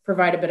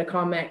provide a bit of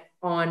comment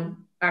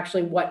on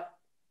actually what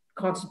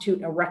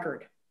constitute a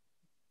record.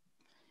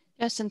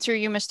 Yes, and through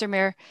you, Mr.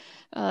 Mayor,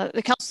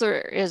 the councillor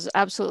is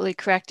absolutely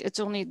correct. It's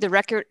only the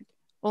record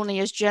only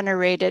is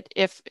generated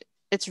if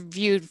it's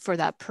viewed for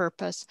that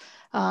purpose.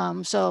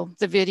 So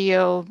the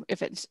video,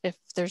 if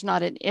there's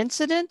not an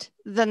incident,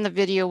 then the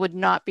video would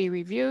not be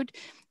reviewed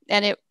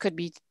and it could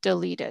be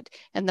deleted.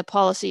 And the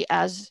policy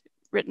as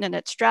written in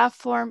its draft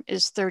form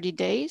is 30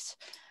 days.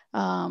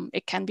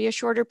 It can be a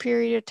shorter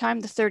period of time.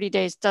 The 30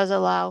 days does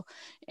allow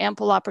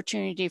ample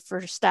opportunity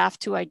for staff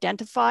to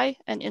identify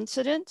an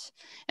incident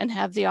and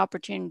have the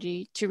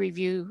opportunity to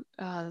review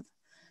the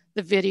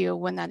video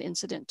when that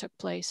incident took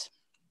place.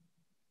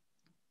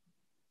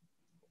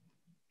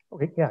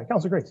 Okay, yeah,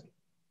 Councilor Grace.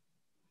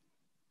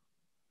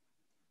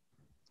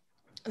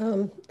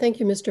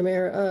 Thank you, Mr.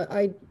 Mayor.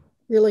 I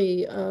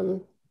really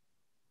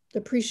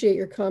appreciate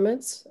your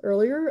comments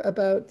earlier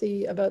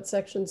about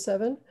Section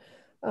 7.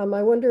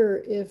 I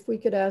wonder if we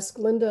could ask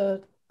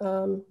Linda,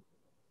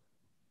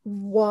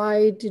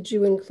 why did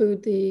you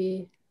include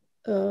the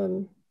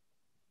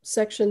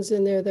sections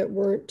in there that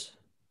weren't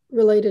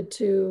related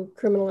to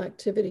criminal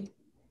activity?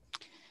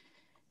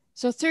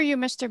 So through you,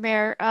 Mr.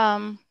 Mayor,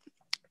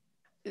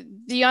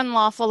 the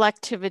unlawful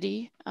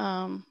activity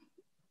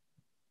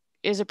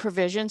is a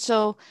provision.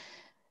 So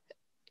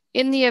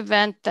in the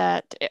event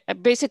that,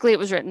 basically it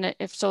was written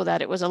so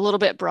that it was a little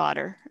bit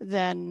broader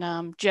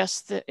than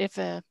just if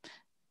a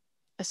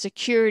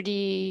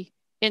security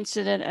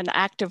incident, an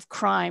act of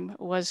crime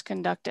was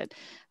conducted.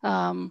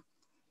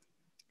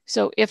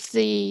 So if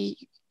the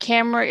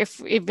camera, if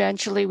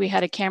eventually we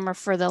had a camera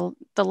for the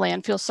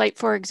landfill site,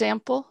 for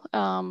example,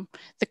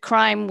 the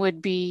crime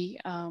would be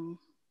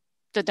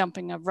the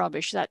dumping of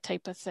rubbish, that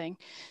type of thing.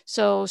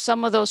 So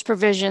some of those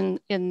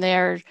provisions in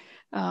there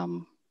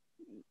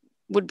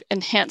would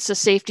enhance the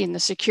safety and the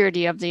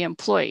security of the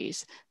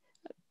employees.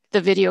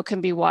 The video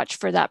can be watched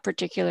for that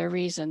particular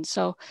reason.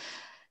 So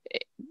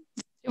it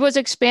was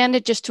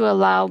expanded just to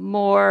allow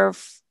more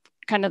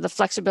kind of the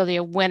flexibility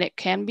of when it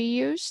can be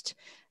used.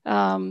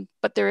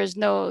 But there was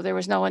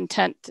no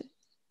intent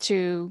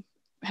to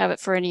have it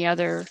for any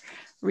other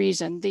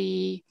reason.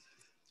 The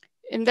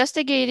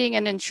investigating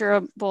an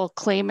insurable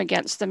claim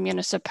against the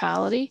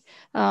municipality,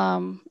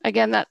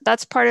 again,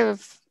 that's part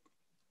of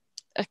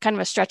a kind of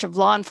a stretch of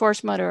law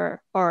enforcement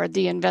or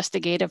the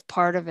investigative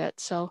part of it.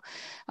 So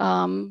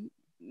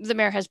the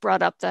mayor has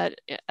brought up that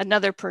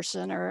another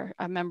person or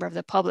a member of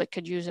the public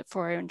could use it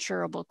for an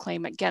insurable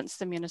claim against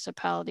the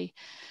municipality.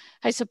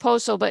 I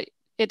suppose so, but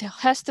it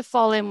has to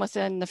fall in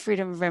within the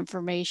freedom of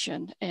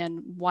information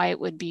and why it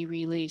would be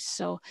released.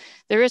 So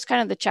there is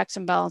kind of the checks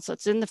and balances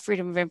that's in the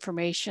freedom of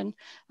information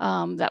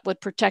that would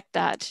protect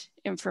that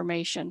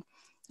information.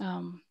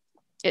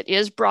 It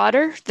is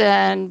broader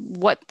than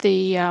what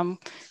the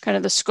kind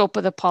of the scope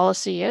of the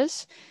policy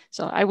is.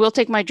 So I will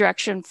take my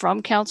direction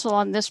from council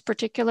on this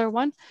particular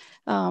one.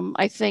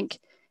 I think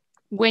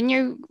when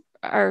you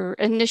are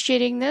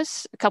initiating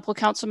this, a couple of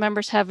council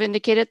members have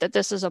indicated that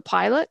this is a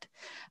pilot.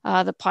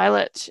 The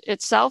pilot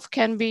itself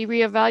can be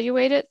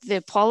reevaluated.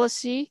 The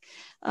policy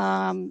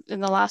in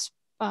the last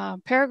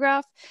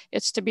paragraph,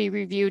 it's to be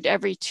reviewed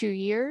every 2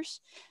 years.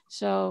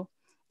 So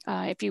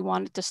if you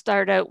wanted to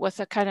start out with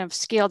a kind of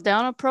scaled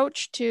down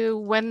approach to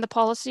when the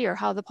policy or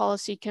how the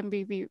policy can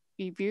be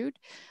reviewed,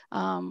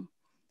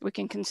 we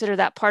can consider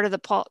that part of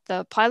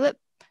the pilot.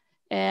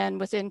 And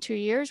within 2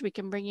 years, we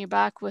can bring you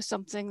back with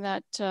something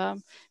that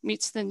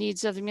meets the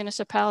needs of the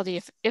municipality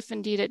if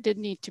indeed it did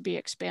need to be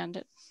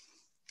expanded.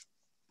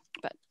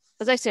 But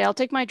as I say, I'll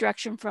take my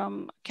direction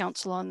from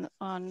council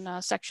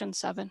on Section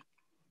 7.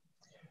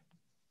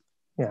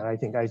 Yeah, I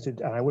think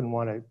I wouldn't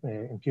want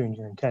to impugn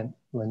your intent,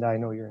 Linda. I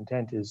know your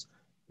intent is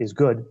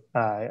good.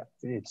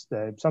 It's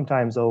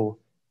sometimes though,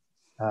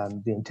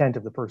 the intent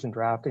of the person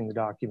drafting the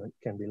document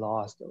can be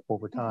lost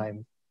over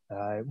time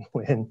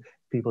when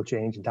people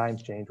change and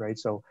times change, right?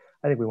 So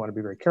I think we want to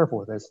be very careful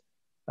with this.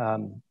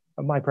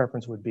 My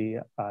preference would be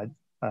a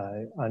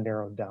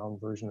narrowed down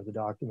version of the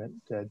document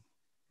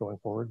going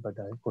forward, but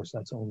of course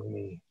that's only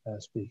me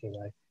speaking.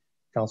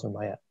 Councilor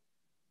Mayette.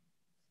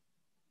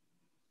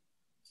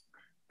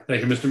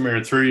 Thank you, Mr.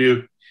 Mayor. Through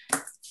you,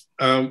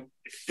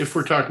 if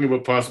we're talking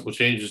about possible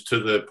changes to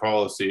the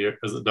policy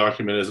as the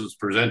document as it's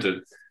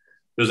presented,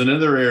 there's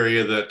another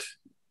area that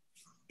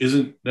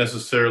isn't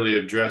necessarily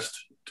addressed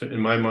in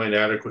my mind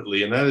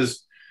adequately, and that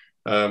is,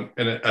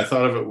 and I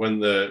thought of it when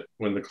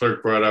the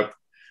clerk brought up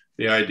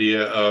the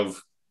idea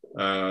of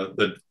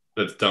the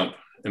dump,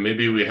 and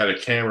maybe we had a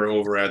camera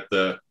over at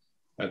the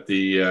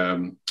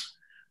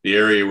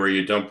area where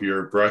you dump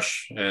your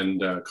brush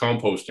and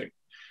composting.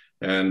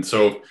 And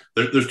so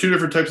there's two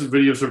different types of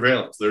video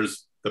surveillance.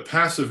 There's the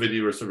passive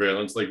video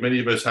surveillance, like many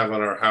of us have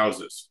on our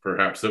houses,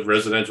 perhaps the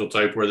residential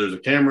type where there's a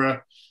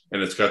camera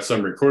and it's got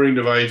some recording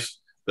device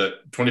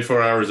that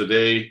 24 hours a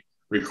day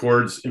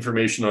records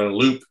information on a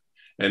loop.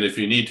 And if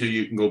you need to,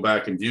 you can go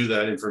back and view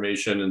that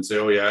information and say,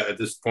 oh yeah, at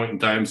this point in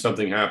time,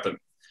 something happened.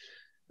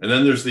 And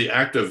then there's the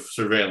active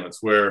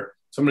surveillance where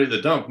somebody at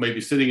the dump may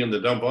be sitting in the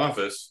dump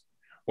office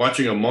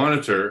watching a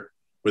monitor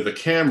with a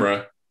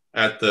camera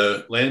at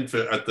the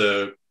landfill, at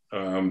the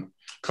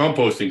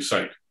composting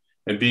site,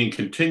 and being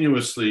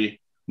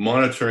continuously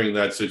monitoring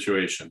that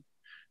situation.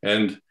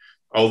 And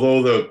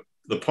although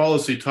the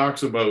policy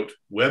talks about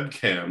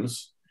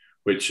webcams,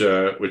 which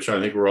I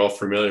think we're all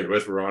familiar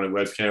with, we're on a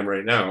webcam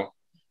right now.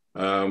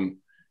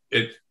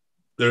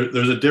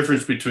 There's a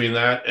difference between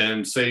that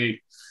and say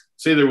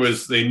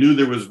they knew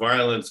there was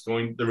violence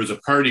there was a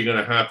party going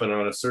to happen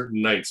on a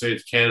certain night, say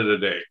it's Canada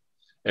Day,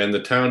 and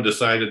the town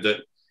decided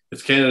that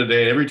it's Canada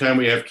Day. Every time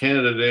we have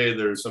Canada Day,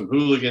 there's some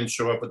hooligans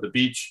show up at the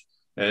beach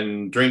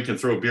and drink and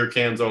throw beer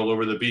cans all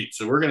over the beach.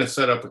 So we're going to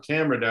set up a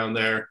camera down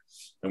there,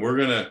 and we're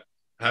going to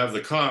have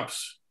the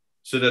cops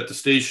sit at the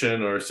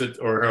station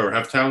or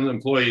have town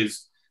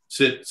employees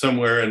sit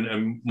somewhere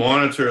and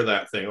monitor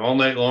that thing all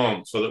night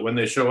long, so that when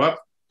they show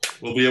up,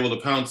 we'll be able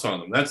to pounce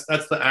on them. That's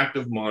the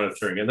active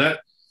monitoring, and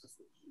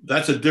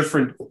that's a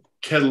different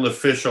kettle of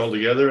fish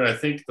altogether. And I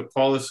think the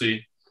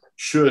policy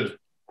should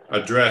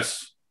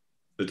address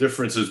the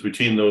differences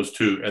between those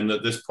two, and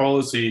that this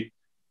policy,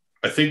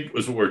 I think,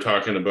 was what we're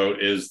talking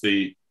about, is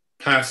the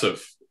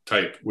passive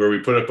type, where we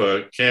put up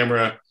a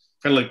camera,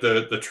 kind of like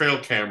the trail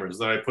cameras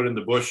that I put in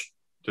the bush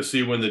to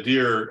see when the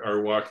deer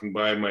are walking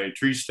by my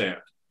tree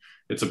stand.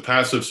 It's a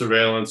passive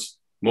surveillance,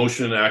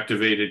 motion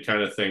activated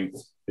kind of thing.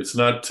 It's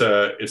not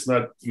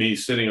me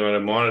sitting on a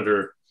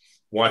monitor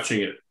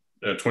watching it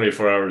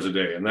 24 hours a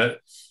day. And that,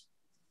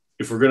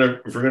 if we're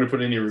gonna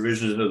put any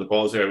revisions into the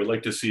policy, I would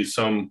like to see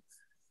some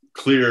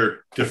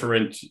clear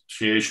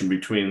differentiation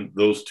between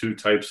those two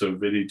types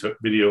of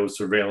video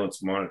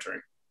surveillance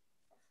monitoring.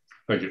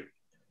 Thank you.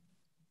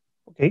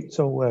 Okay,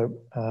 so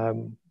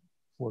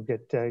we'll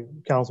get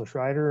Councillor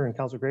Schreider and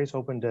Councillor Grace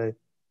hoping to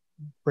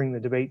bring the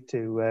debate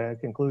to a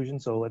conclusion.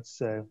 So let's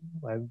get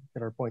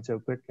our points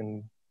out quick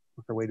and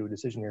work our way to a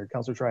decision here.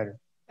 Councillor Schreider.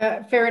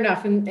 Fair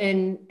enough,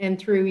 and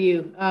through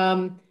you.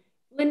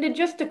 Linda,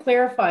 just to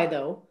clarify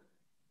though,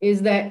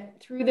 is that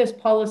through this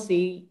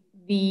policy,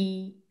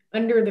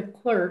 under the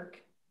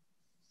clerk,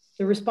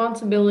 the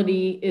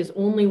responsibility is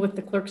only with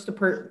the clerk's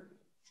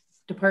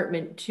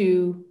department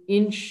to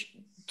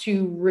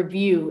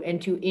review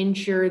and to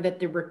ensure that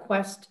the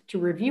request to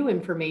review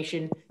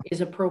information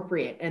is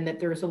appropriate and that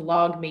there's a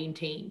log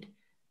maintained.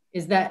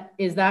 Is that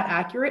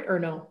accurate or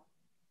no?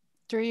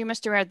 Through you,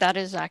 Mr. Mayor, that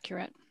is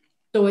accurate.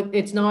 So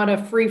it's not a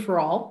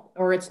free-for-all,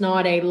 or it's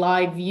not a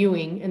live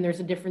viewing, and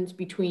there's a difference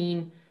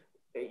between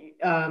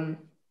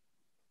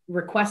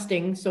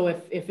requesting. So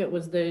if it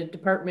was the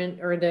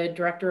department or the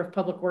director of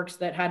public works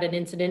that had an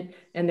incident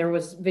and there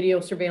was video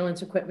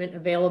surveillance equipment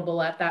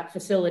available at that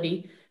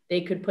facility,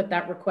 they could put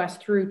that request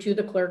through to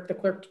the clerk. The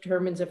clerk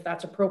determines if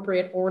that's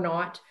appropriate or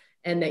not,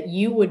 and that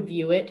you would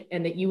view it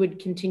and that you would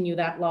continue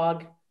that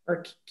log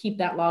or keep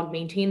that log,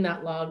 maintain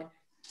that log,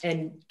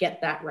 and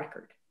get that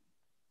record.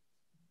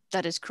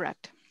 That is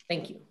correct.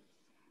 Thank you.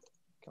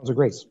 Councillor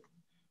Grace.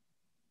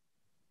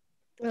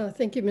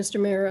 Thank you,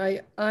 Mr.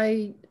 Mayor.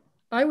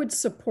 I would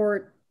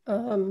support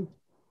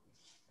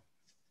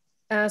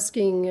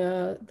asking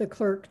the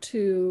clerk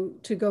to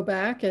go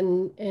back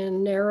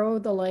and narrow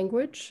the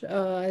language.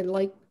 I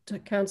liked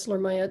Councillor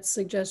Mayette's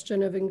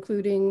suggestion of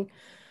including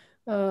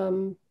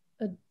a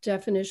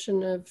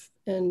definition of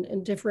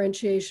and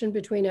differentiation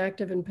between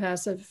active and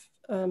passive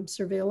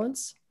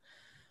surveillance.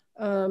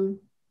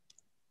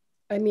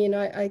 I mean,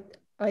 I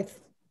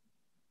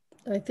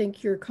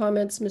think your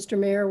comments, Mr.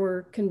 Mayor,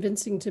 were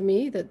convincing to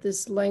me that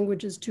this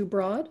language is too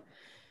broad.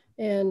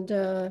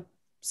 And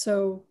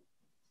so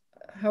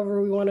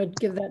however we want to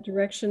give that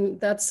direction,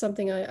 that's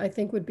something I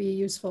think would be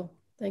useful.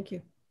 Thank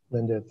you.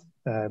 Linda,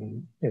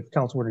 if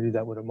council were to do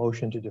that, would a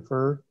motion to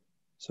defer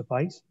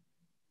suffice?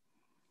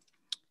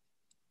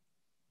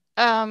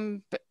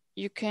 But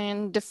you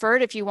can defer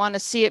it if you want to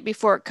see it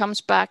before it comes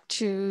back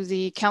to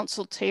the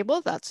council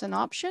table. That's an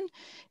option.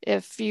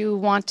 If you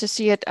want to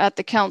see it at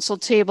the council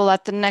table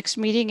at the next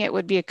meeting, it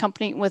would be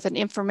accompanied with an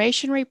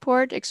information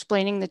report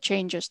explaining the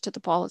changes to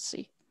the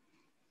policy.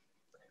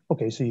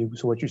 Okay, so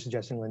what you're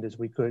suggesting, Linda, is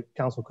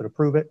council could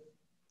approve it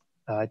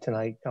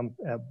tonight, on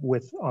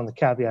the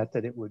caveat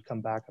that it would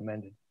come back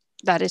amended.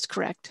 That is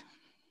correct.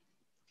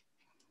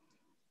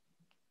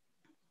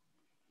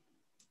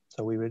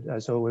 So we would,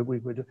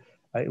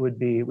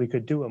 we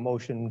could do a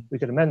motion. We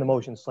could amend the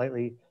motion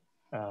slightly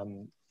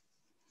pardon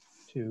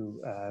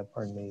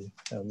me,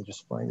 let me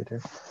just find it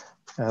here.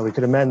 We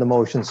could amend the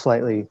motion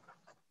slightly.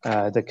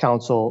 The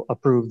council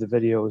approved the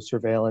video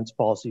surveillance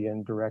policy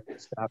and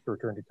direct staff to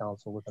return to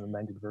council with an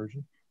amended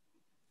version.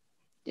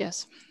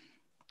 Yes.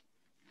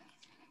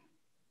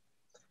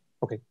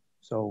 Okay,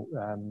 so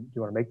do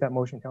you want to make that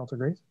motion, Councillor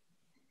Grace?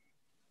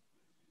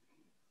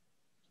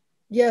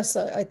 Yes,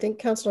 I think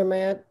Councillor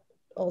Matt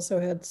also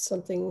had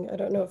something. I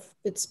don't know if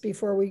it's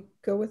before we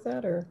go with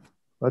that or.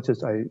 Let's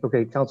just,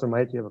 okay, Councillor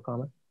Matt, do you have a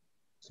comment?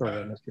 Sorry,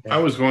 I missed your I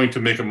was going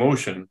to make a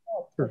motion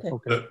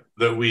okay.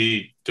 that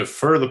we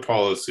defer the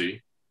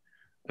policy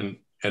and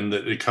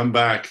that it come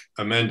back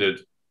amended,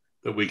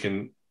 that we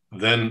can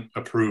then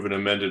approve an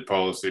amended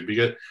policy,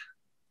 because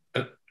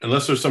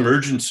unless there's some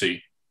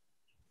urgency,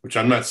 which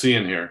I'm not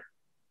seeing here,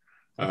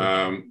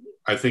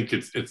 I think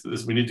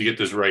we need to get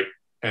this right,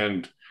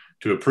 and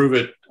to approve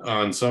it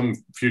on some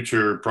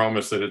future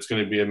promise that it's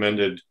going to be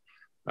amended,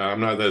 I'm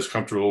not as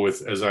comfortable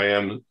with as I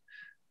am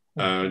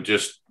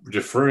just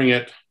deferring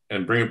it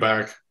and bring it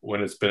back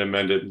when it's been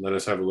amended and let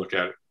us have a look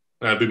at it.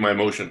 That'd be my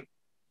motion.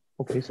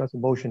 Okay, so that's a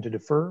motion to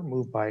defer,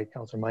 moved by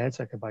Councillor Mayette,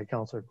 second by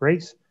Councillor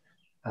Grace.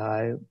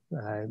 Then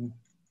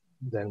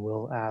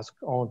we'll ask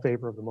all in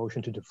favor of the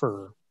motion to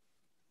defer.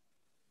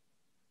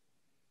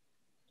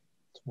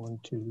 It's 1,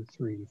 2,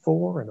 3,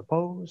 4, and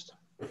opposed.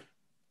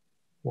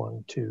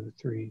 1, 2,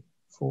 3,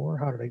 4.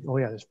 How did I? Oh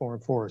yeah, there's 4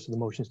 and 4. So the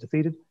motion is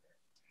defeated.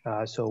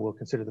 So we'll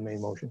consider the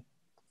main motion.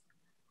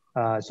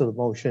 So the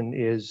motion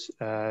is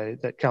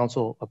that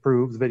council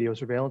approve the video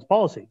surveillance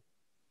policy.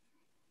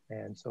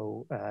 And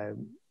so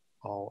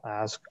I'll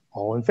ask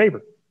all in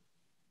favor.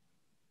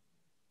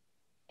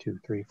 2,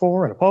 3,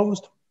 4, and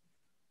opposed.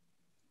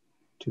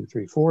 2,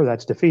 3, 4,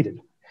 that's defeated.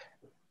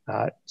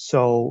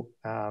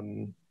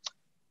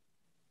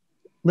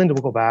 Linda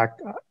will go back,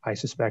 I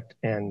suspect,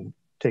 and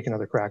take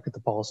another crack at the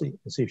policy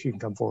and see if she can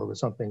come forward with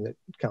something that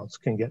council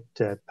can get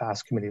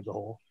past committee of the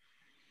whole.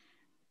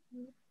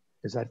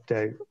 Is that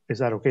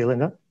okay,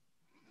 Linda?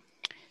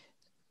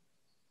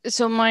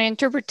 So my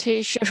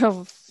interpretation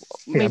of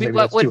maybe maybe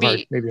what would be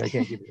hard. Maybe I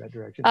can't give you that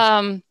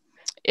direction.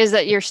 Is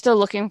that you're still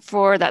looking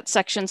for that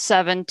section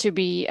 7 to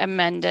be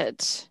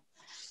amended.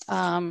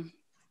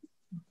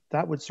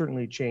 That would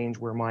certainly change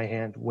where my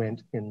hand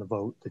went in the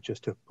vote that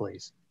just took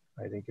place.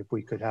 I think if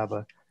we could have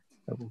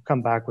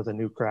come back with a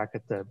new crack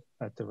at the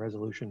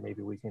resolution,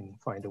 maybe we can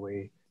find a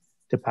way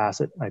to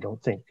pass it. I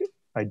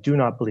do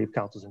not believe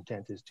council's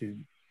intent is to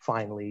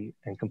finally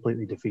and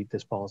completely defeat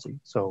this policy.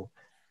 So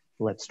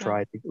let's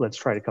try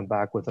to come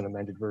back with an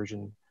amended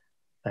version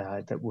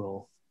that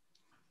will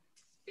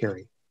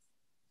carry.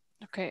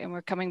 Okay, and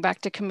we're coming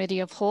back to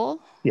committee of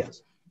whole?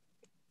 Yes.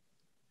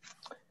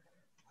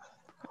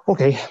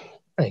 Okay,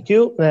 thank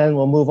you. Then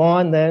we'll move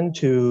on then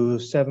to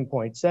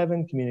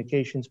 7.7,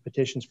 communications,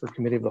 petitions for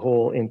committee of the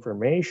whole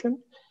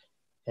information.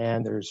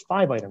 And there's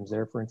 5 items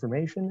there for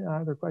information.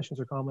 Are there questions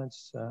or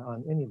comments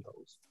on any of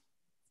those?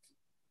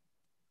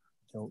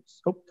 Oh,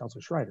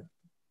 Councillor Schreider.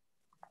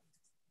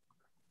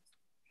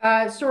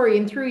 Sorry,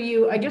 and through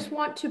you, I just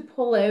want to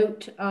pull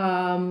out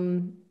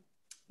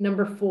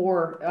number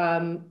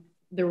 4.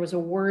 There was a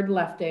word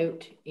left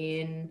out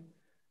in,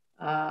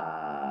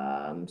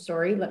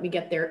 sorry, let me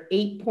get there,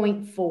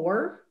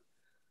 8.4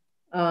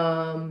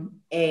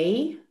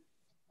 A.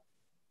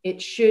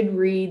 It should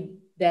read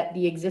that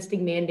the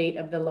existing mandate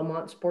of the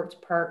Lamont Sports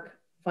Park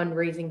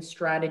Fundraising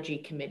Strategy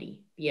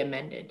Committee be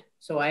amended.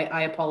 So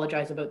I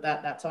apologize about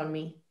that. That's on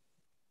me.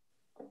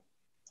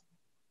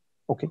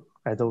 Okay,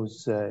 are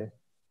those,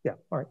 yeah,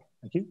 all right,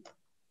 thank you.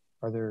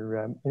 Are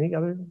there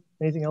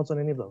anything else on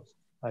any of those?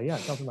 Yeah,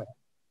 Councillor Mayette.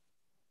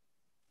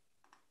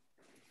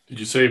 Did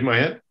you say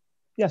Mayette?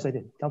 Yes, I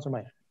did,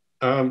 Councillor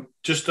Mayette.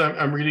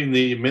 I'm reading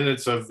the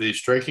minutes of the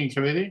striking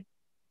committee.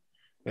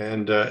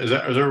 And is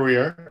that where we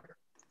are?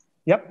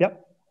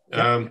 Yep.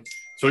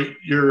 So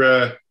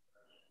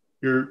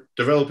you're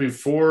developing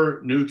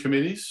 4 new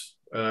committees,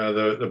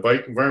 the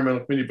bike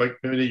environmental committee,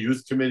 bike committee,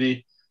 youth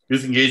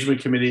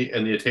engagement committee,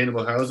 and the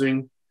attainable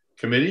housing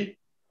committee.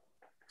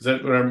 Is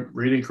that what I'm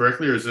reading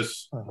correctly, or is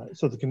this?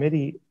 So the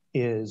committee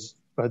is,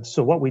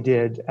 so what we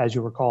did, as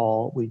you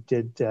recall, we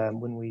did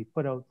when we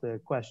put out the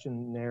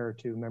questionnaire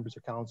to members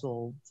of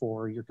council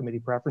for your committee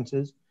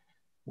preferences,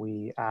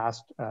 we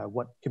asked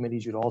what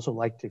committees you'd also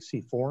like to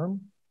see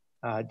form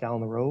down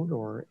the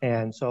road,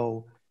 and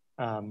so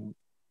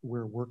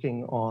we're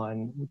working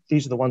on,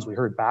 these are the ones we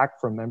heard back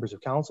from members of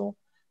council.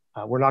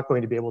 We're not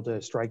going to be able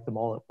to strike them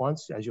all at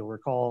once. As you'll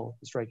recall,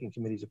 the striking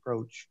committee's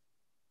approach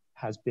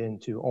has been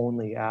to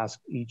only ask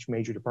each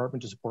major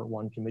department to support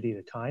 1 committee at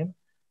a time.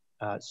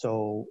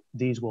 So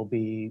these will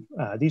be,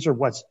 these are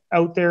what's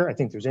out there. I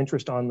think there's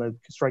interest on the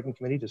striking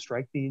committee to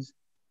strike these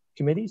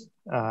committees.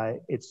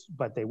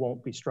 But they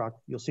won't be struck.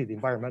 You'll see the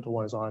environmental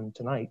one is on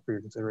tonight for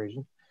your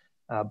consideration,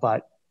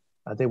 but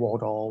they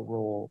won't all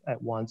roll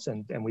at once.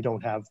 And we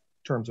don't have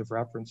terms of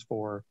reference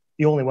for,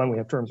 the only one we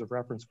have terms of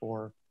reference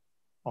for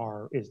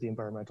is the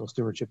Environmental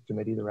Stewardship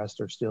Committee. The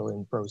rest are still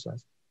in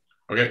process.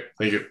 Okay,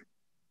 thank you.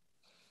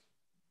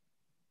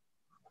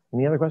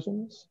 Any other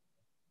questions?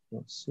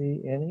 Don't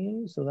see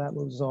any. So that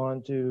moves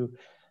on to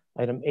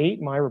item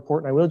 8, my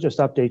report. And I will just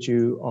update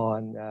you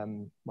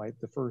on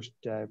the first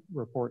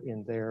report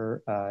in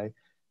there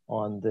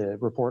on the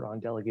report on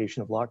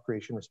delegation of lot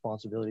creation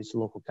responsibilities to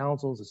local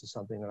councils. This is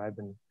something that I've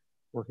been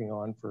working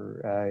on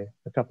for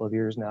a couple of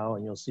years now.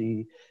 And you'll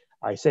see,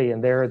 I say in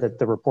there that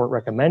the report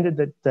recommended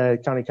that the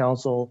county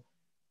council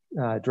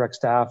direct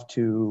staff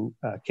to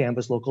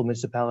canvass local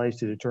municipalities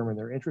to determine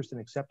their interest in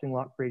accepting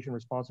lot creation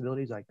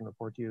responsibilities. I can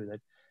report to you that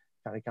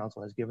county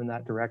council has given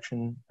that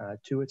direction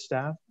to its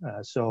staff.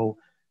 So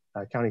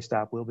county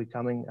staff will be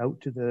coming out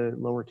to the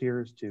lower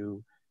tiers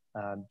to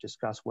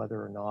discuss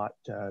whether or not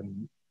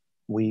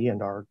we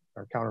and our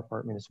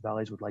counterpart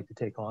municipalities would like to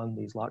take on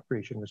these lot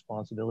creation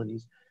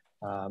responsibilities,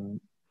 and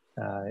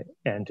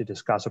to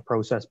discuss a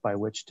process by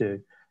which to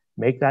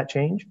make that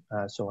change.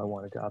 So I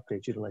wanted to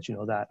update you to let you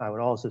know that. I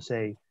would also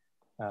say,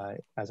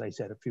 as I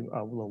said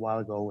a little while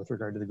ago with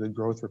regard to the Good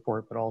Growth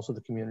Report, but also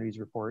the Communities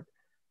Report,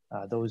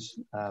 those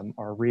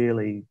are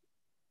really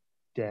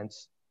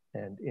dense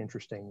and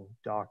interesting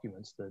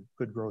documents. The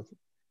Good Growth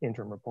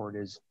Interim Report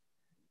is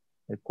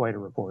quite a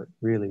report,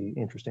 really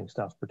interesting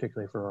stuff,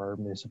 particularly for our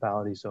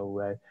municipality.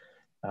 So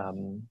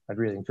I'd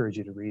really encourage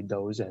you to read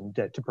those and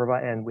to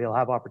provide, and we'll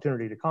have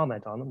opportunity to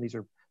comment on them.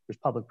 There's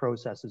public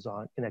processes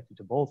connected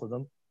to both of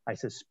them. I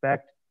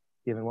suspect,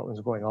 given what was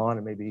going on,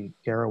 and maybe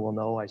Kara will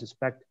know, I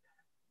suspect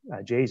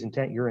Jay's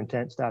intent, your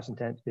intent, staff's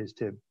intent is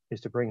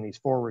to bring these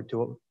forward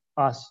to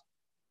us,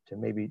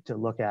 to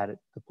look at it,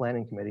 the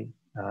planning committee,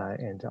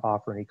 and to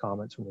offer any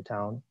comments from the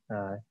town.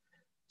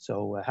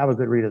 So have a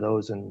good read of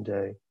those and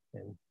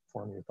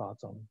form your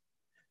thoughts on them.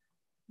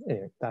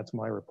 Anyway, that's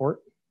my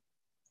report.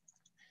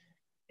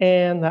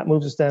 And that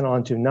moves us then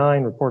on to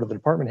 9, report of the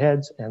department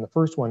heads. And the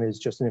first one is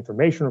just an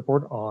information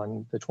report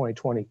on the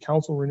 2020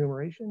 council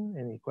remuneration.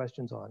 Any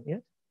questions on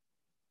it?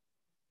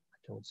 I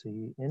don't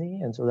see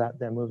any. And so that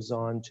then moves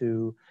on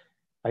to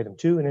item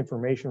 2, an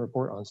information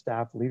report on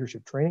staff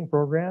leadership training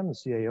program, the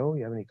CAO.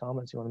 You have any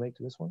comments you want to make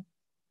to this one?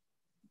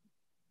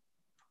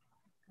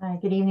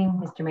 Good evening,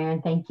 Mr. Mayor,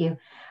 and thank you.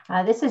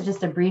 This is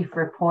just a brief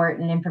report,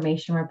 an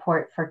information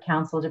report for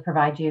council to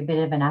provide you a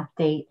bit of an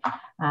update.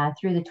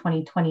 Through the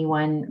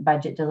 2021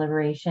 budget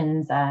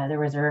deliberations,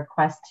 there was a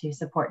request to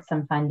support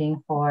some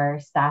funding for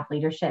staff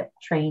leadership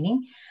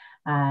training.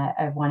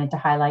 I wanted to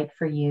highlight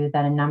for you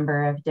that a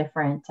number of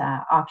different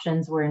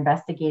options were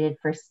investigated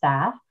for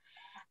staff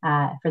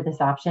for this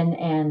option,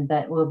 and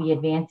that we'll be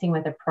advancing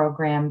with a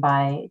program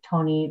by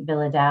Tony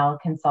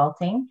Villadal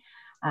Consulting.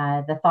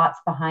 The thoughts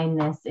behind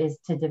this is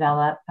to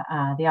develop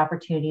the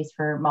opportunities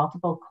for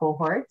multiple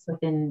cohorts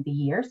within the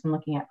year. So I'm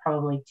looking at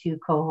probably 2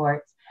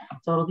 cohorts.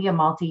 So it'll be a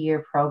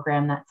multi-year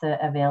program that's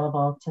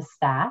available to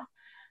staff.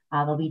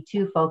 There'll be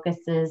 2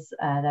 focuses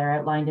that are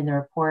outlined in the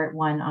report,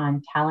 one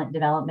on talent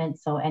development.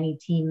 So any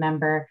team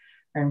member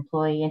or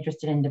employee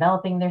interested in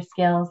developing their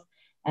skills,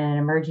 and an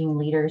emerging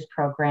leaders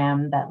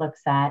program that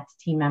looks at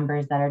team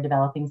members that are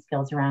developing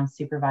skills around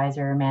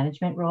supervisor or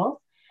management roles.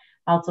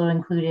 Also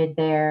included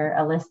there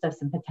a list of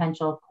some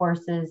potential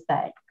courses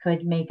that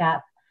could make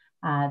up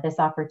this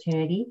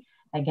opportunity.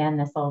 Again,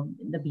 this will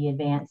be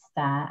advanced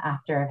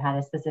after I've had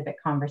a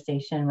specific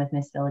conversation with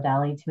Ms.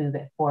 Villadali to move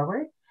it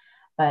forward.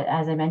 But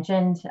as I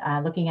mentioned,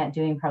 looking at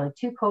doing probably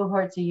 2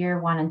 cohorts a year,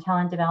 one in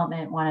talent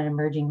development, one in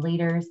emerging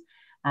leaders.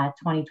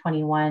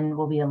 2021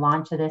 will be a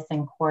launch of this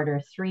in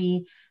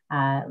Q3,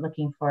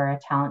 looking for a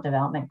talent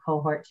development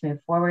cohort to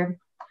move forward.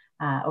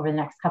 Over the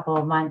next couple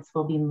of months,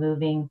 we'll be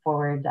moving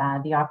forward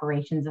the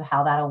operations of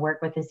how that'll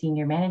work with the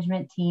senior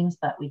management team so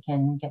that we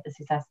can get the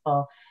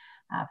successful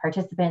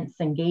participants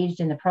engaged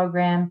in the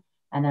program,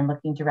 and then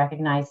looking to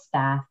recognize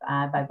staff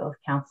by both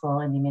council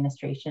and the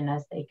administration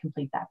as they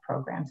complete that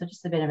program. So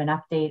just a bit of an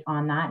update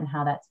on that and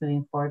how that's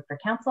moving forward for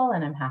council,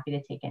 and I'm happy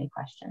to take any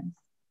questions.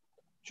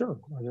 Sure.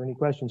 Are there any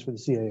questions for the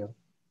CAO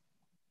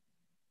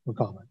or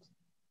comments?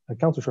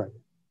 Councillor Schreiber.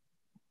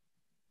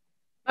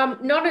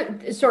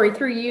 Sorry,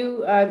 through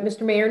you,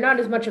 Mr. Mayor, not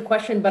as much a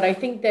question, but I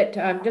think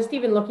that just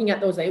even looking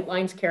at those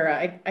outlines,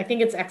 Kara, I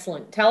think it's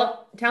excellent.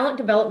 Talent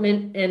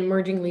development and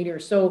emerging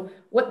leaders. So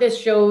what this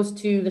shows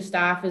to the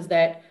staff is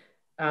that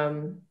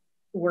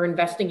we're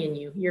investing in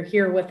you. You're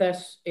here with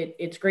us.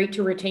 It's great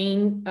to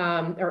retain,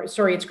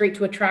 it's great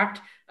to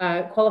attract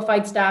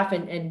qualified staff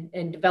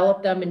and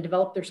develop them and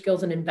develop their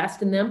skills and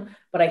invest in them.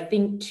 But I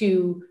think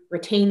to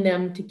retain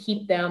them, to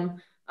keep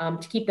them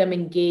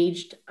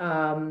engaged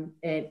and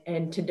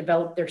to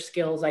develop their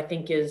skills, I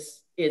think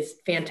is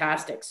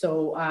fantastic.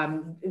 So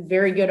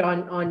very good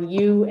on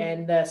you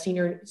and the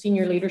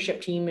senior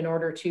leadership team in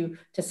order to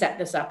set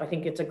this up. I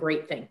think it's a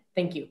great thing.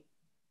 Thank you.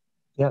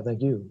 Yeah,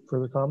 thank you.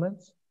 Further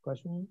comments,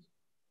 questions?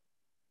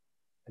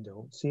 I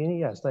don't see any.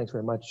 Yes, thanks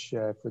very much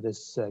for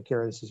this,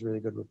 Kara. This is a really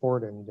good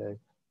report and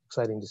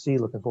exciting to see.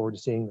 Looking forward to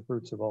seeing the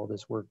fruits of all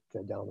this work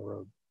down the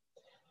road.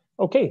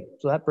 Okay,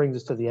 so that brings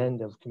us to the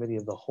end of Committee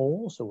of the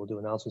Whole. So we'll do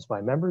announcements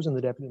by members and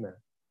the Deputy Mayor.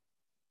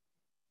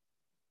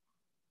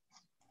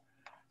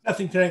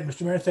 Nothing tonight,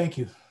 Mr. Mayor. Thank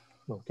you.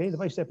 Okay, the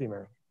Vice Deputy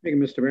Mayor. Thank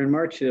you, Mr. Mayor. On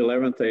March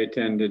 11th,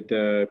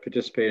 I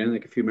participated, I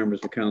think a few members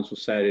of council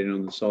sat in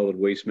on the Solid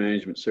Waste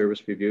Management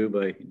Service Review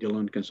by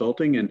Dillon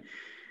Consulting. And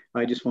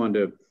I just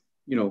wanted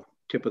to,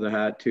 tip of the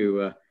hat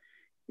to,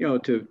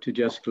 to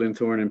Jessica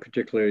Linthorne and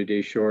particularly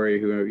Dave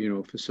Shorey,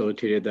 who,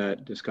 facilitated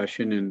that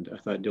discussion. And I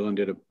thought Dillon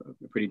did a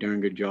pretty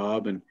darn good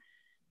job. And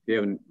if you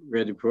haven't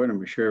read the report,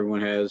 I'm sure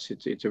everyone has.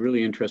 It's a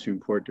really interesting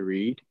report to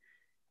read,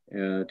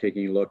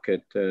 taking a look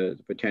at the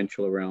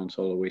potential around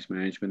solid waste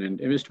management. And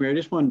Mr. Mayor, I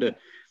just wanted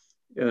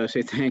to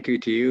say thank you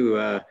to you.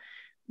 I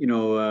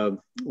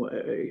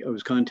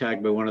was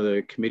contacted by one of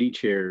the committee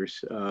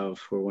chairs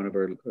for one of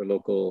our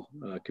local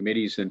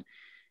committees and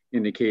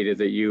indicated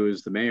that you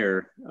as the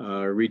mayor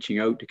are reaching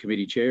out to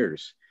committee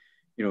chairs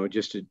you know,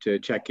 just to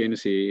check in to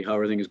see how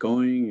everything is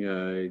going.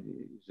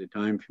 Is it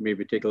time for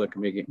maybe take a look at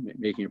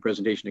making a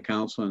presentation to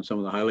council on some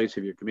of the highlights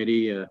of your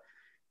committee,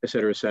 et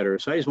cetera, et cetera.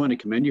 So I just want to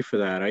commend you for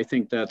that. I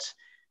think that's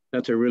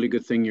a really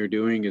good thing you're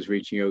doing, is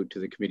reaching out to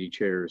the committee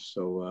chairs.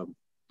 So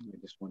I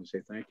just want to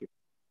say thank you.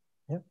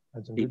 Yeah,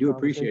 that's we do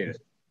appreciate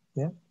it.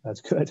 Yeah,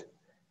 that's good.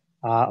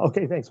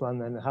 Okay, thanks, Juan.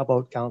 Then how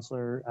about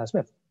Councillor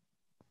Smith?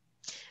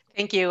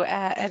 Thank you.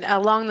 And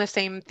along the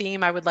same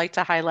theme, I would like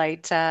to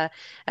highlight,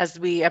 as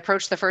we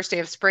approach the first day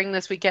of spring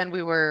this weekend,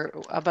 we were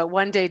about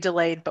 1 day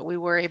delayed, but we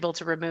were able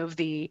to remove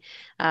the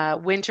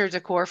winter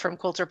decor from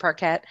Coulter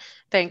Parkette,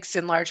 thanks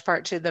in large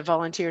part to the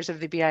volunteers of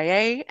the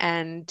BIA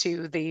and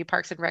to the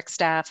Parks and Rec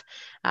staff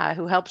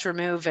who helped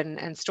remove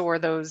and store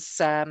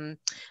those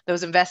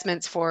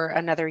investments for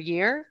another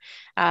year.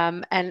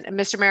 And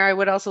Mr. Mayor, I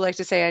would also like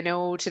to say, I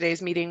know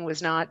today's meeting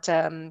was not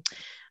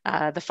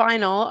the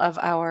final of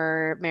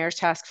our Mayor's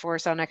Task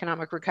Force on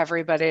Economic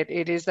Recovery, but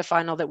it is the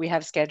final that we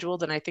have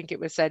scheduled. And I think it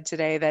was said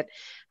today that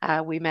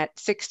we met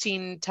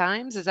 16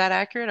 times. Is that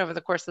accurate? Over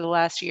the course of the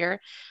last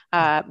year,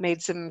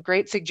 made some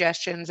great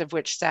suggestions, of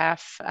which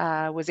staff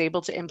was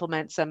able to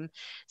implement some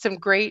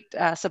great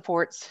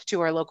supports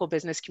to our local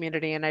business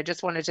community. And I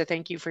just wanted to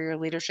thank you for your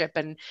leadership.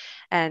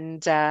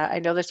 And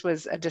I know this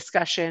was a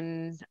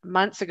discussion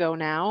months ago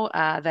now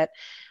that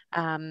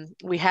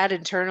we had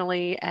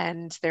internally,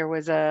 and there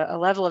was a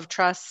level of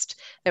trust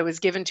that was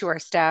given to our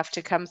staff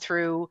to come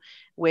through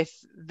with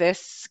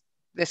this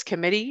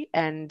committee,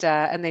 and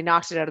they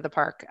knocked it out of the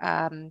park.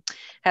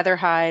 Heather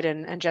Hyde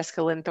and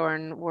Jessica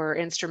Linthorne were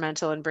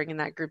instrumental in bringing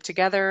that group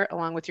together,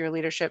 along with your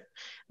leadership,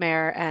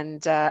 Mayor,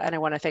 and I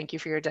want to thank you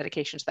for your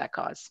dedication to that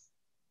cause.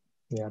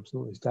 Yeah,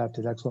 absolutely. Staff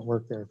did excellent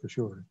work there for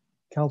sure.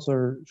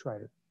 Councillor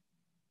Schreider.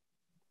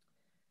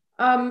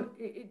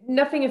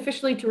 Nothing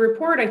officially to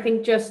report. I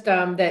think just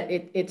that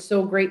it's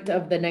so great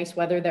of the nice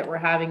weather that we're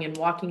having, and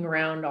walking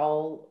around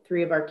all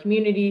 3 of our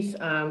communities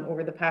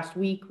over the past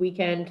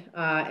weekend,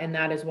 and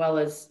that, as well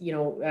as, you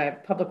know,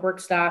 public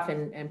works staff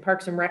and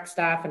Parks and Rec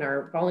staff and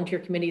our volunteer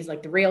committees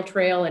like the Rail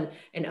Trail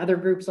and other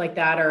groups like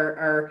that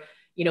are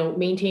you know,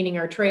 maintaining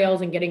our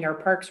trails and getting our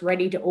parks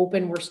ready to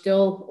open. We're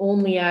still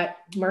only at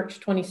March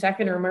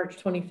 22nd or March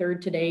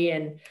 23rd today,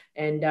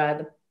 and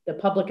the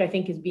public, I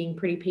think, is being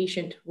pretty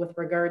patient with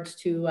regards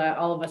to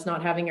all of us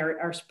not having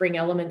our spring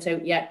elements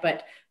out yet.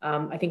 But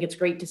I think it's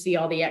great to see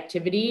all the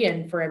activity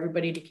and for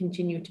everybody to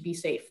continue to be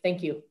safe.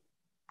 Thank you.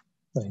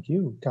 Thank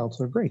you.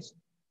 Councillor Grace.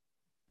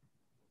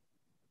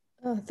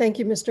 Thank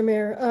you, Mr.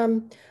 Mayor.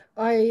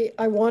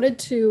 I wanted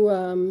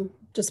to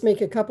just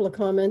make a couple of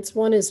comments.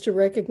 One is to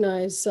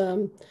recognize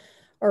our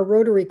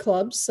Rotary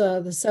clubs,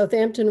 the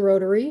Southampton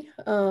Rotary,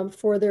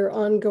 for their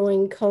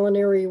ongoing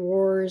Culinary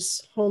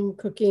Wars home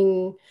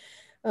cooking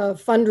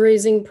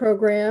fundraising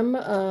program,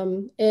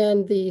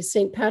 and the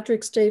St.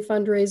 Patrick's Day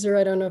fundraiser.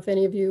 I don't know if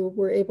any of you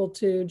were able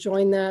to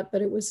join that,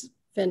 but it was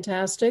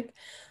fantastic.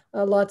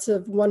 Lots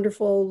of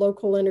wonderful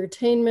local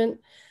entertainment,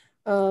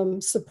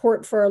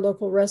 support for our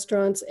local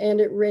restaurants,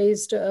 and it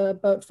raised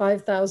about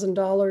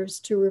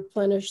 $5,000 to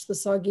replenish the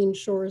Saugeen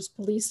Shores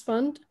Police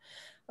Fund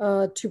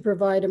to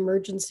provide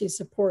emergency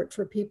support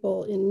for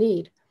people in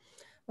need.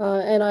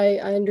 And I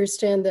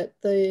understand that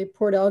the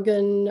Port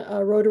Elgin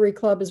Rotary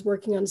Club is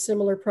working on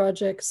similar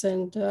projects.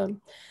 And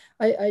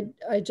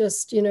I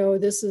just, you know,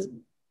 this is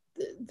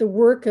the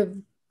work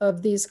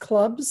of these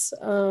clubs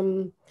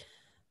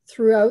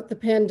throughout the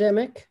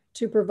pandemic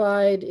to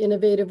provide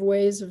innovative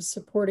ways of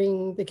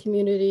supporting the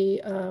community,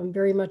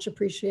 very much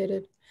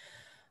appreciated.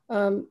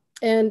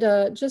 And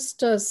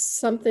just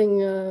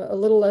something a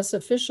little less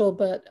official,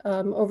 but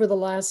over the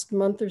last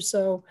month or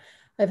so,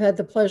 I've had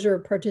the pleasure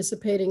of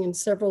participating in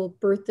several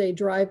birthday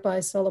drive-by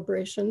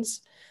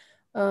celebrations.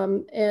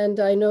 And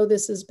I know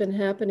this has been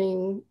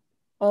happening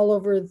all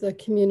over the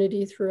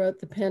community throughout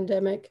the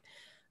pandemic.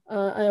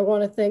 I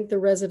want to thank the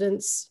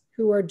residents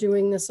who are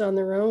doing this on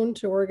their own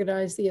to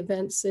organize the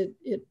events.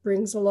 It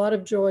brings a lot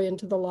of joy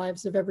into the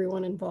lives of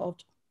everyone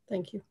involved.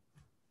 Thank you.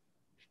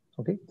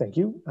 Okay, thank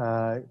you.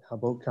 How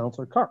about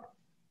Councillor Carr?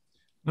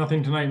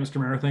 Nothing tonight, Mr.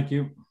 Mayor. Thank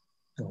you.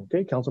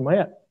 Okay, Councillor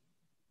Mayette.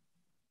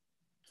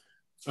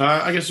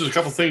 I guess there's a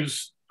couple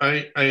things.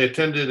 I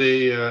attended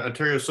a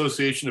Ontario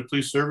Association of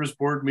Police Service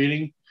Board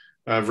meeting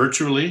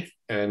virtually,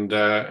 and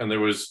there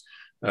was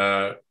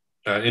an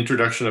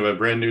introduction of a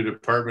brand new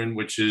department,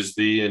 which is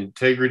the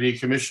Integrity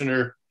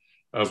Commissioner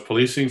of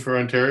Policing for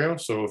Ontario.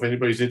 So if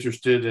anybody's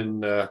interested in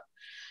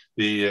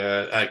the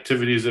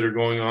activities that are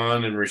going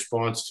on in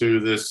response to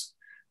this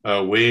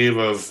wave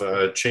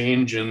of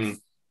change in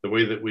the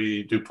way that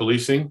we do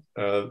policing,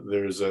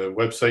 there's a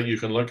website you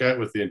can look at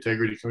with the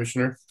Integrity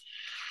Commissioner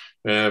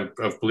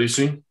of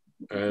Policing.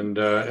 And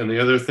the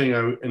other thing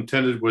I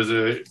intended was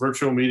a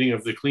virtual meeting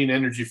of the Clean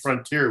Energy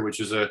Frontier, which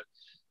is a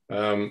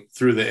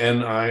through the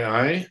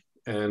NII,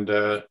 and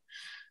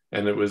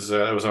it was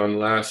on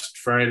last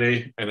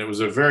Friday, and it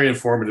was a very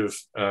informative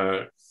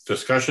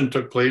discussion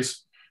took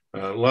place.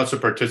 Lots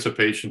of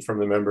participation from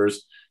the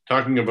members,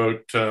 talking about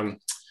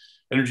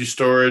energy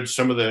storage,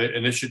 some of the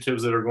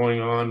initiatives that are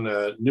going on,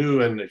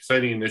 new and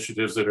exciting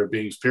initiatives that are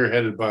being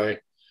spearheaded by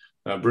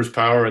Bruce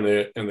Power and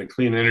the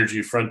Clean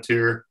Energy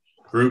Frontier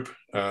group.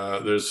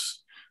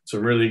 There's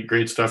some really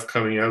great stuff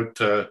coming out.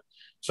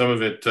 Some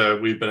of it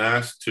we've been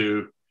asked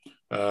to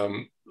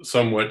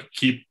somewhat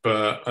keep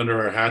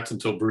under our hats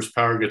until Bruce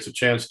Power gets a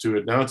chance to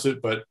announce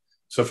it, but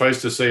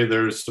suffice to say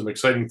there's some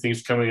exciting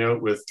things coming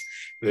out with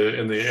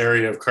in the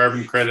area of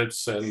carbon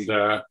credits and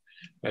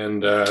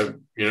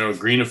you know,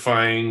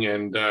 greenifying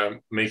and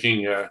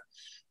making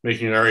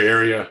our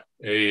area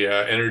a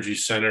energy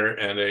center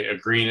and a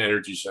green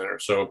energy center.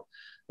 So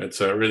it's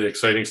really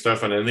exciting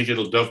stuff, and I think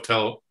it'll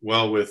dovetail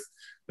well with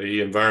the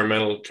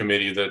environmental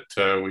committee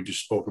that we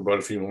just spoke about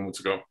a few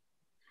moments ago.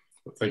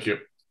 So thank you.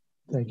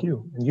 Thank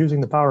you. And using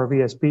the power of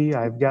ESP,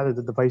 I've gathered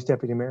that the Vice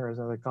Deputy Mayor has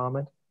another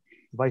comment.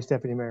 Vice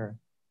Deputy Mayor.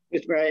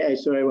 Mr. Mayor,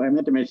 so I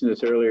meant to mention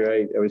this earlier.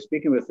 I was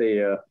speaking with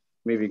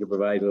maybe you could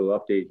provide a little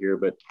update here,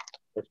 but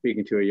I was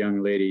speaking to a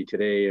young lady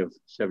today of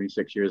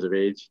 76 years of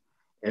age,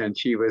 and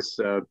she was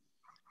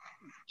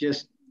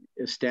just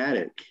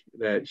ecstatic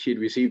that she'd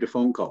received a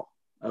phone call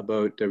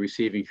about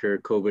receiving her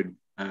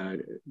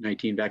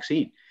COVID-19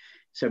 vaccine,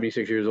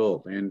 76 years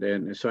old.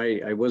 And so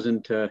I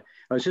wasn't, I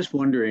was just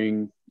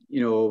wondering,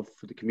 you know,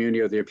 for the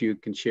community out there, if you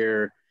can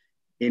share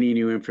any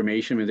new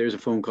information. I mean, there's a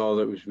phone call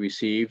that was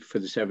received for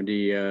the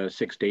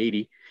 76 to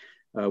 80.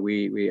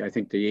 I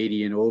think the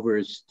 80 and over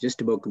is just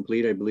about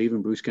complete, I believe,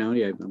 in Bruce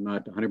County. I'm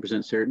not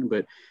 100% certain,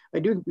 but I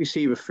do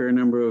receive a fair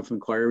number of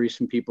inquiries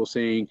from people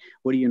saying,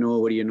 what do you know?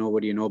 What do you know?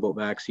 What do you know about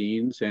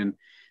vaccines?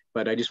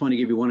 But I just want to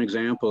give you one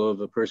example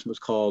of a person who was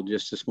called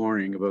just this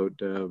morning about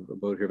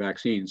her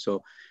vaccine.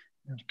 So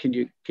can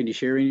you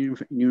share any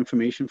new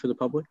information for the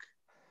public?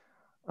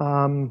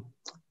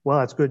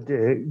 Well, it's good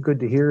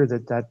to hear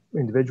that that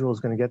individual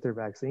is going to get their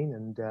vaccine.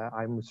 And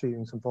I'm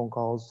receiving some phone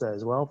calls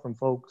as well from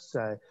folks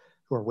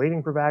who are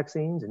waiting for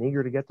vaccines and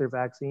eager to get their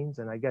vaccines.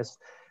 And I guess,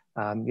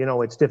 you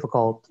know, it's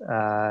difficult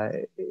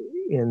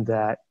in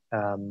that,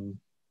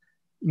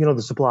 you know,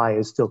 the supply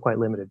is still quite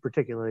limited,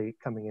 particularly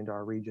coming into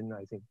our region.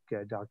 I think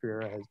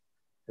Dr. Era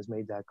has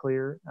made that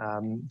clear.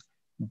 And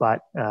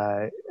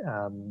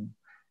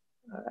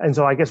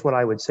so I guess what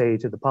I would say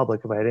to the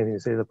public, if I had anything to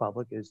say to the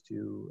public, is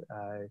to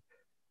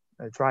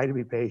try to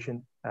be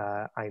patient.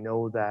 I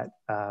know that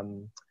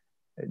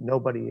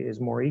nobody is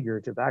more eager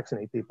to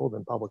vaccinate people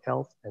than public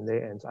health.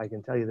 And I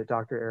can tell you that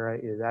Dr. Era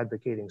is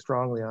advocating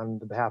strongly on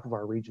behalf of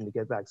our region to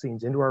get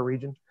vaccines into our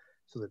region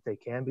so that they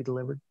can be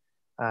delivered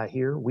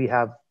here. We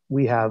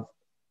have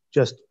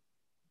just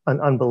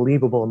an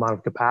unbelievable amount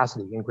of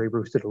capacity in Grey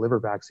Bruce to deliver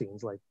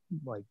vaccines, like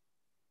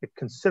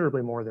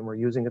considerably more than we're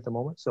using at the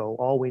moment. So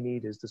all we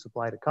need is the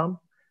supply to come,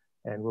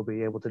 and we'll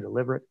be able to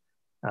deliver it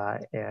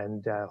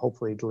and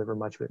hopefully deliver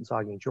much of it in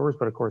Saugeen Shores.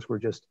 But of course,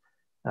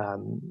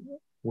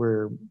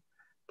 we're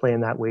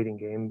playing that waiting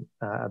game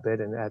a bit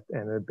and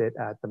a bit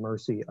at the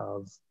mercy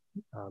of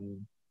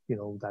you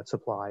know, that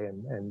supply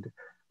and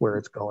where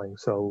it's going.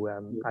 So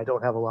I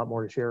don't have a lot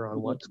more to share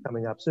on what's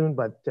coming up soon,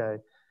 but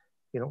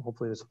you know,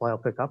 hopefully the supply will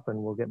pick up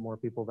and we'll get more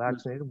people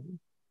vaccinated.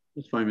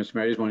 That's fine, Mr.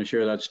 Mayor. I just want to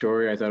share that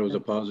story. I thought it was a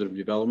positive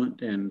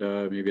development, and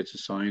maybe it's a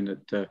sign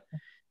that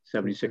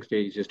 76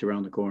 days just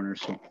around the corner.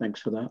 So thanks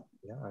for that.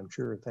 Yeah, I'm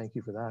sure. Thank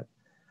you for that.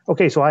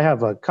 Okay, so I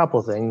have a couple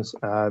of things.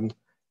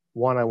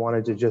 One, I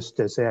wanted to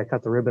just say I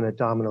cut the ribbon at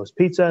Domino's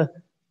Pizza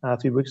a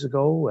few weeks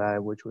ago,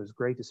 which was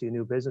great to see a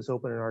new business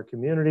open in our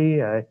community,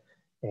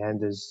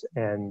 and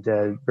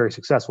very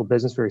successful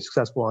business, very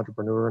successful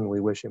entrepreneur, and we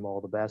wish him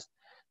all the best.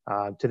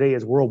 Today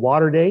is World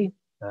Water Day.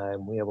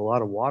 We have a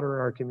lot of water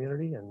in our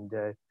community, and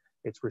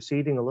it's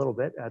receding a little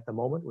bit at the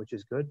moment, which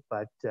is good,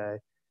 but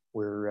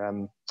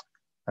we're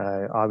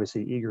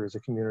obviously eager as a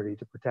community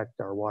to protect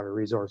our water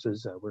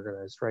resources. We're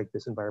going to strike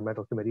this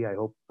environmental committee, I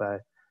hope,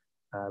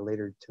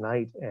 later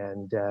tonight,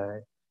 and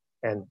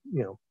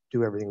you know,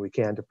 do everything we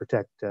can to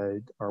protect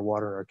our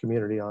water in our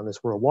community on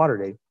this World Water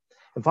Day.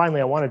 And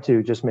finally, I wanted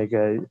to just make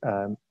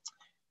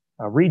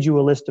read you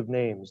a list of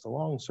names. The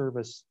long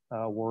service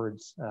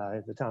awards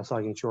at the town of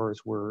Saugeen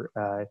Shores were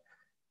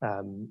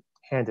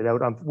handed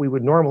out. We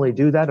would normally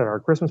do that at our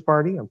Christmas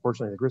party.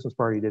 Unfortunately, the Christmas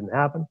party didn't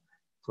happen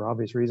for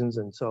obvious reasons.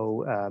 And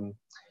so,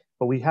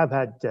 but we have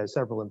had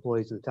several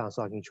employees of the town of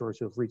Saugeen Shores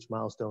who have reached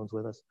milestones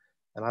with us.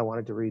 And I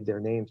wanted to read their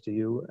names to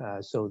you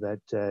so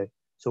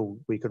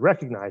we could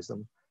recognize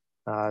them.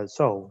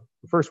 So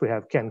first we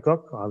have Ken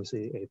Cook,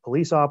 obviously a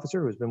police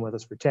officer who's been with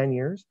us for 10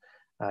 years.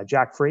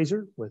 Jack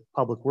Fraser with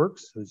Public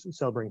Works, who's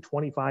celebrating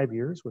 25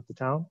 years with the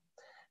town.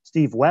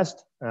 Steve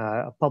West,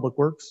 Public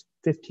Works,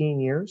 15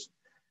 years.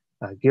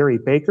 Gary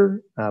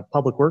Baker,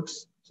 Public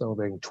Works,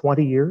 celebrating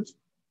 20 years.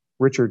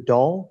 Richard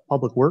Dahl,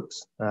 Public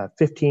Works,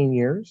 15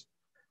 years.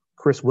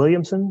 Chris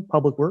Williamson,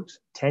 Public Works,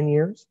 10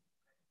 years.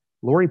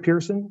 Lori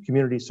Pearson,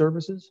 Community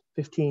Services,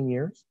 15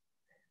 years.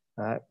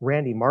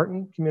 Randy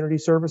Martin, Community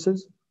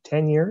Services,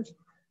 10 years.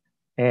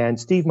 And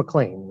Steve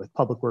McLean with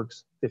Public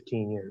Works,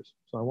 15 years.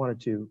 So I wanted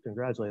to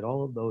congratulate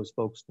all of those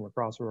folks from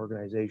across our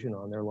organization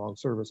on their long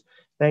service,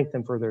 thank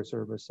them for their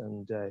service,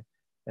 and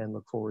and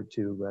look forward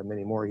to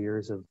many more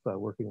years of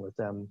working with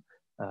them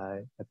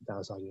at the Town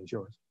of Saugeen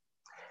Shores.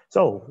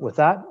 So with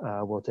that,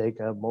 we'll take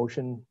a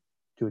motion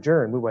to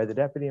adjourn, moved by the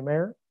Deputy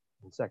Mayor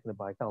and seconded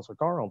by Councillor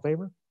Carr. All in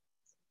favor?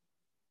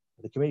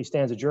 The committee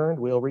stands adjourned.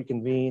 We'll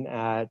reconvene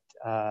at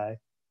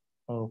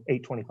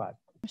 8:25.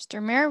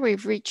 Mr. Mayor,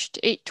 we've reached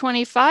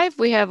 8:25.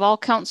 We have all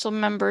council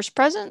members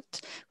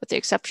present, with the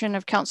exception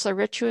of Councillor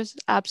Rich, who is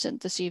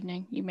absent this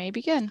evening. You may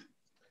begin.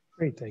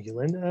 Great, thank you,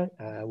 Linda.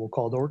 We'll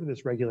call to order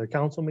this regular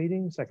council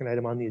meeting. Second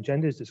item on the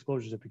agenda is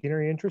disclosures of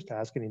pecuniary interest.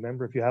 Ask any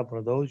member if you have one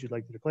of those you'd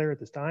like to declare at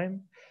this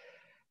time.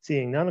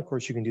 Seeing none, of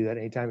course, you can do that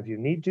anytime if you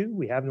need to.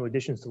 We have no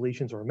additions,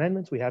 deletions, or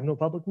amendments. We have no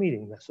public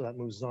meeting, so that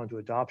moves us on to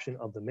adoption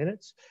of the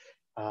minutes.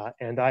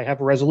 And I have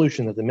a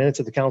resolution that the minutes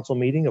of the council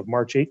meeting of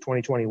March 8,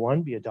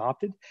 2021 be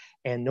adopted,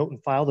 and note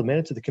and file the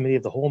minutes of the committee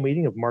of the whole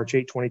meeting of March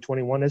 8,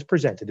 2021 as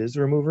presented. Is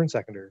there a mover and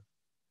seconder?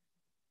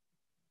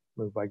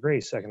 Moved by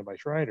Grace, seconded by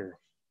Schreider.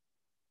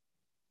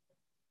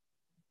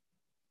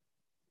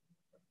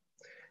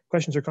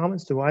 Questions or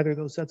comments to either of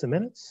those sets of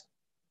minutes?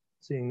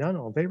 Seeing none,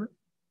 all in favor?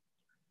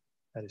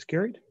 That is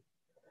carried.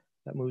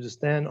 That moves us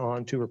then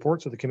on to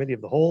reports of the committee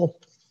of the whole.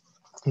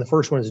 And the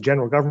first one is a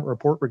general government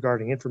report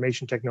regarding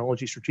Information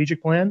Technology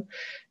Strategic Plan.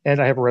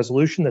 And I have a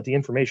resolution that the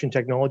Information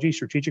Technology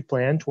Strategic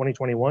Plan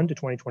 2021 to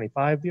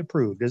 2025 be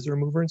approved. Is there a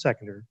mover and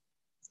seconder?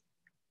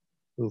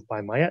 Moved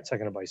by Mayette,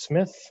 seconded by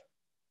Smith.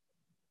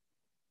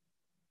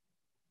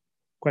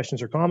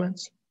 Questions or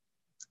comments?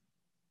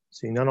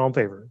 Seeing none, all in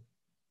favor?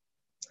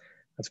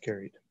 That's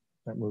carried.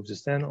 That moves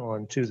us then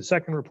on to the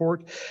second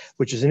report,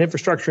 which is an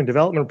infrastructure and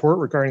development report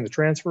regarding the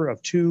transfer of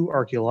 2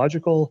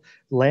 archaeological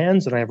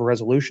lands. And I have a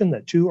resolution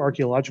that 2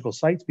 archaeological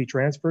sites be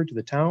transferred to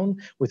the town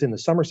within the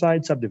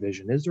Summerside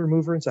subdivision. Is there a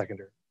mover and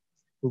seconder?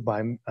 Moved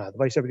by the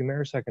Vice Deputy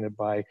Mayor, seconded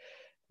by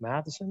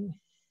Matheson.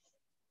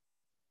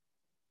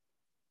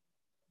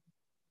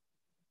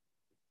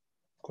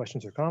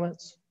 Questions or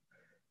comments?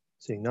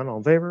 Seeing none, all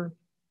in favor?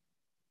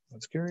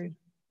 That's carried.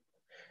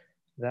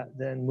 That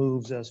then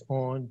moves us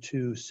on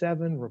to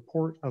 7,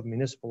 report of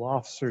municipal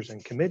officers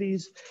and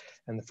committees.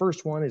 And the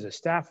first one is a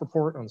staff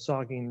report on the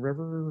Saugeen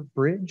River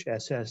Bridge,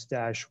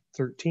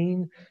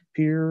 SS-13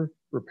 Pier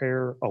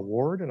Repair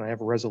Award. And I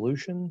have a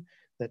resolution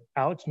that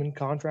Alexman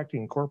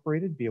Contracting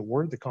Incorporated be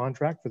awarded the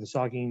contract for the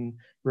Saugeen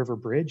River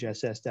Bridge,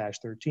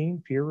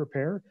 SS-13 Pier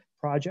Repair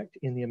project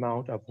in the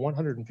amount of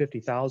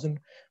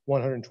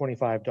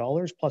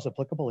 $150,125 plus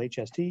applicable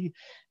HST,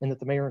 and that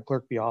the mayor and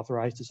clerk be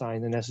authorized to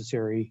sign the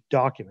necessary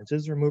documents.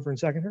 Is there a mover and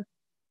seconder?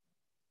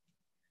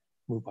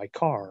 Moved by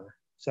Carr,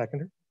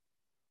 seconder.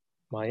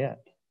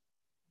 Mayette.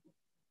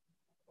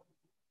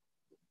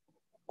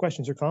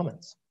 Questions or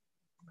comments?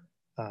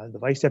 The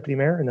Vice Deputy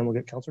Mayor, and then we'll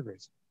get Councillor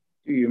Grace.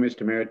 To you,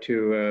 Mr. Mayor,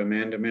 to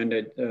Amanda.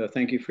 Amanda,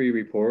 thank you for your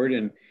report,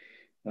 and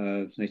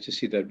it's nice to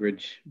see that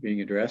bridge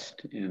being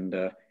addressed. And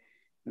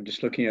I'm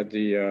just looking at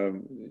the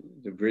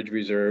bridge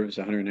reserves,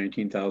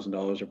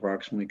 $119,000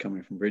 approximately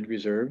coming from bridge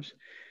reserves.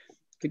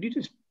 Could you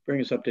just bring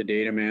us up to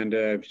date,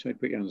 Amanda? I'm sorry to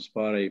put you on the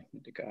spot. I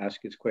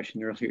asked this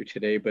question earlier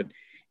today, but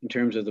in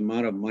terms of the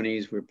amount of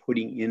monies we're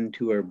putting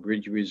into our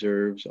bridge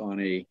reserves on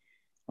an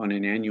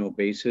annual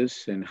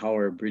basis, and how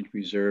our bridge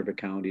reserve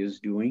account is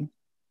doing.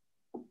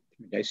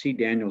 I see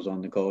Daniel's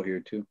on the call here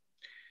too.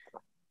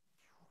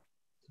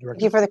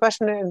 Thank you for the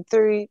question, and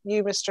through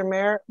you, Mr.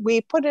 Mayor.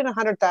 We put in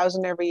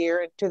 $100,000 every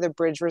year into the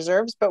bridge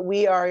reserves, but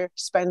we are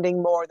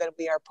spending more than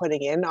we are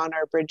putting in on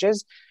our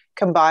bridges,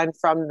 combined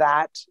from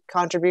that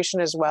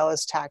contribution as well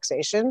as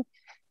taxation.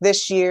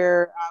 This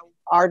year,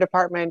 our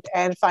department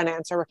and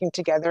finance are working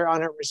together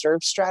on a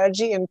reserve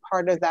strategy, and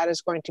part of that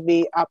is going to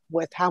be up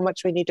with how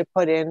much we need to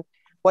put in,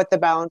 what the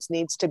balance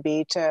needs to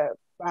be to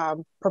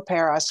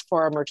prepare us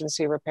for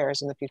emergency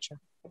repairs in the future.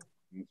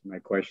 My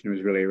question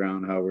was really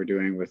around how we're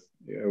doing with,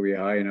 are we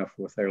high enough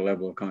with our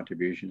level of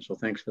contribution? So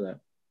thanks for that.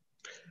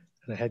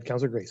 And ahead,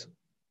 Councillor Grace.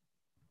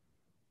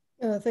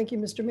 Thank you,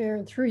 Mr. Mayor,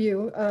 and through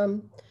you.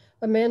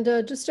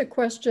 Amanda, just a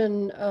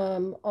question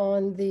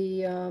on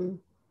the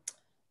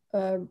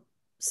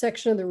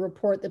section of the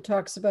report that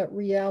talks about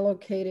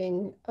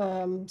reallocating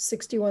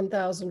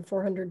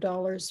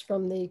 $61,400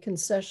 from the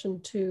concession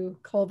to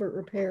culvert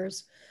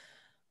repairs.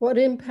 What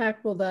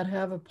impact will that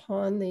have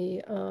upon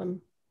the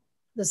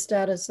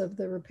status of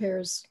the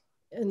repairs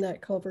in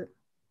that culvert?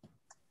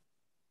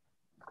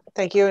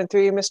 Thank you, and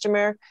through you, Mr.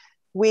 Mayor.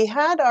 We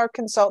had our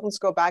consultants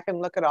go back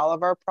and look at all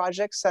of our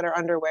projects that are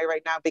underway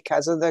right now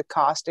because of the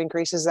cost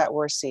increases that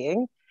we're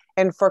seeing.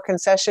 And for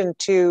concession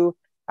 2,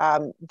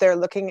 they're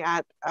looking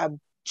at a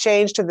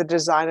change to the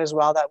design as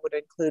well that would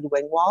include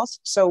wing walls.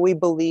 So we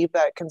believe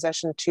that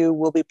concession 2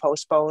 will be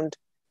postponed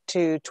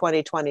to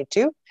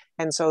 2022.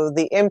 And so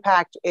the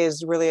impact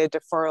is really a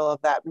deferral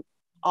of that,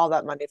 all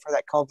that money for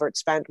that culvert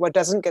spent. What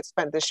doesn't get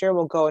spent this year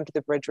will go into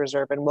the bridge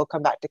reserve, and we'll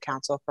come back to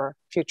council for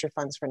future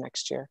funds for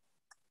next year.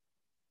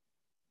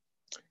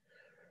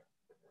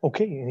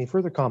 Okay, any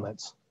further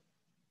comments?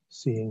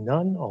 Seeing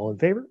none, all in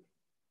favor?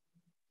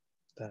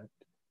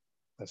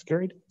 That's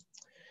carried.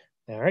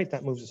 All right,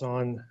 that moves us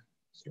on.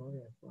 Sorry,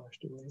 I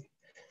flashed away.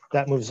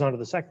 That moves on to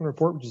the second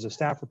report, which is a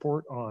staff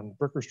report on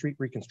Bricker Street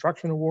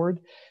Reconstruction Award.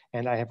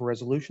 And I have a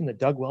resolution that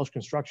Doug Welsh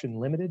Construction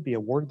Limited be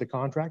awarded the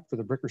contract for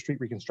the Bricker Street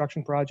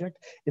Reconstruction Project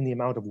in the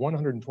amount of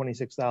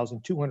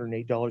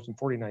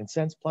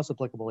 $126,208.49 plus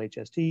applicable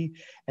HST,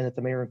 and that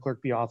the mayor and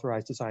clerk be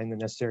authorized to sign the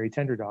necessary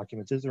tender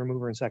documents. Is there a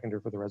mover and seconder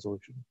for the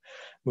resolution?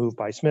 Moved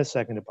by Smith,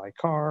 seconded by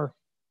Carr.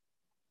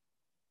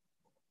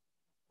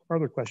 Are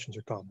there questions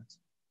or comments?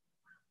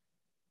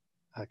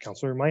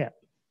 Councillor Mayette.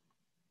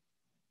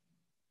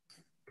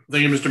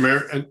 Thank you, Mr.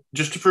 Mayor. And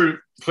just for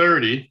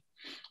clarity,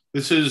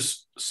 this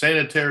is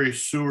sanitary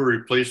sewer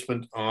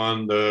replacement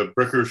on the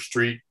Bricker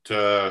Street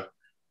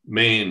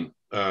main,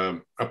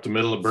 up the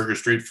middle of Bricker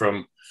Street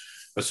from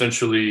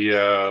essentially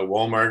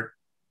Walmart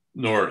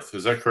north.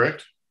 Is that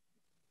correct?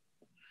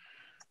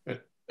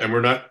 And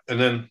we're not, and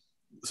then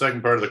the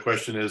second part of the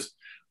question is,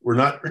 we're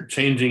not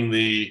changing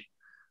the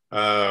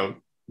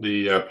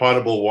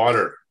potable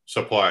water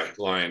supply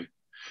line.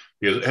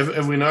 Because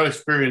have we not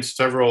experienced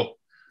several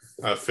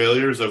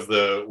failures of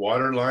the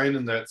water line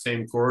in that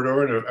same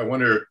corridor? And I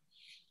wonder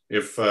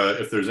if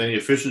there's any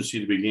efficiency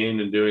to be gained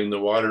in doing the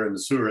water and the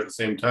sewer at the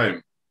same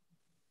time.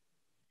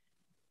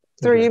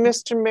 Through you,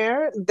 Mr.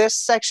 Mayor, this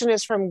section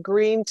is from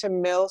Green to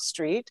Mill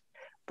Street,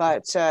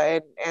 but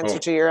in answer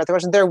to your other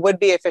question, there would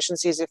be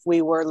efficiencies if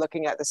we were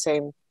looking at the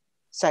same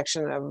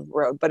section of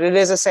road, but it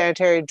is a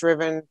sanitary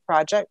driven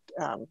project,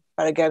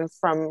 but again,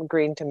 from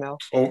Green to Mill.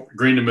 Oh,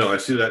 Green to Mill, I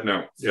see that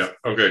now. Yeah,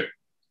 okay.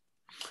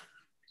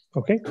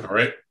 Okay. All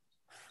right.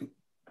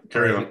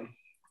 Carry on.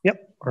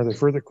 Yep. Are there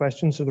further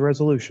questions to the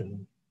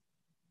resolution?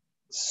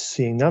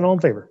 Seeing none, all in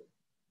favor?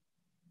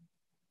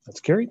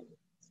 That's carried.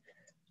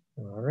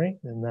 All right,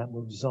 and that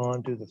moves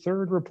on to the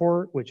third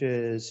report, which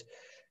is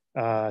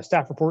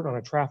staff report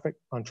on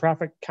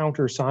traffic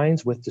counter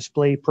signs with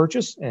display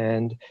purchase.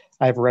 And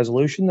I have a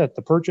resolution that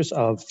the purchase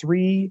of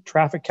 3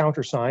 traffic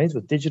counter signs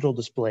with digital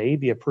display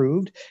be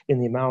approved in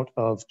the amount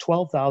of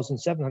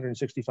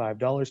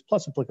 $12,765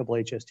 plus applicable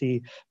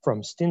HST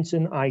from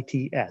Stinson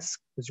ITS.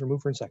 Is there a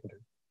mover and seconder?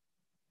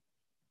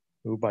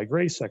 Moved by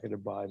Grace,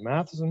 seconded by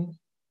Matheson.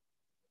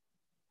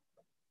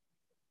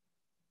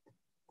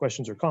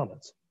 Questions or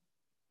comments?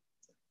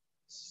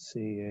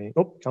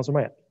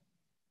 Councilor Mayette.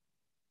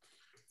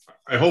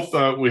 I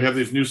hope we have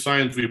these new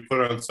signs we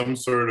put on some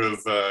sort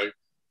of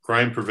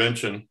crime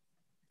prevention,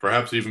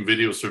 perhaps even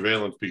video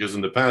surveillance, because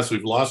in the past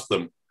we've lost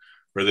them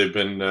where they've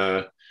been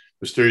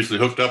mysteriously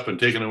hooked up and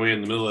taken away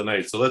in the middle of the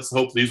night. So let's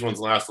hope these ones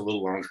last a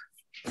little longer.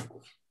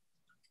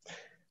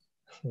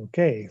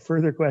 Okay,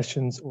 further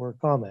questions or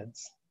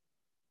comments?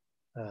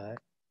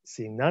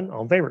 Seeing none,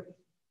 all in favor?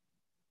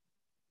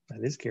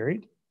 That is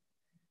carried.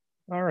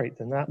 All right,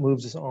 then that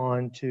moves us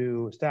on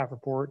to a staff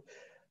report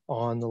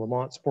on the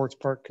Lamont Sports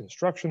Park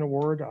Construction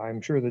Award.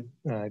 I'm sure the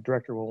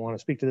director will want to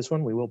speak to this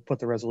one. We will put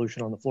the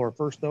resolution on the floor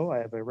first, though. I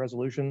have a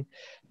resolution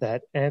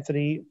that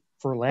Anthony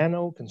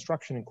Furlano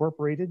Construction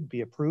Incorporated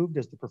be approved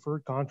as the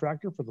preferred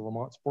contractor for the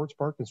Lamont Sports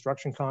Park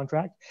construction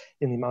contract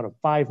in the amount of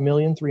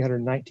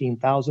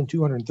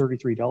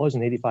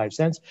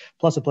 $5,319,233.85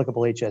 plus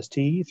applicable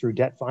HST through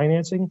debt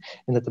financing,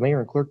 and that the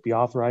mayor and clerk be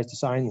authorized to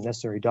sign the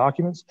necessary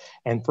documents,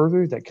 and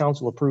further that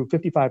council approve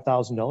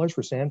 $55,000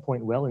 for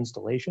Sandpoint well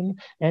installation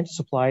and to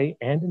supply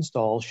and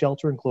install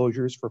shelter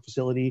enclosures for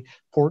facility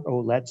port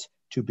outlets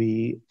to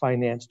be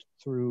financed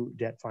through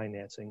debt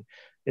financing.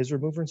 Is there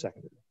a mover and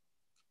seconder?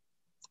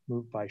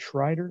 Moved by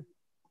Schreider,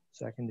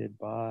 seconded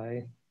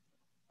by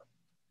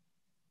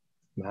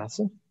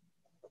Matheson.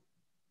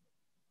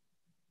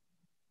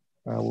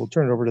 We'll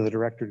turn it over to the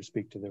director to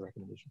speak to the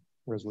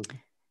resolution.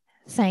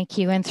 Thank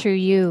you. And through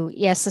you,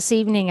 yes, this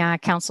evening,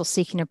 council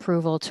seeking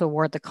approval to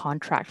award the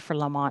contract for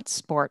Lamont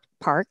Sport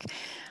Park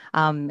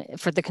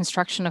for the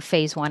construction of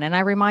phase 1. And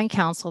I remind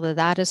council that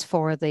that is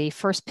for the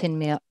first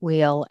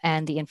pinwheel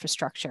and the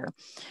infrastructure.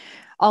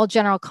 All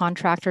general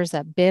contractors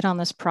that bid on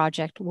this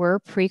project were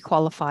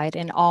pre-qualified,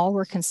 and all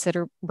were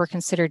considered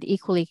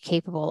equally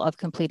capable of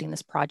completing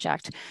this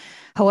project.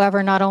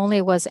 However, not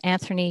only was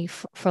Anthony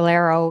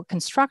Furlano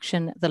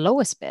Construction the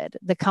lowest bid,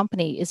 the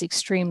company is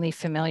extremely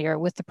familiar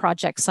with the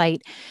project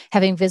site,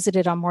 having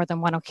visited on more than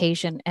one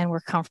occasion, and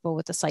were comfortable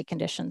with the site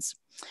conditions.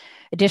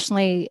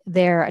 Additionally,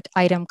 their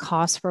item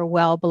costs were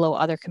well below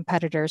other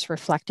competitors,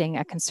 reflecting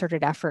a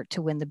concerted effort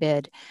to win the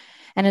bid.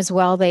 And as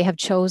well, they have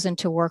chosen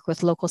to work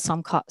with local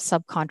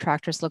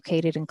subcontractors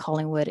located in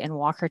Collingwood and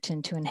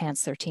Walkerton to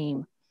enhance their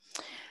team.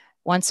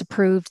 Once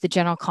approved, the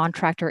general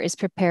contractor is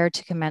prepared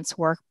to commence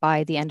work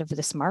by the end of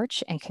this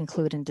March and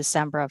conclude in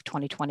December of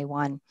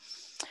 2021.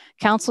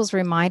 Council is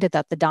reminded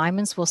that the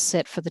diamonds will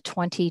sit for the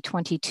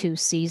 2022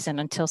 season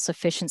until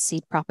sufficient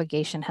seed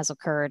propagation has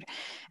occurred,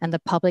 and the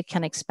public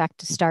can expect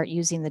to start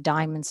using the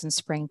diamonds in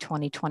spring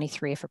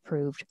 2023 if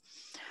approved.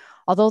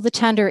 Although the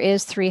tender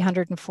is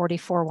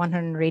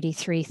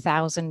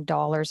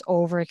 $183,000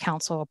 over a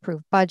council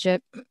approved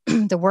budget,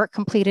 the work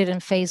completed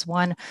in phase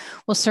 1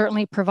 will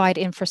certainly provide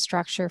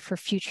infrastructure for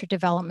future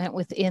development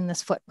within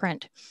this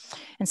footprint.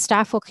 And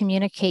staff will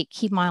communicate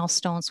key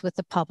milestones with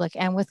the public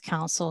and with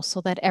council so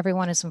that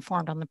everyone is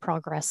informed on the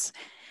progress.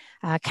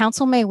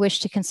 Council may wish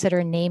to consider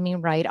a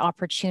naming right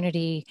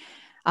opportunity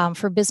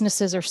for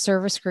businesses or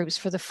service groups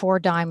for the 4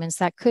 diamonds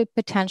that could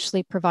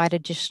potentially provide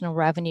additional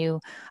revenue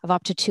of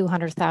up to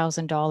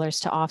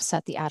 $200,000 to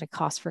offset the added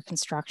cost for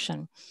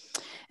construction.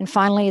 And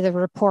finally, the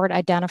report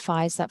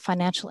identifies that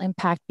financial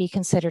impact be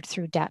considered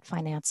through debt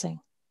financing.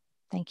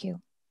 Thank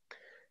you.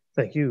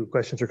 Thank you.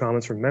 Questions or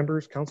comments from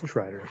members? Councillor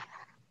Schreider.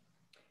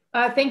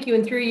 Thank you.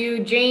 And through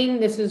you, Jane,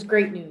 this is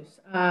great news.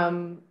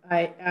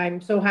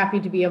 I'm so happy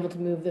to be able to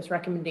move this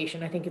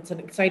recommendation. I think it's an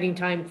exciting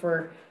time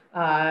for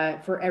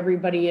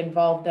everybody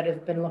involved that has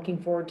been looking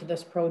forward to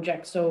this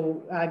project.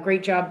 So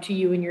great job to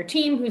you and your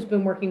team who's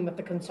been working with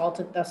the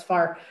consultant thus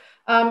far.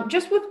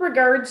 Just with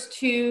regards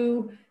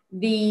to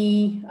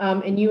the,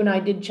 and you and I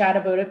did chat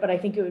about it, but I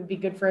think it would be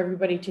good for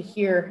everybody to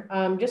hear,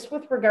 just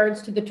with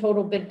regards to the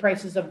total bid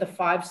prices of the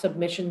 5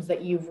 submissions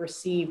that you've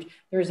received,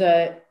 there's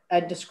a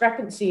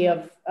discrepancy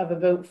of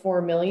about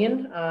 4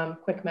 million,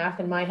 quick math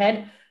in my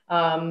head,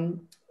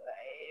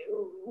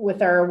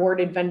 with our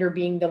awarded vendor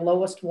being the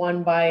lowest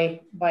one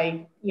by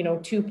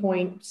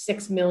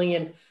 2.6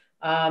 million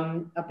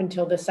up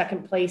until the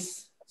second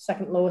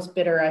lowest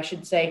bidder, I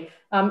should say.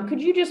 Could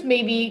you just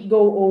maybe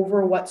go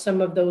over what some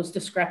of those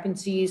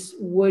discrepancies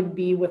would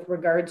be with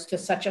regards to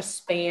such a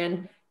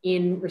span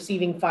in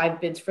receiving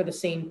 5 bids for the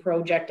same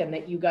project, and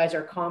that you guys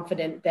are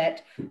confident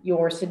that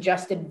your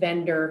suggested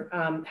vendor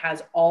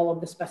has all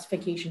of the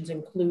specifications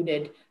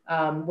included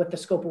with the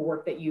scope of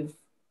work that you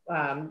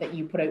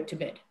put out to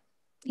bid?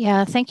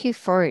 Yeah, thank you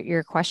for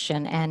your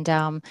question. And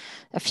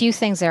a few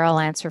things there I'll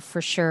answer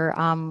for sure.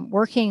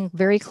 Working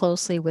very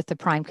closely with the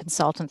prime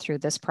consultant through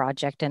this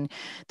project, and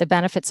the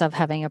benefits of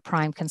having a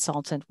prime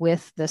consultant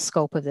with the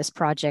scope of this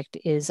project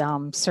is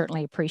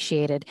certainly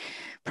appreciated.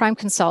 Prime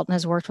consultant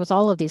has worked with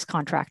all of these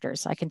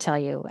contractors, I can tell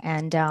you.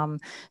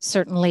 And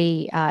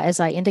certainly,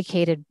 as I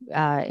indicated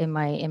in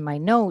my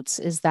notes,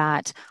 is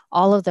that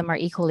all of them are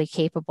equally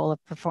capable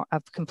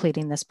of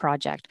completing this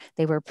project.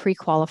 They were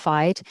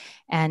pre-qualified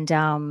and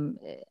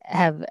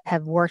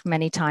have worked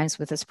many times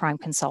with this prime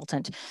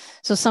consultant.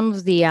 So some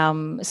of the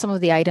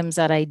items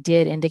that I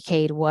did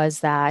indicate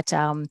was that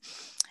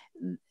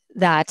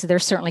that they're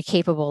certainly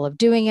capable of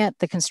doing it.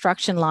 The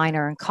construction line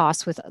are in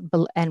cost with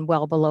and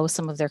well below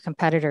some of their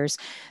competitors.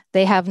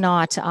 They have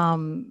not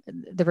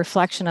the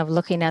reflection of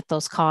looking at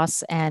those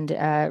costs and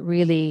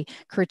really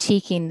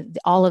critiquing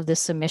all of the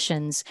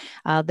submissions.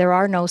 There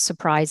are no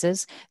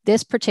surprises.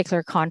 This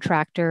particular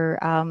contractor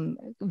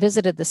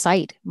visited the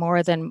site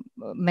more than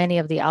many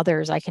of the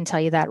others, I can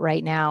tell you that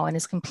right now, and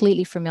is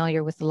completely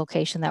familiar with the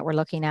location that we're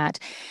looking at.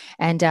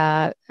 And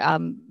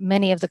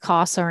many of the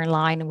costs are in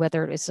line,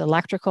 whether it's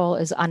electrical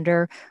is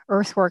under,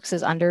 earthworks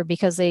is under,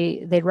 because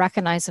they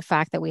recognize the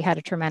fact that we had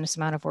a tremendous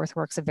amount of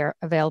earthworks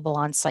available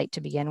on site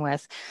to begin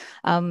with.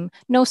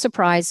 No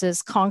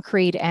surprises.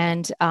 Concrete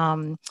and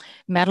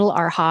metal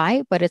are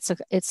high, but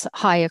it's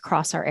high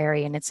across our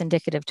area, and it's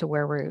indicative to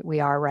where we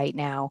are right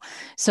now.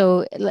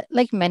 So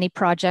like many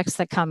projects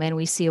that come in,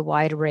 we see a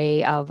wide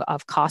array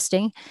of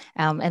costing,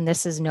 and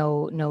this is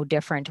no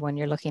different when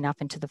you're looking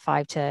up into the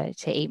 $5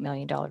 to $8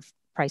 million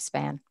price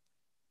span.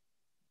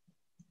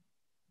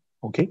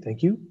 Okay,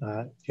 thank you. Do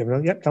you have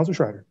another? Yep, Councillor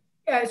Schreider.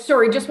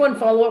 Sorry, just one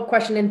follow-up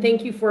question, and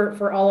thank you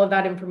for all of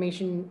that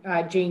information,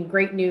 Jane.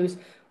 Great news.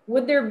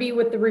 Would there be,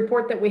 with the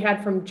report that we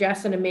had from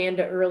Jess and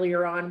Amanda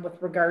earlier on with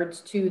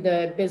regards to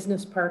the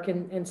business park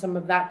and some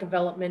of that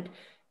development,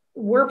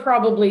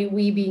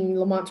 we being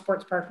Lamont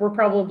Sports Park, we're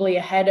probably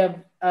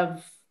ahead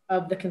of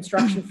the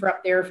construction for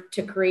up there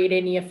to create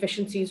any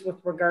efficiencies with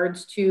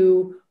regards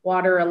to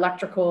water,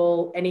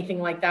 electrical, anything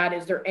like that?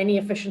 Is there any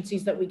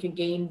efficiencies that we could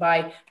gain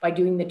by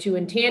doing the 2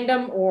 in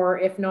tandem, or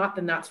if not,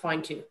 then that's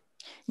fine too?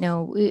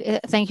 No,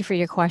 thank you for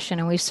your question.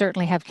 And we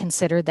certainly have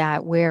considered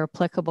that where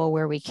applicable,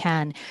 where we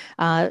can.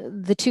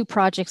 The 2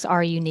 projects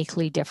are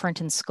uniquely different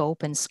in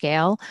scope and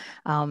scale.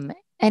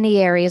 Any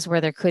areas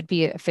where there could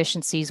be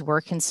efficiencies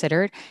were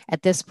considered.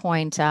 At this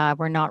point,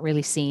 we're not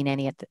really seeing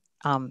any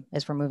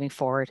as we're moving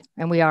forward.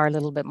 And we are a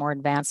little bit more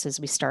advanced as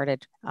we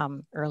started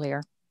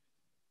earlier.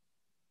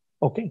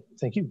 Okay,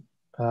 thank you.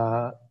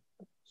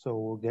 So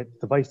we'll get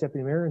the Vice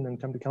Deputy Mayor and then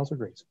come to Councillor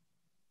Grace.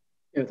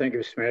 Yeah, thank you,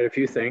 Mr. Mayor. A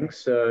few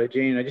things.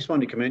 Jane, I just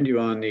wanted to commend you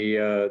on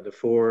the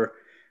 4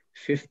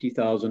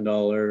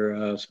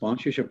 $50,000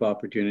 sponsorship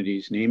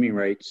opportunities, naming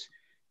rights,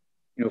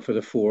 for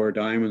the 4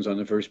 diamonds on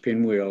the first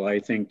pinwheel.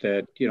 I think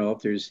that,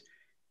 if there's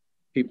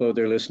people out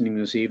there listening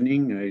this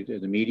evening,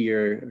 the media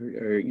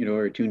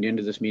are tuned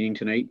into this meeting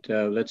tonight,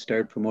 let's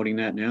start promoting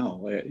that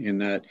now. In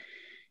that,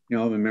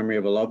 in memory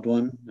of a loved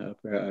one,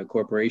 a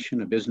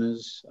corporation, a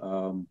business,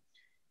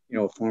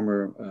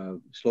 former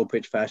slow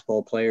pitch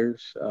fastball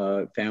players,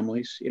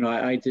 families.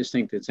 I just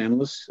think it's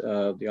endless,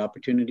 the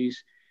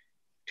opportunities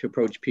to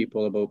approach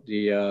people about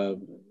the,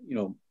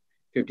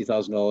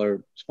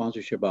 $50,000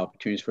 sponsorship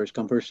opportunities, first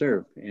come, first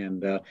serve.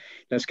 And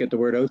let's get the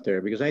word out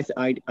there, because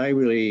I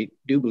really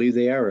do believe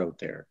they are out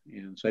there.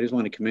 And so I just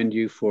want to commend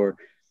you for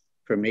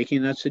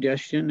making that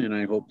suggestion. And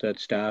I hope that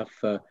staff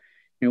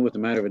with a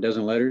matter of a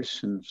dozen letters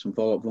and some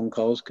follow-up phone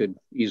calls could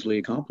easily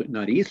accomplish,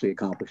 not easily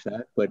accomplish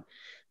that, but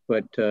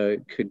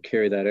could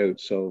carry that out.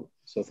 So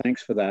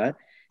thanks for that.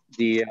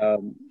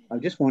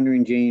 I'm just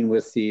wondering, Jane,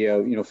 with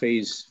the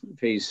phase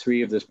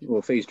 3 of this,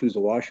 well, phase 2 is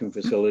the washroom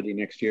facility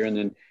next year, and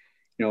then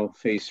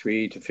phase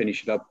 3 to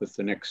finish it up with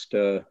the next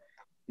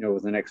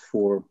with the next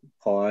 4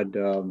 pod,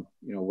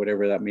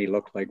 whatever that may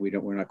look like.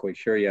 We're not quite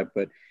sure yet,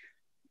 but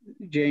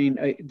Jane,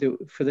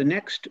 for the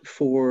next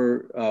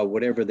 4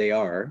 whatever they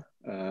are,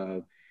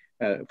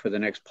 for the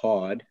next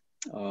pod,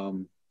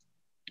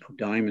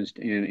 diamonds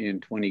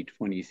in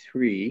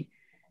 2023,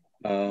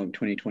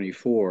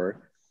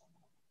 2024,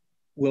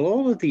 will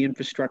all of the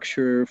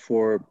infrastructure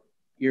for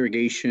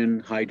irrigation,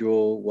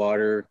 hydro,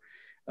 water,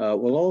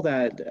 will all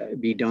that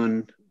be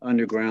done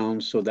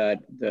underground so that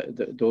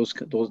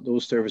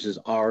those services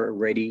are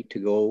ready to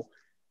go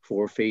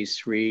for phase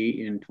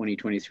 3 in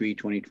 2023,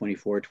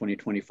 2024,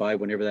 2025,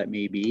 whenever that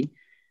may be?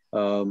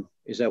 Will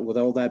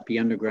all that be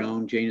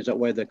underground, Jane? Is that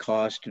why the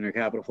cost in our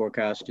capital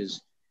forecast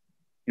is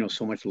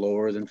so much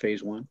lower than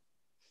phase 1?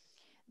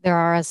 There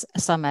are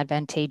some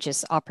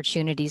advantageous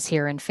opportunities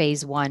here in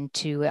phase 1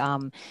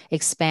 to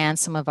expand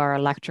some of our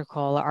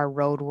electrical, our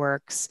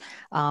roadworks,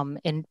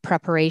 in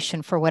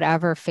preparation for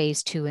whatever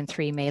phase 2 and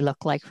 3 may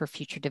look like for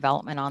future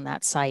development on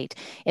that site.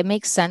 It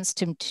makes sense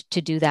to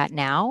do that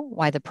now,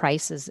 why the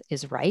price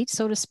is right,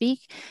 so to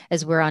speak,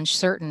 as we're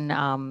uncertain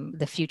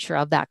the future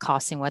of that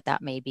costing, what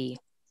that may be.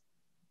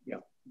 Yeah,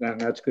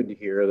 that's good to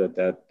hear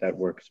that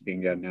work is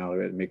being done now.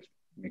 It makes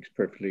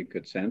perfectly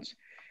good sense.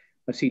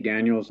 I see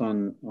Daniel's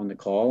on the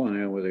call, and I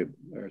know whether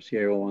our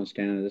CIO wants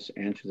to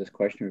answer this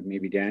question, or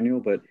maybe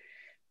Daniel, but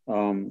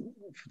for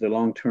the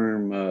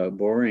long-term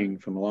borrowing,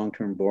 from a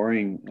long-term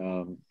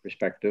borrowing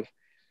perspective,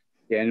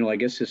 Daniel, I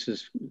guess this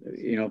is,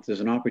 if there's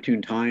an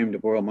opportune time to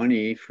borrow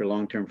money for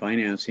long-term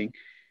financing,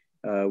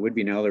 would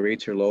be now the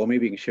rates are low.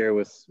 Maybe you can share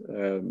with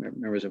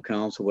members of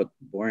council what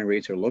borrowing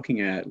rates are looking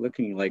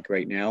like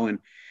right now. And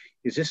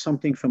is this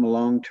something from a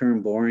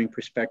long-term borrowing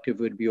perspective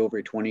would be over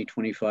a 20,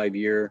 25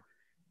 year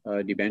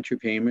debenture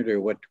payment, or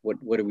what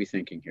are we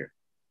thinking here?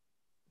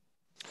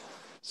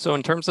 So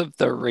in terms of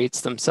the rates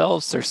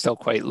themselves, they're still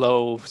quite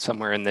low,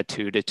 somewhere in the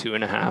 2 to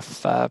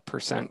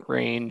 2.5%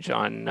 range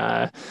on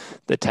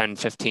the 10,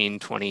 15,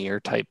 20-year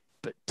type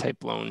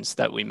loans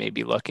that we may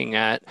be looking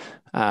at.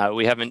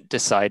 We haven't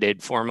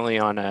decided formally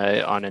on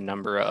a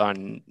number,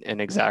 on an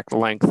exact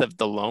length of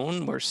the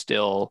loan. We're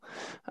still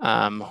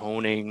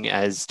honing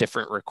as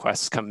different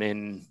requests come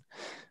in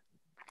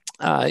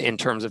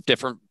terms of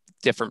different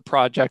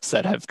projects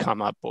that have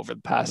come up over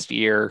the past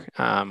year.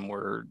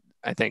 We're,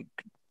 I think,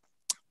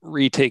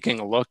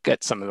 retaking a look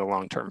at some of the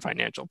long-term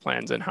financial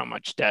plans and how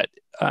much debt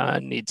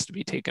needs to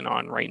be taken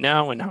on right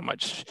now and how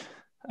much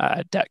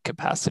debt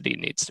capacity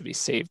needs to be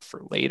saved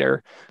for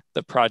later.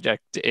 The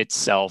project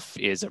itself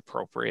is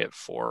appropriate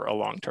for a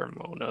long-term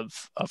loan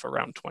of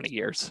around 20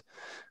 years.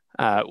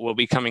 We'll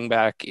be coming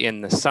back in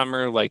the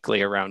summer,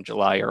 likely around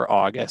July or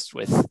August,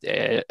 with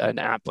an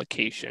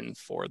application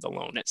for the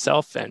loan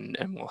itself, and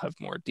we'll have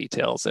more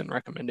details and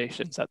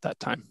recommendations at that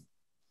time.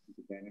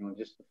 Daniel,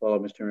 just to follow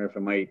Mr. Mayor, if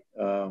I might,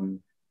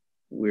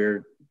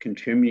 we're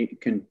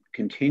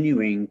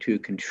continuing to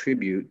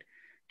contribute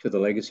to the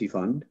Legacy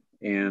Fund,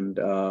 and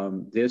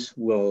this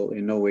will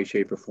in no way,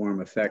 shape, or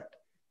form affect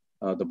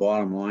the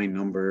bottom line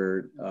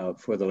number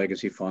for the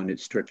Legacy Fund.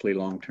 It's strictly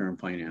long-term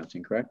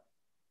financing, correct?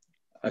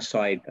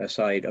 Outside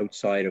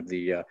of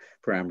the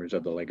parameters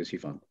of the Legacy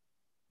Fund.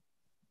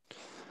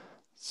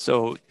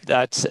 So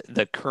that's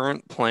the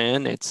current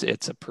plan. It's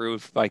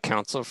approved by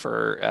council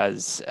for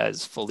as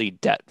fully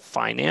debt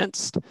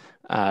financed.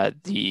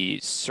 The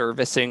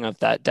servicing of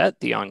that debt,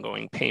 the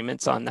ongoing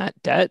payments on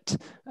that debt,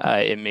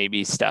 it may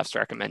be staff's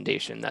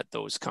recommendation that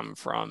those come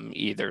from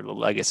either the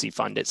Legacy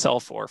Fund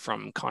itself or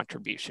from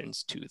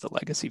contributions to the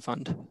Legacy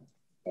Fund.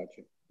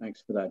 Gotcha.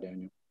 Thanks for that,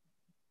 Daniel.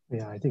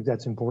 Yeah, I think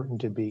that's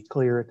important to be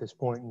clear at this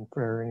point, and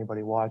for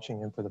anybody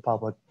watching and for the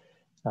public.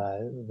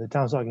 The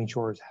town of Saugeen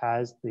Shores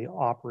has the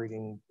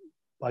operating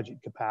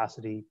budget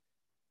capacity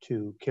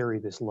to carry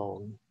this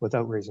loan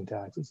without raising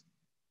taxes.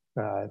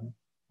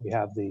 We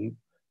have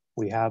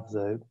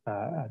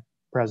at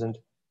present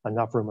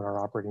enough room in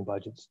our operating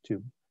budgets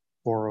to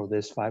borrow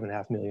this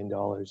 $5.5 million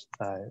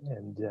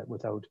and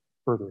without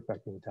further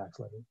affecting the tax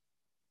levy.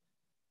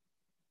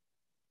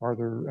 Are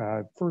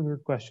there further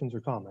questions or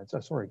comments?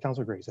 Sorry,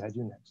 Councillor Grace, I had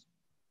you next.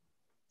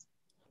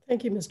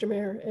 Thank you, Mr.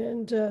 Mayor,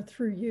 and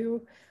through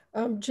you.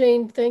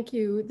 Jane, thank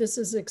you. This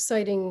is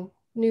exciting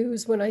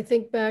news. When I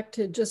think back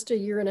to just a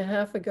year and a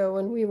half ago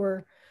when we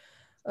were,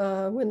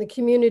 when the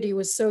community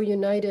was so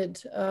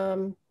united,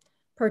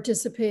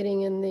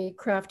 participating in the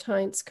Kraft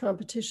Heinz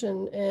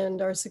competition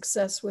and our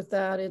success with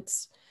that,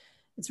 it's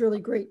really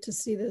great to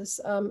see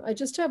this. I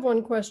just have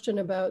one question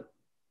about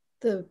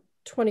the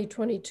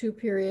 2022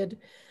 period.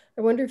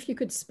 I wonder if you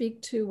could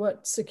speak to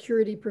what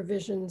security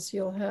provisions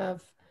you'll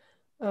have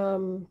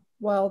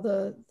while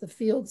the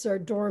fields are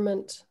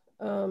dormant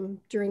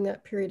during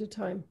that period of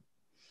time.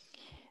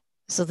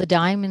 So the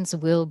diamonds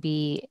will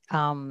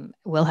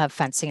have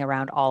fencing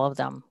around all of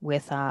them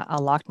with a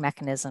locked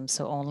mechanism,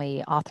 so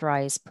only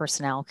authorized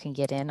personnel can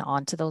get in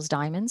onto those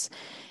diamonds.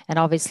 And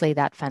obviously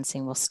that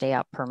fencing will stay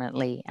up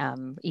permanently.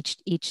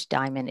 Each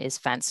diamond is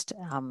fenced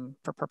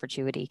for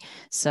perpetuity.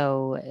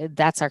 So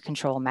that's our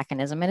control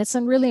mechanism. And it's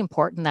really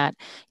important that,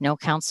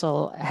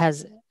 council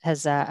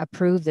has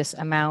approved this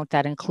amount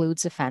that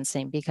includes the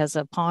fencing, because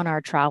upon our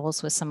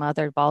travels with some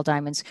other ball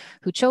diamonds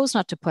who chose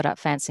not to put up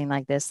fencing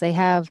like this, they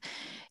have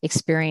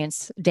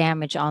experienced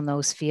damage on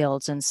those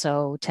fields. And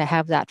so to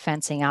have that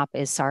fencing up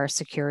is our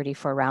security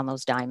for around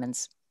those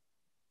diamonds.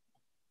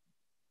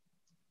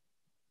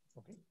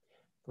 Okay.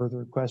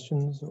 Further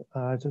questions to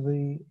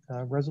the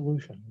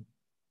resolution?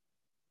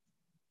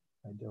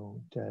 I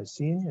don't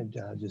see any.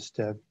 And just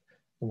for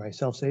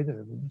myself say that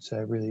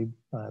I'm really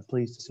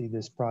pleased to see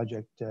this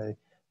project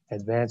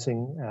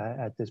advancing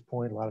at this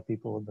point. A lot of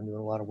people have been doing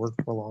a lot of work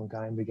for a long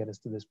time to get us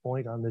to this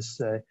point on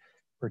this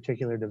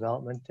particular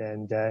development.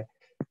 And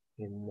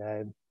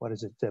in what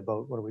is it,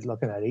 about, what are we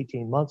looking at,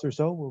 18 months or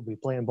so, we'll be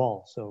playing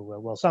ball. So,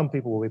 well, some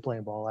people will be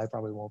playing ball. I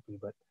probably won't be,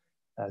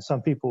 but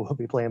some people will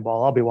be playing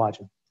ball. I'll be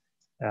watching.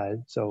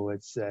 So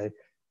it's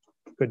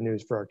good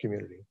news for our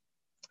community.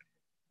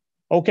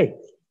 Okay,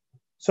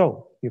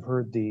 so you've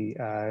heard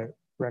the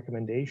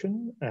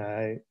recommendation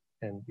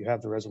and you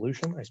have the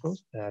resolution, I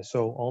suppose.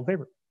 So all in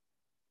favor?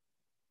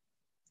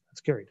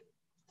 That's carried.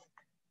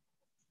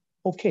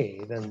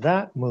 Okay, then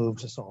that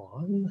moves us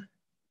on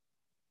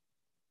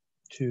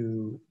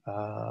to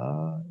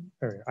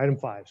item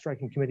 5,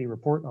 striking committee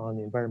report on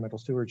the environmental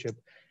stewardship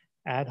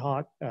ad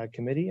hoc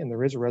committee. And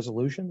there is a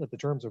resolution that the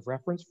terms of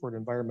reference for an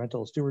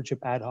environmental stewardship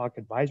ad hoc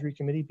advisory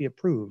committee be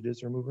approved. Is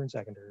there a mover and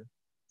seconder?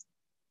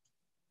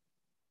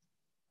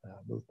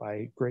 Moved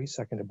by Grace,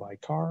 seconded by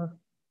Carr.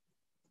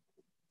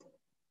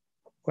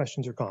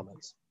 Questions or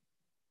comments?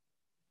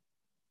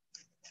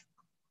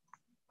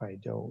 I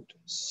don't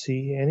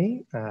see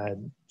any.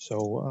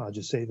 So I'll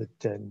just say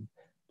that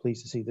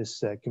pleased to see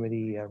this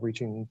committee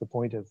reaching the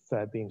point of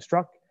being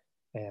struck.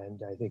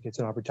 And I think it's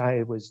an opportunity.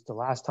 It was the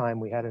last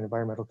time we had an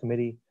environmental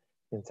committee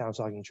in town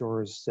Saugeen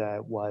Shores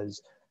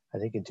was, I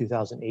think, in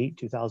 2008,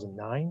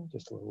 2009,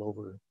 just a little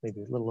over,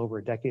 maybe a little over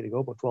a decade ago,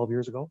 about 12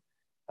 years ago.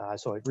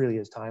 So it really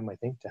is time, I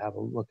think, to have a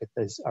look at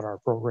this, at our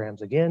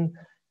programs again,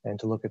 and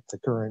to look at the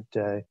current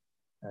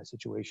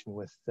situation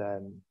with,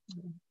 the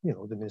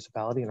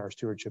municipality and our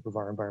stewardship of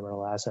our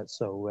environmental assets.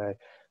 So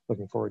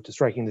looking forward to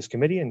striking this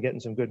committee and getting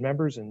some good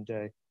members and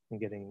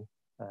getting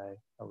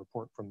a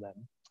report from them.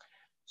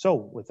 So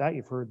with that,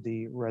 you've heard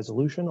the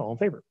resolution. All in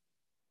favor?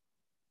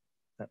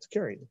 That's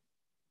carried.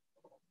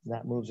 And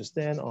that moves us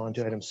then on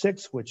to item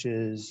 6, which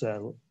is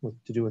to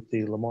do with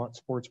the Lamont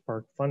Sports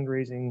Park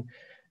fundraising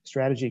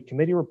strategy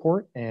committee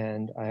report.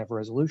 And I have a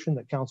resolution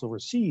that council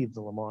receive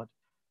the Lamont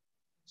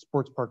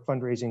Sports Park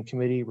fundraising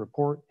committee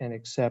report and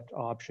accept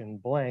option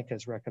blank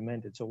as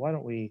recommended. So why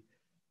don't we,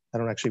 I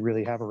don't actually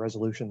really have a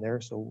resolution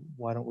there, so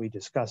why don't we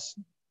discuss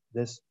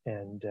this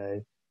and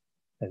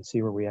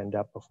see where we end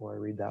up before I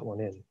read that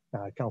one in.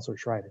 Councillor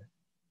Schreider.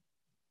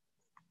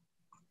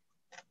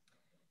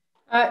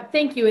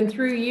 Thank you, and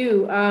through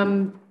you,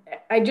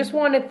 I just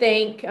want to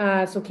thank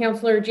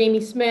Councillor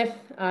Jamie Smith,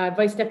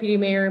 Vice Deputy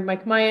Mayor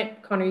Mike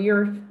Myatt, Connor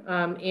Yurth,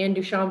 Anne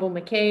Duchambeau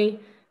McKay,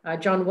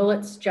 John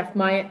Willits, Jeff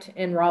Myatt,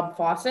 and Rob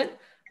Fawcett.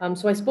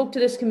 So I spoke to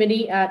this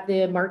committee at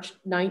the March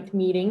 9th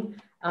meeting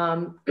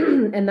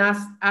and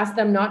asked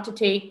them not to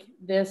take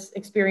this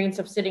experience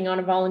of sitting on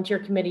a volunteer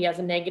committee as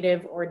a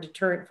negative or a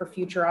deterrent for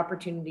future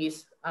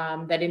opportunities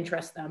that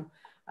interest them.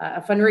 A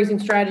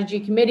fundraising strategy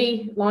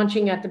committee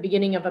launching at the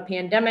beginning of a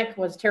pandemic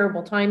was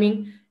terrible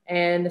timing,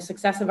 and the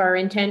success of our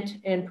intent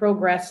and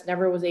progress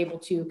never was able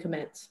to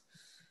commence.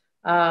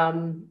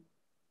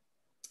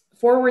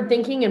 Forward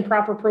thinking and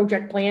proper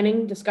project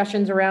planning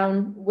discussions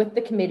around with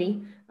the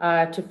committee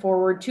to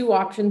forward 2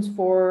 options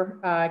for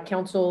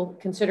council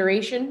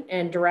consideration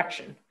and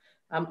direction.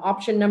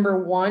 Option number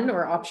 1,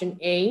 or option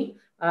A,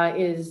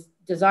 is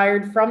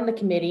desired from the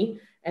committee,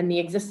 and the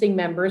existing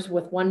members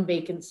with 1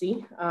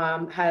 vacancy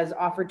has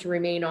offered to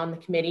remain on the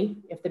committee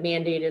if the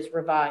mandate is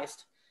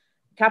revised.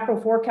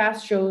 Capital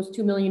forecast shows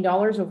 $2 million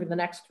over the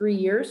next 3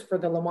 years for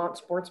the Lamont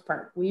Sports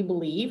Park. We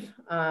believe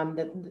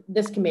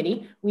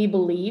we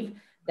believe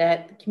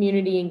that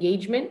community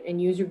engagement and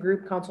user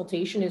group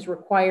consultation is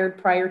required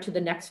prior to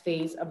the next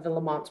phase of the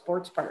Lamont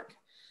Sports Park.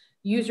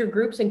 User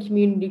groups and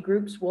community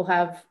groups will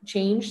have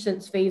changed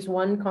since phase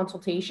 1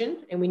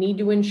 consultation, and we need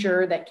to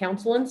ensure that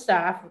council and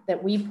staff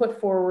that we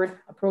put forward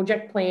a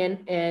project plan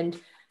and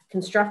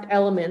construct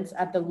elements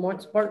at the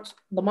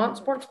Lamont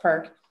Sports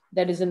Park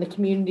that is in the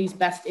community's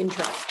best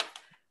interest.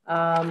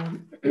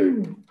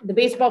 The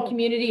baseball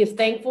community is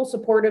thankful,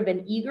 supportive,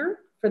 and eager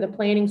for the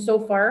planning so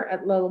far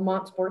at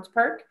Lamont Sports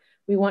Park.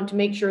 We want to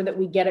make sure that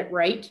we get it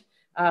right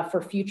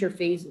for future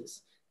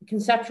phases. The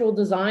conceptual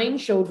design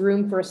showed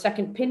room for a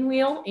second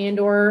pinwheel and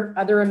or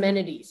other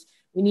amenities.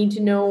 We need to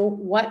know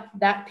what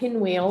that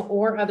pinwheel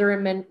or other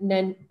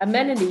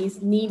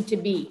amenities need to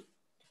be.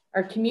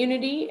 Our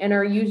community and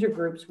our user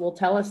groups will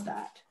tell us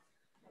that.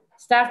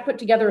 Staff put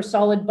together a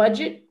solid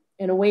budget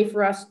and a way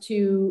for us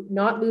to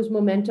not lose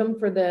momentum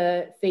for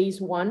the phase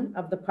 1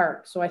 of the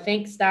park. So I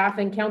thank staff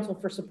and council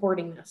for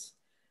supporting this.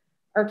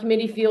 Our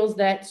committee feels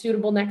that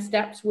suitable next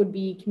steps would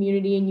be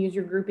community and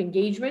user group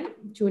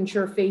engagement to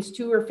ensure phase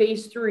 2 or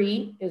phase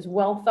 3 is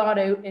well thought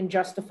out and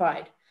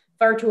justified.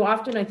 Far too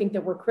often, I think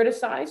that we're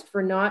criticized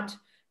for not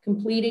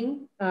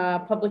completing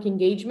public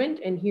engagement,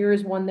 and here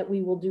is one that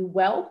we will do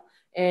well,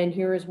 and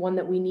here is one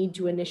that we need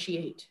to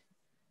initiate.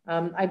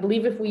 I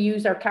believe if we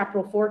use our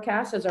capital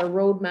forecast as our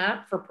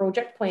roadmap for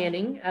project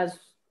planning as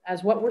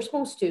what we're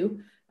supposed to,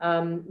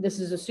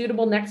 this is a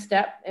suitable next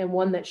step and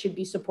one that should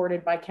be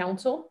supported by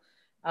council.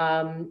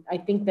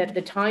 I think that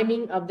the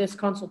timing of this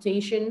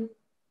consultation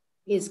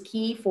is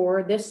key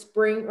for this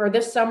spring or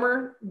this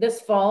summer,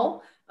 this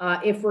fall,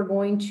 if we're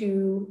going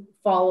to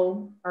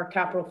follow our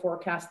capital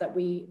forecast that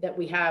we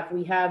have.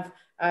 We have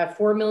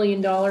 $4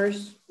 million,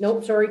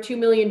 $2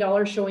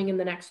 million showing in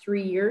the next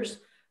 3 years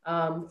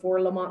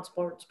for Lamont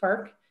Sports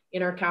Park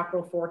in our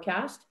capital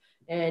forecast.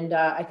 And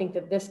I think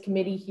that this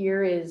committee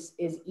here is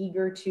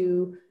eager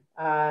to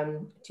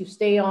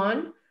stay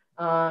on,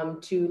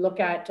 to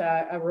look at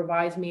a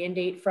revised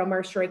mandate from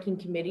our striking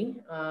committee,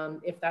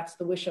 if that's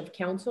the wish of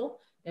council,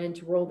 and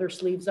to roll their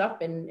sleeves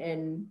up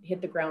and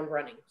hit the ground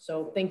running.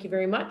 So thank you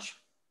very much.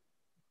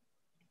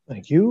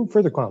 Thank you.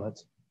 Further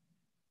comments?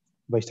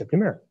 Vice Deputy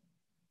Mayor.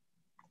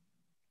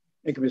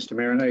 Thank you, Mr.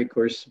 Mayor. And I, of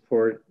course,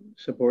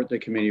 support the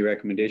committee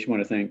recommendation. I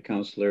want to thank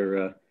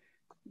Councillor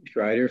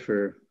Schreider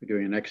for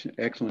doing an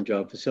excellent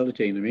job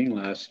facilitating the meeting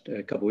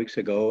a couple of weeks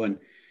ago. And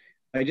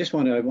I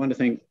want to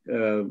thank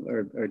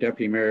our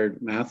Deputy Mayor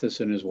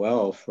Matheson as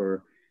well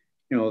for,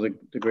 the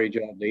great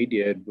job they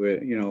did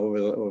with,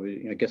 over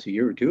I guess a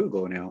year or two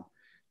ago now,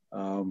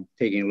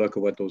 taking a look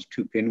at what those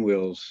 2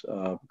 pinwheels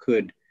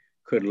could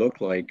look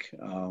like.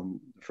 The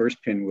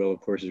first pinwheel, of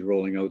course, is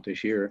rolling out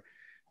this year.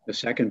 The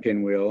second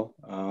pinwheel,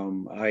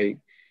 I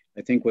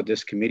think what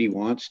this committee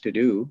wants to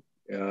do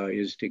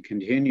is to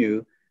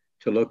continue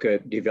to look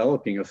at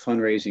developing a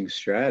fundraising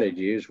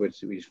strategy,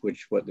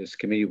 which what this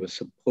committee was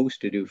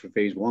supposed to do for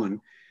phase 1.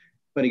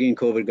 But again,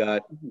 COVID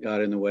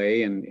got in the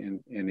way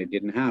and it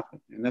didn't happen,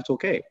 and that's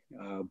okay.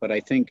 But I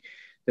think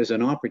there's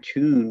an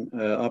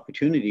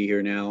opportunity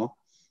here now,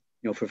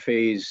 for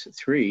phase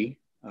 3,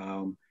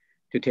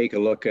 to take a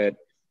look at,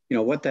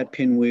 what that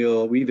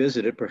pinwheel,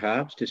 revisit it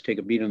perhaps, just take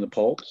a beat on the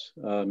pulse,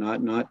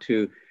 not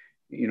to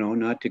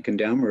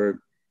condemn or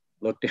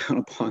look down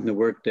upon the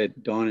work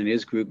that Don and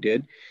his group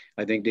did.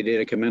 I think they did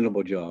a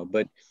commendable job.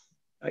 But,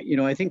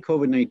 I think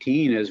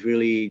COVID-19 has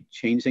really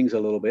changed things a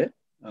little bit.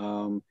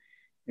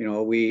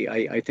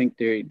 I think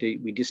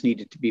we just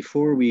needed to,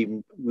 before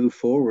we move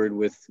forward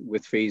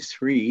with phase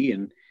 3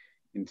 and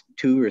in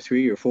 2 or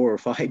 3 or 4 or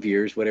 5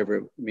 years, whatever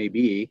it may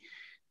be,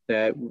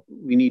 that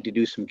we need to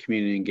do some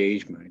community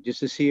engagement just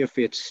to see if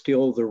it's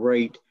still the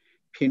right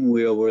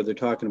pinwheel, where they're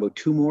talking about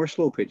 2 more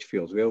slow pitch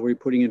fields. We're already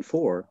putting in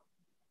 4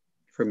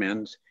 for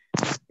men's.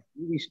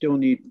 We still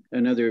need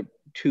another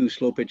 2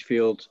 slow pitch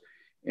fields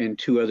and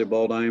 2 other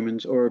ball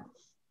diamonds, or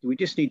do we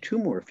just need 2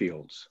 more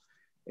fields?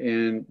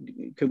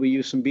 And could we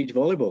use some beach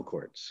volleyball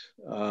courts?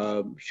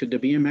 Should the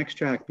BMX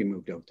track be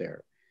moved out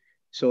there?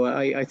 So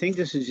I think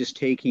this is just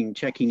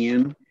checking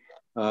in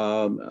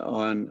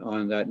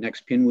on that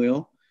next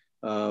pinwheel.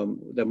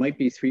 That might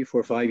be 3,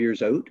 4, 5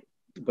 years out,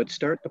 but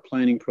start the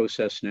planning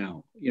process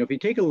now. If you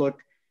take a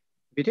look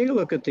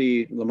at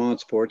the Lamont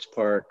Sports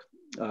Park,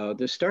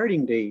 the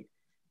starting date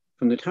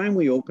from the time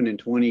we open in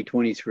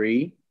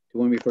 2023 to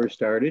when we first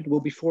started will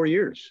be 4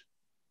 years.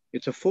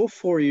 It's a full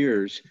 4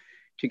 years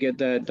to get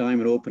that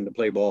diamond open to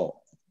play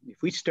ball.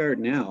 If we start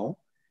now,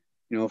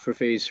 for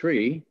phase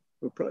 3,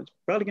 we're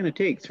probably going to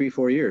take 3,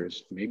 4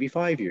 years, maybe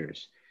 5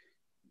 years.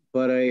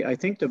 But I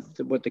think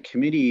what the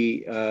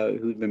committee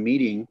who's been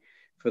meeting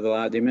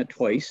they met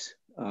twice.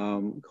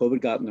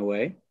 COVID got in the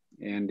way,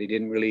 and they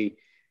didn't really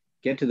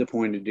get to the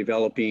point of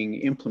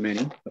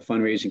implementing a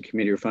fundraising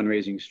committee or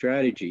fundraising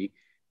strategy,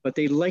 but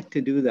they like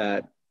to do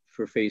that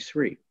for phase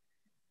 3.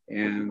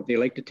 And they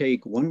like to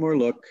take one more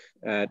look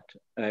at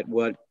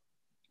what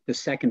the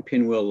second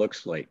pinwheel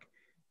looks like.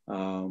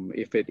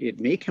 If it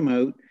may come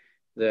out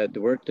that the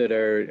work that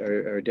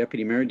our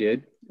deputy mayor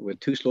did with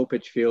 2 slow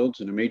pitch fields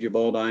and a major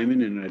ball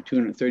diamond and a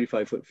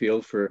 235-foot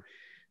field for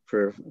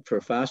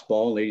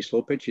fastball, lady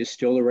slow pitch is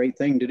still the right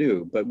thing to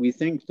do. But we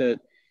think that,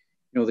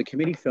 the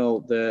committee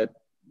felt that,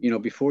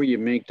 before you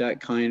make that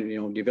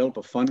develop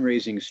a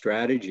fundraising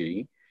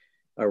strategy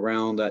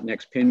around that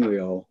next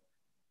pinwheel,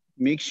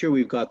 make sure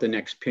we've got the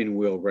next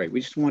pinwheel right.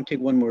 We just want to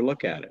take one more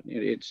look at it.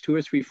 It's 2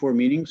 or 3, 4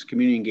 meetings,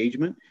 community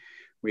engagement,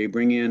 where you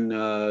bring in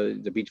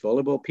the beach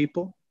volleyball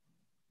people,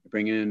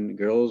 bring in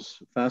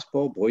girls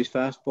fastball, boys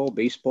fastball,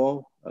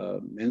 baseball,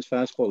 men's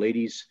fastball,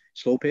 ladies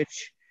slow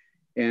pitch,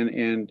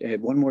 and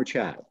had one more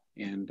chat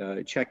and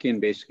check in.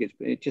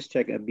 Basically, just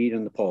check a beat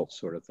on the pulse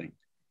sort of thing.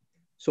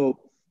 So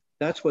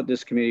that's what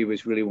this committee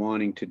was really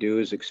wanting to do,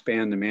 is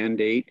expand the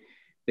mandate.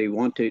 They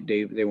want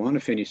to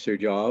finish their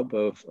job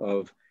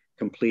of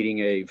completing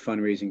a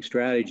fundraising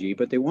strategy,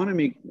 but they want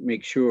to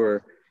make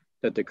sure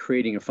that they're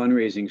creating a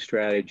fundraising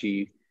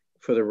strategy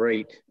for the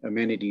right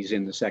amenities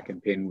in the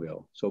second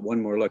pinwheel. So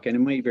one more look, and it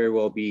might very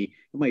well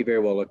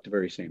look the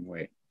very same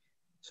way.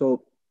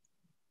 So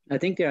I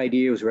think the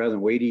idea was, rather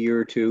than wait a year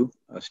or two,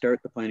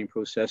 start the planning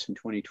process in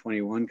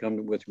 2021,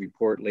 come with a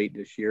report late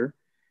this year,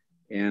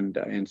 and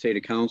say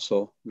to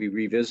council, we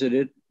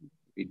revisited,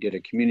 we did a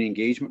community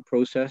engagement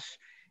process,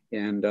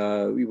 and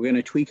we're going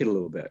to tweak it a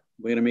little bit.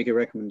 We're going to make a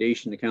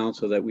recommendation to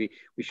council that we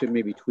should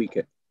maybe tweak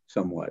it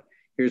somewhat.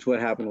 Here's what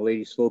happened to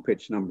ladies' slow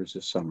pitch numbers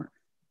this summer.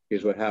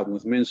 Here's what happened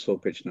with men's slow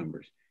pitch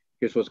numbers.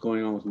 Here's what's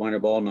going on with minor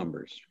ball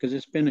numbers, because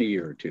it's been a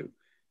year or two.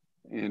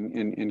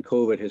 And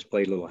COVID has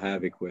played a little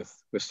havoc with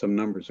some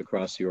numbers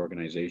across the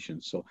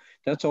organization. So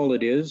that's all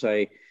it is.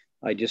 I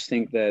just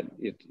think that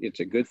it's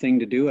a good thing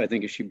to do. I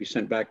think it should be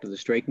sent back to the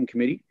striking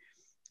committee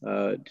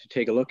to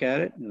take a look at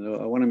it.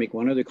 I want to make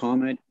one other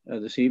comment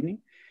this evening.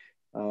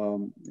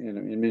 And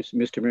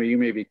Mr. Mayor, you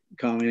may be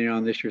commenting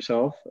on this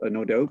yourself,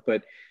 no doubt,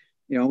 but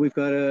we've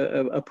got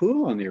a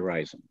pool on the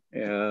horizon.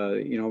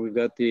 We've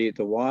got the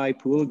Y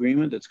pool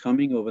agreement that's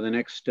coming over the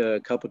next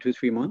couple,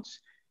 2-3 months.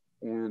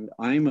 And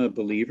I'm a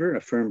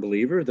firm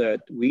believer that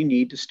we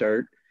need to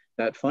start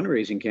that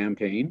fundraising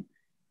campaign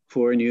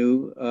for a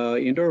new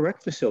indoor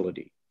rec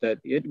facility, that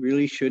it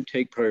really should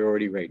take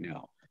priority right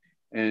now.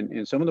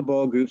 And some of the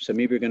ball groups that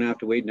maybe are going to have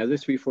to wait another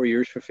 3-4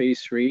 years for phase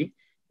 3,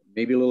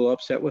 maybe a little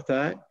upset with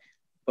that.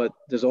 But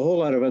there's a whole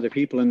lot of other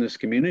people in this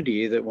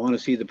community that want to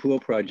see the pool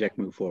project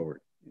move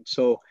forward.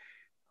 So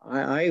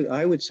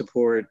I would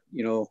support,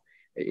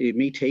 it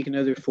may take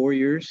another 4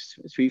 years,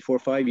 3, 4,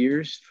 5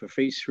 years for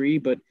phase 3,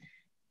 but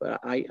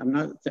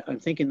I'm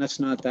thinking that's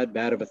not that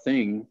bad of a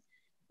thing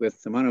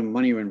with the amount of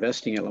money we're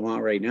investing at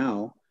Lamont right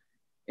now,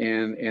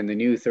 and the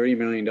new $30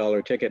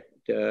 million ticket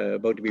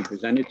about to be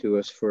presented to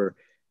us for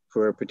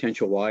a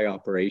potential Y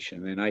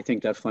operation. And I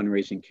think that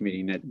fundraising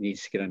committee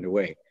needs to get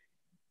underway.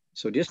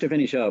 So just to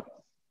finish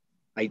up,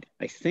 I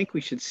think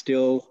we should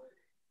still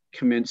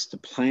commence the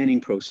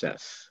planning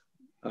process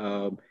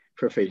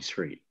for phase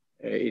 3.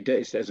 It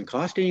doesn't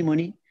cost any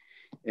money,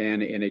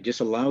 and it just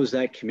allows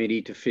that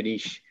committee to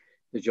finish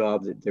the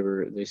job that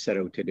they set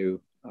out to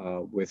do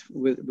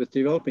with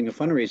developing a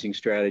fundraising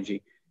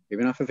strategy,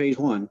 maybe not for phase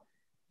 1,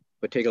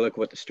 but take a look at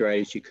what the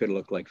strategy could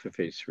look like for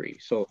phase 3.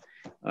 So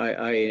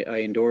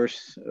I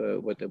endorse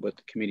what the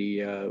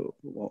committee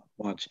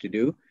wants to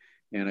do,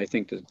 and I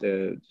think that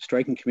the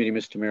striking committee,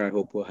 Mr. Mayor, I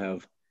hope will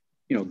have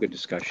good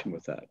discussion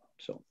with that.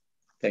 So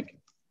thank you.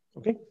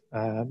 Okay,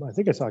 I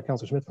think I saw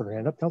Councillor Smith put her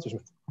hand up. Councillor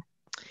Smith.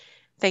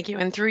 Thank you.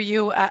 And through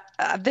you,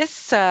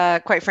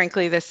 quite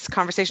frankly, this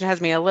conversation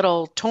has me a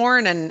little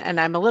torn, and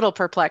I'm a little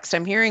perplexed.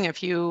 I'm hearing a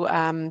few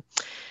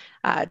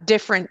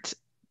different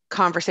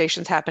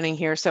conversations happening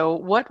here. So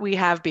what we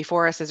have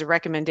before us is a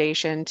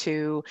recommendation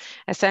to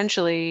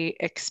essentially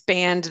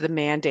expand the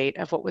mandate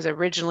of what was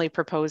originally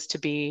proposed to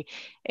be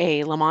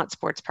a Lamont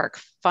Sports Park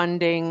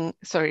fundraising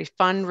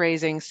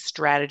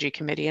strategy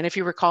committee. And if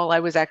you recall, I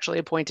was actually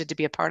appointed to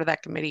be a part of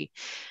that committee.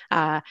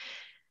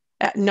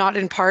 Not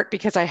in part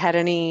because I had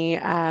any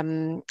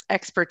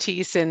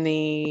expertise in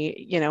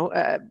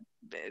the,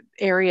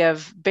 area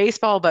of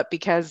baseball, but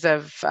because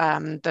of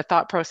the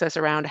thought process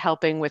around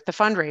helping with the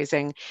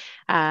fundraising.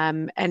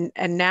 And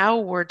now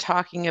we're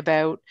talking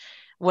about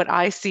what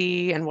I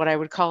see and what I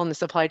would call in the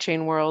supply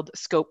chain world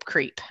scope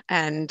creep.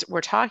 And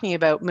we're talking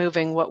about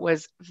moving what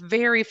was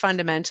very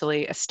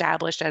fundamentally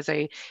established as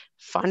a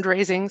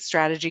fundraising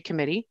strategy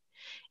committee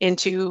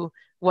into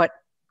what,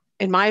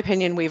 in my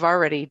opinion, we've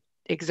already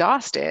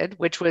exhausted,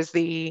 which was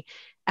the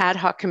ad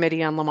hoc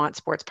committee on Lamont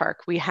Sports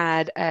Park. We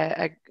had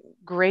a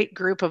great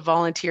group of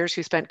volunteers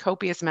who spent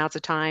copious amounts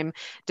of time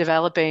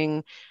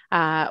developing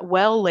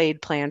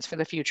well-laid plans for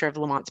the future of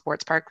Lamont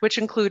Sports Park, which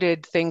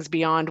included things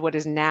beyond what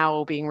is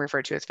now being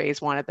referred to as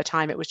phase 1. At the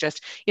time, it was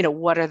just,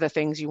 what are the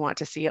things you want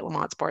to see at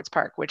Lamont Sports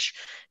Park, which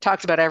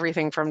talks about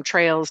everything from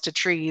trails to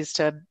trees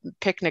to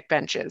picnic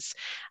benches.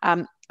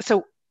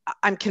 So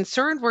I'm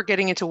concerned we're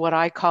getting into what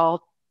I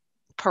call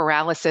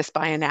paralysis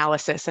by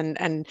analysis.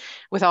 And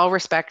with all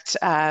respect,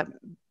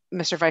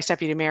 Mr. Vice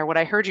Deputy Mayor, what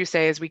I heard you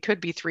say is we could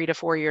be 3 to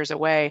 4 years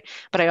away,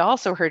 but I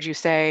also heard you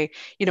say,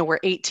 we're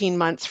 18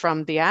 months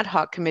from the ad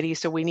hoc committee,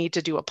 so we need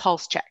to do a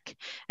pulse check.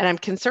 And I'm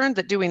concerned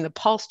that doing the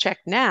pulse check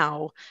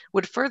now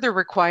would further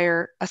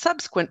require a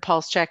subsequent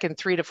pulse check in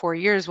 3 to 4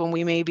 years when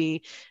we may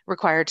be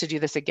required to do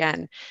this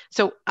again.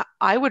 So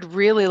I would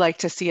really like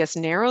to see us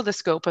narrow the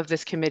scope of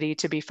this committee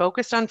to be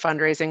focused on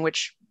fundraising,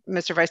 which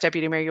Mr. Vice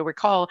Deputy Mayor, you'll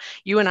recall,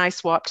 you and I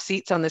swapped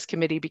seats on this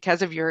committee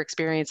because of your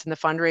experience in the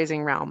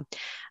fundraising realm.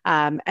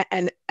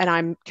 And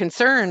I'm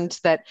concerned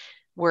that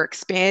we're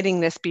expanding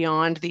this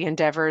beyond the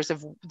endeavors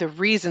of the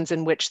reasons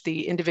in which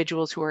the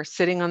individuals who are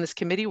sitting on this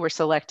committee were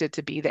selected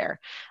to be there.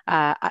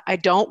 I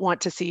don't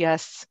want to see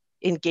us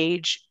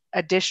engage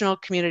additional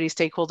community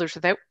stakeholders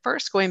without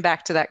first going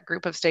back to that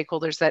group of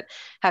stakeholders that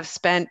have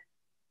spent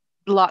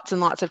lots and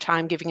lots of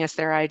time giving us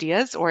their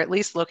ideas, or at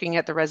least looking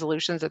at the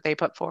resolutions that they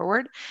put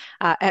forward.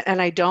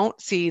 And I don't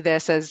see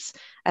this as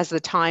the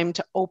time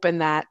to open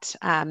that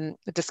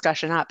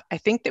discussion up. I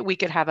think that we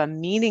could have a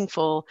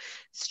meaningful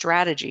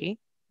strategy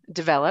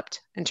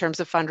developed in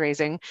terms of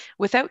fundraising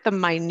without the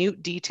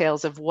minute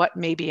details of what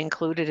may be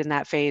included in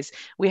that phase.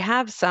 We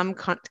have some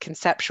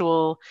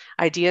conceptual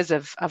ideas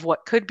of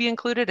what could be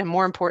included, and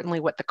more importantly,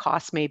 what the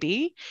costs may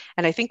be.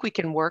 And I think we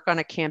can work on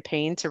a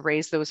campaign to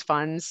raise those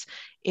funds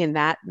in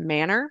that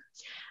manner.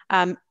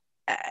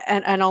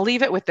 And I'll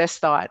leave it with this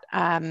thought.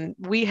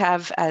 We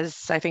have,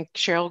 as I think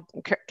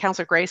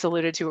Councillor Grace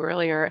alluded to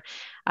earlier,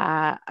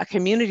 a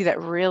community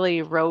that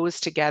really rose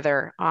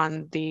together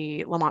on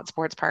the Lamont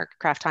Sports Park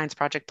Kraft Heinz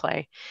Project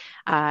play.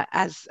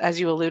 As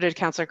you alluded,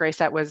 Councillor Grace,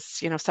 that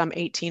was some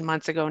 18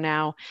 months ago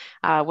now,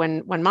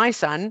 when my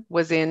son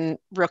was in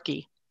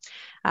rookie.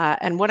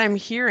 And what I'm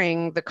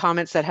hearing, the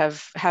comments that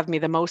have me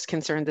the most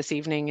concerned this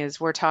evening is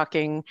we're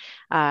talking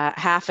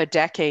half a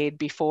decade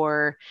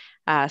before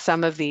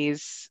some of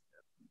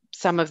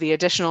the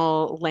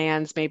additional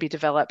lands may be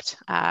developed,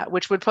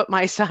 which would put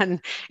my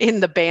son in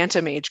the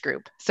bantam age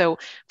group. So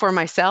for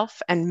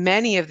myself and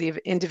many of the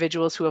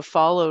individuals who have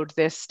followed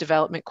this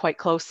development quite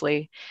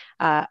closely,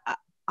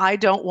 I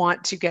don't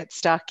want to get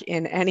stuck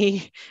in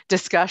any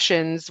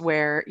discussions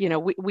where,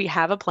 we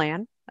have a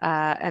plan.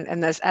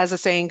 And as the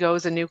saying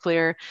goes in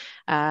nuclear,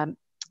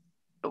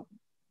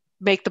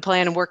 make the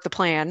plan and work the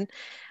plan.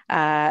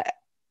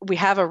 We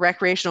have a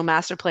recreational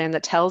master plan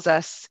that tells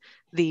us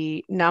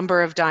the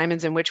number of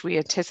diamonds in which we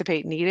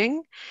anticipate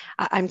needing.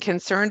 I'm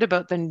concerned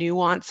about the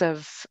nuance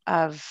of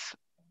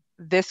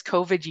this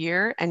COVID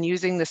year and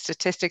using the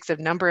statistics of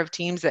number of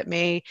teams that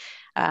may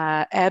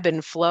ebb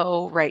and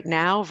flow right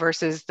now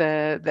versus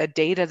the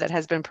data that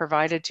has been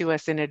provided to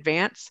us in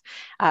advance.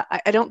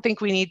 I don't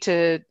think we need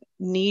to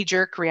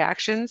knee-jerk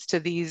reactions to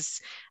these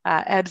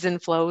ebbs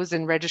and flows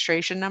in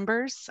registration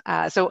numbers.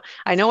 So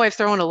I know I've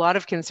thrown a lot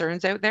of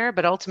concerns out there,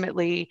 but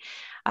ultimately,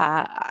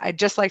 I'd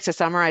just like to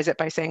summarize it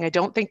by saying I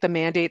don't think the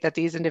mandate that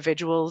these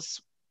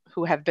individuals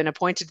who have been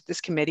appointed to this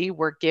committee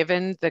were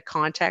given the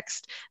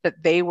context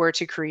that they were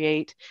to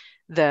create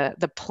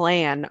the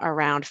plan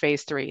around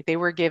phase 3. They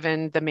were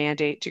given the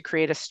mandate to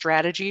create a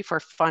strategy for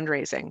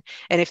fundraising.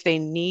 And if they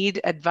need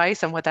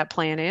advice on what that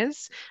plan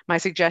is, my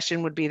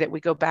suggestion would be that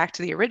we go back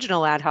to the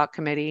original ad hoc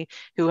committee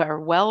who are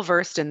well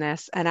versed in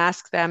this and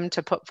ask them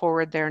to put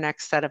forward their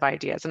next set of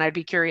ideas. And I'd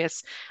be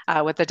curious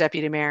what the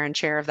deputy mayor and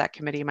chair of that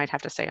committee might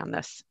have to say on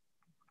this.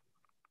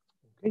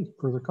 Okay,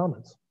 further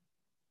comments?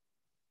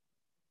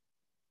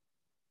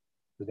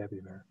 The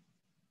deputy mayor.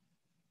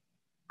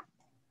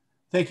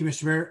 Thank you,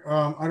 Mr. Mayor.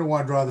 I don't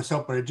want to draw this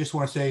up, but I just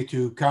want to say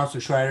to Councillor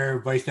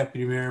Schreider, Vice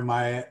Deputy Mayor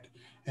Myatt,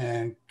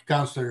 and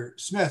Councillor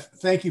Smith,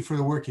 thank you for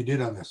the work you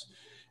did on this.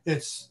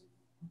 It's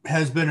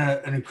has been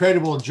an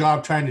incredible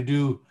job trying to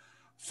do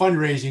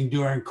fundraising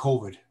during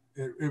COVID.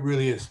 It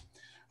really is.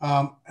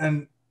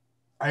 And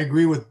I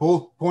agree with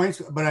both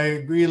points, but I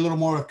agree a little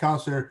more with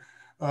Councillor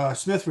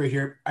Smith right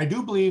here. I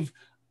do believe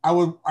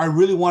I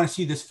really want to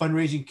see this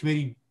fundraising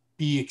committee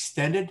be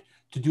extended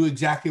to do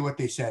exactly what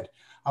they said.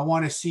 I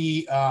want to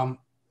see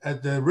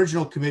at the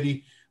original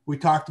committee, we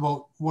talked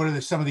about what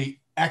are some of the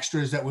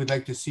extras that we'd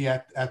like to see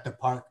at the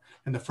park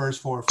in the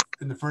first four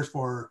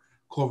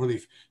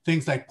Cloverleaf.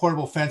 Things like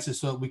portable fences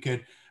so that we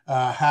could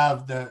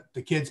have the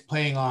kids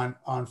playing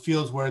on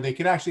fields where they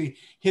could actually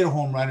hit a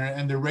home run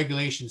and their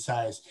regulation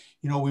size.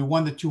 We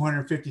won the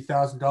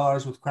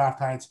 $250,000 with Kraft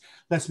Heinz.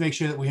 Let's make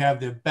sure that we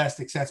have the best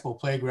accessible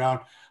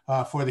playground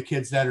for the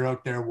kids that are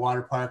out there,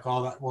 water park,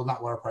 all that. Well,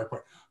 not water park,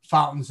 but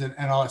fountains and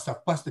all that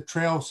stuff. Plus the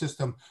trail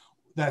system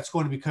that's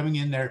going to be coming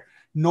in there.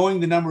 Knowing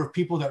the number of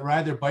people that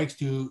ride their bikes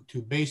to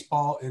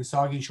baseball in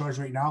Saugeen Shores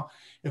right now,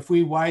 if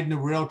we widen the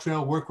rail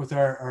trail, work with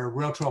our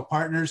rail trail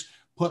partners,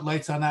 put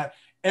lights on that,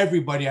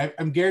 everybody,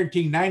 I'm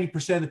guaranteeing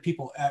 90% of the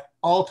people at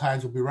all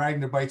times will be riding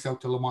their bikes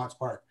out to Lamont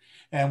Park.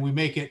 And we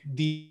make it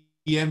the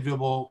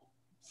enviable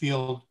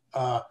field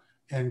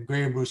in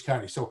Grey and Bruce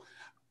County. So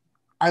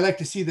I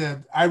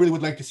really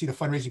would like to see the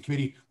fundraising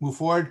committee move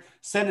forward,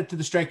 send it to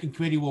the striking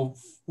committee.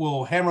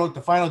 We'll hammer out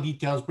the final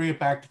details, bring it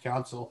back to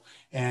council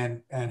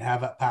and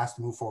have it passed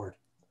to move forward.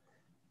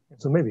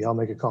 So maybe I'll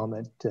make a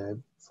comment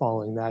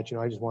following that.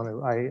 I just want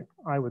to,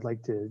 I would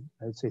like to,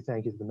 I'd say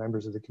thank you to the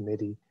members of the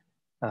committee.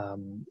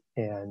 And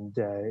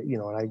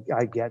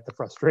I get the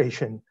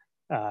frustration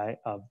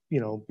of,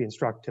 being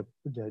struck to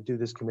do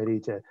this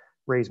committee, to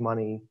raise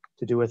money,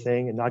 to do a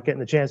thing and not getting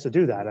the chance to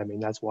do that. I mean,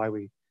 that's why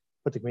we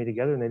put the committee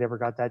together, and they never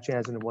got that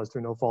chance, and it was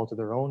through no fault of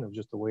their own. It was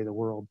just the way the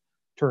world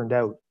turned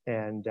out.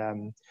 And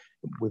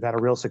we've had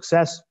a real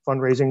success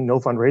fundraising, no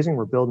fundraising.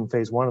 We're building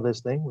phase 1 of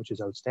this thing, which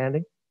is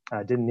outstanding.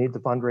 Didn't need the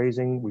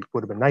fundraising. We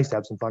would have been nice to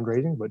have some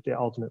fundraising, but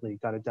ultimately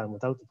got it done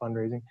without the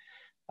fundraising.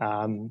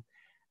 And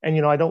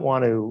I don't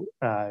want to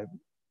have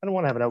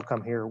an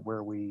outcome here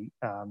where we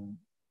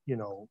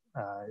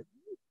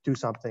do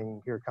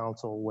something here,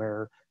 council,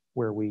 where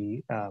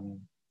we don't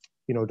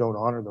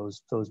honor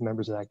those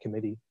members of that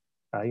committee.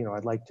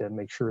 I'd like to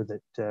make sure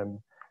that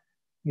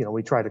you know,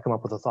 we try to come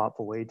up with a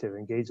thoughtful way to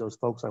engage those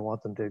folks. I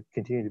want them to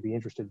continue to be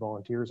interested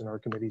volunteers in our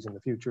committees in the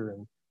future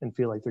and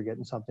feel like they're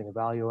getting something of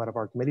value out of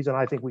our committees. And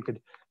I think we could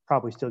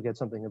probably still get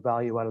something of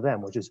value out of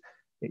them, which is,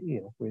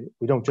 you know,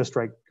 we don't just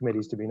strike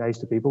committees to be nice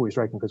to people. We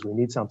strike them because we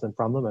need something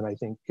from them. And I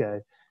think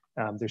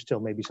there's still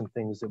maybe some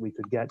things that we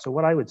could get. So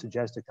what I would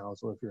suggest to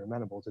council, if you're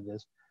amenable to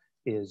this,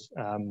 is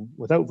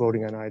without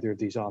voting on either of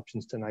these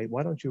options tonight,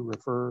 why don't you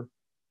refer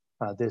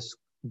this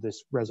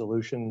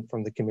resolution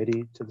from the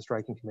committee to the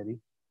striking committee?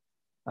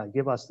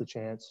 Give us the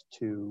chance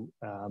to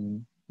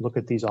look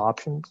at these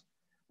options.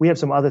 We have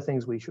some other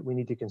things we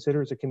need to consider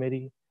as a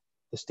committee,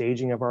 the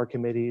staging of our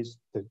committees,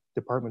 the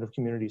Department of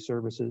Community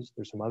Services.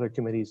 There's some other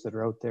committees that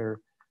are out there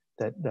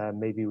that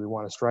maybe we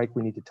want to strike.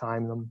 We need to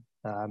time them.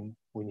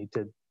 We need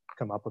to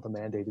come up with a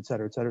mandate, et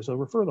cetera, et cetera. So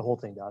refer the whole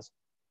thing to us.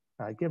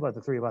 Give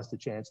the three of us the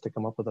chance to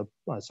come up with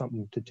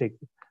something to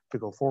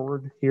go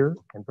forward here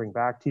and bring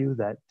back to you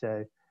that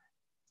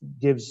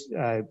gets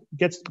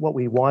what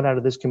we want out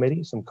of this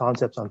committee, some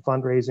concepts on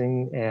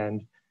fundraising,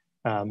 and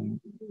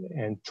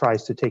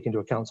tries to take into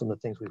account some of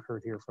the things we've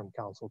heard here from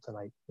council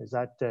tonight. Is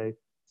that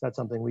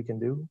something we can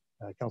do,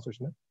 Councillor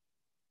Smith?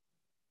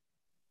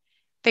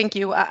 Thank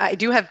you. I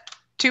do have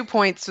 2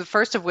 points. The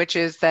first of which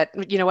is that,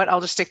 you know what,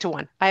 I'll just stick to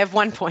one. I have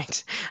 1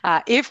 point.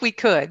 If we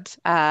could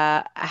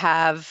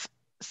have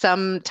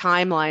some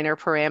timeline or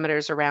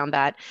parameters around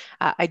that.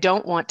 I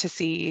don't want to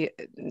see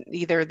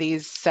either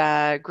these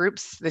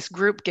this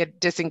group get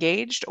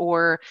disengaged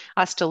or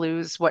us to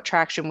lose what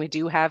traction we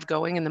do have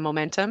going in the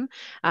momentum.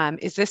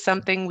 Is this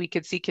something we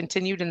could see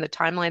continued in the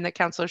timeline that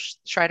Councillor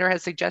Schreider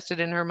has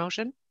suggested in her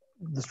motion?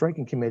 The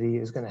striking committee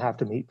is going to have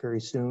to meet very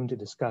soon to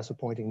discuss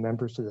appointing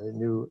members to the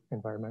new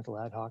environmental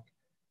ad hoc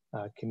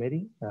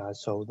committee.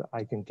 So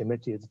I can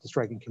commit to you that the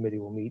striking committee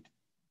will meet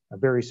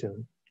very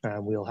soon.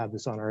 We'll have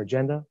this on our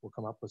agenda. We'll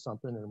come up with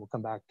something and we'll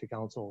come back to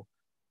council.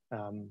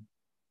 You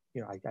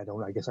know, I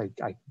guess I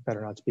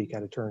better not speak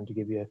out of turn to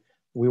give you,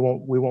 we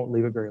won't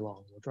leave it very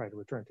long. We'll try to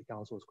return to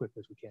council as quickly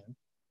as we can.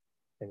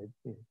 And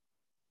you know,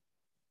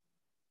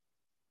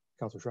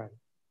 Councillor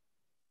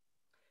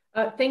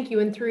Schreider. Thank you,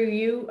 and through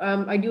you,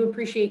 I do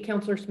appreciate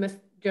Councillor Smith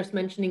just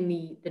mentioning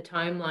the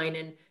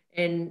timeline,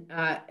 and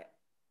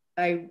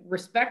I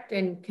respect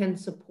and can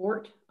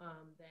support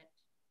that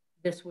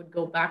this would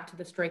go back to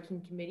the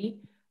striking committee.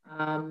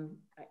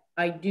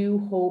 I do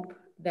hope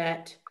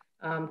that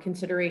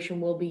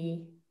consideration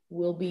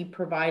will be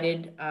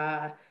provided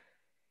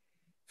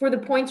for the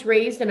points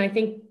raised, and I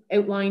think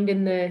outlined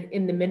in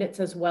the minutes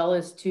as well,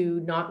 as to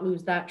not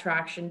lose that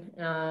traction.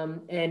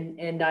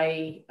 And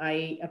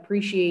I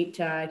appreciate,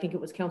 I think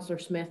it was Councillor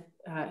Smith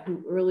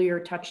who earlier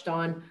touched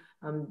on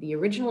the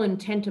original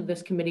intent of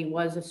this committee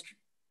was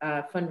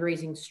a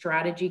fundraising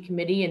strategy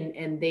committee,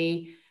 and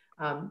they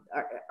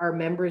are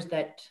members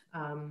that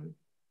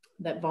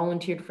that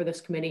volunteered for this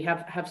committee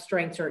have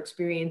strengths or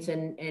experience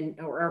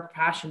or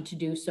passion to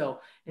do so.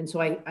 And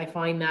so I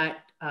find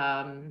that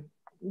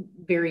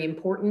very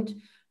important.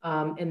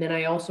 And then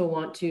I also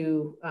want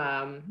to,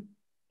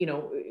 you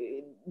know,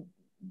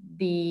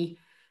 the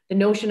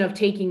notion of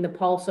taking the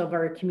pulse of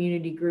our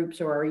community groups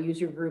or our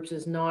user groups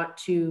is not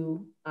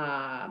to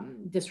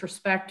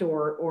disrespect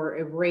or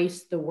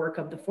erase the work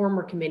of the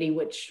former committee,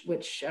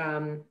 which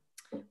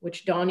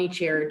Donnie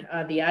chaired,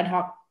 the ad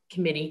hoc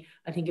committee.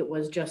 I think it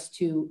was just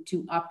to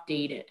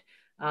update it.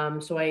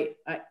 So I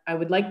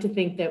would like to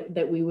think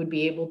that we would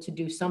be able to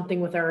do something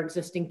with our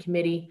existing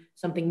committee,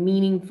 something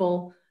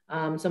meaningful,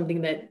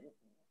 something that,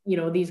 you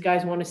know, these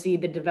guys want to see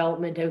the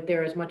development out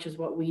there as much as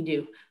what we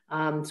do.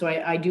 So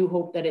I do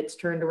hope that it's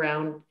turned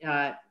around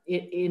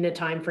in a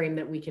time frame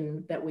that we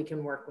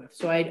can work with.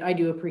 So I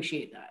do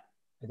appreciate that.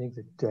 I think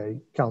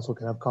that council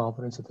can have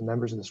confidence that the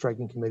members of the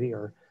striking committee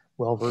are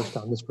well versed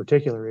on this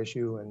particular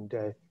issue and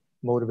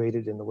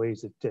motivated in the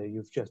ways that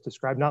you've just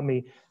described. Not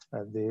me,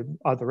 the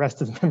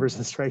rest of the members of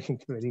the striking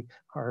committee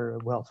are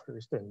well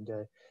versed, and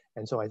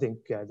so I think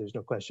there's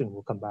no question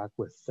we'll come back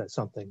with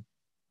something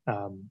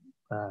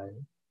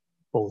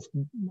both,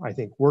 I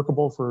think,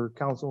 workable for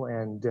council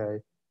and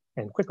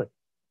quickly.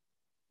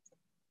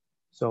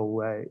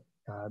 So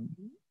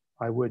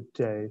I would,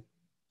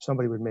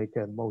 somebody would make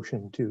a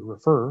motion to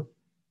refer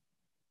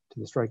to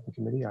the striking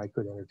committee. I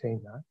could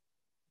entertain that.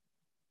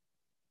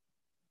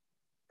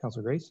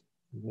 Councillor Grace,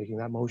 making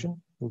that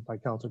motion. Moved by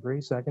Councillor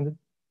Grace, seconded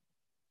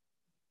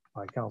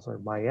by Councillor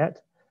Mayette.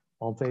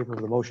 All in favor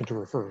of the motion to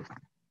refer?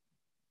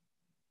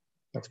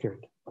 That's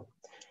carried.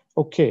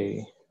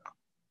 Okay.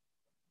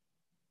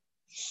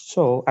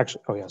 So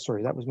actually, oh yeah,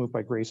 sorry, that was moved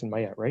by Grace and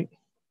Mayette, right?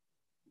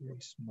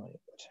 Grace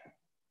Mayette.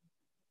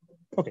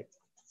 Okay.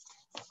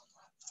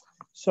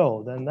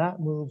 So then that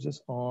moves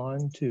us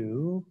on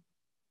to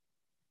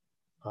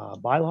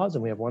bylaws,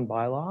 and we have one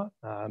bylaw,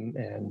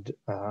 and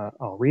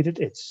I'll read it.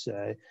 It's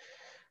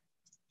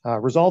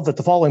Resolved that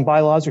the following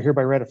bylaws are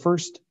hereby read a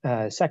first,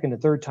 second,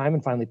 and third time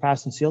and finally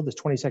passed and sealed this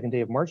 22nd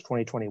day of March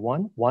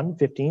 2021.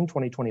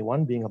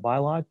 1/15/2021 being a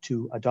bylaw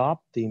to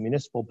adopt the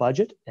municipal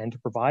budget and to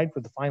provide for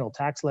the final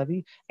tax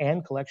levy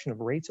and collection of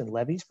rates and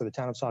levies for the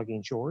town of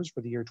Saugeen Shores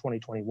for the year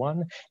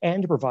 2021,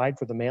 and to provide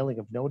for the mailing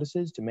of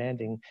notices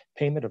demanding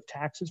payment of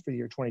taxes for the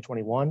year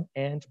 2021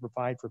 and to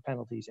provide for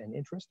penalties and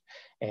interest.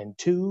 And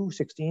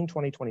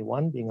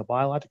 2/16/2021 being a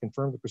bylaw to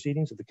confirm the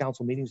proceedings of the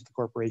council meetings of the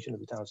corporation of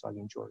the town of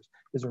Saugeen Shores.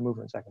 Is there a mover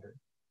and seconder?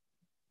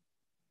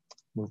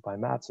 Moved by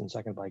Matson,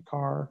 second by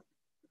Carr.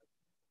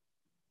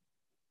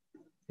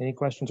 Any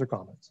questions or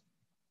comments?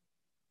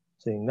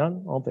 Seeing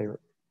none, all in favor?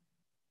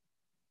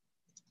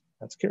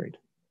 That's carried.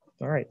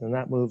 All right, then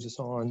that moves us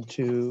on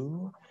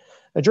to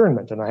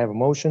adjournment. And I have a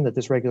motion that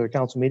this regular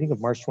council meeting of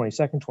March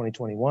 22nd,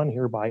 2021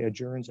 hereby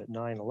adjourns at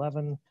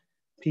 9:11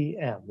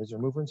 p.m. Is there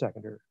a mover and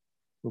seconder?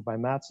 Moved by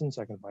Matson,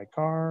 second by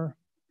Carr.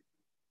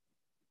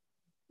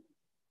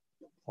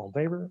 All in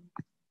favor?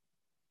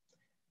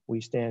 We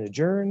stand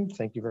adjourned.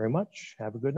 Thank you very much. Have a good night.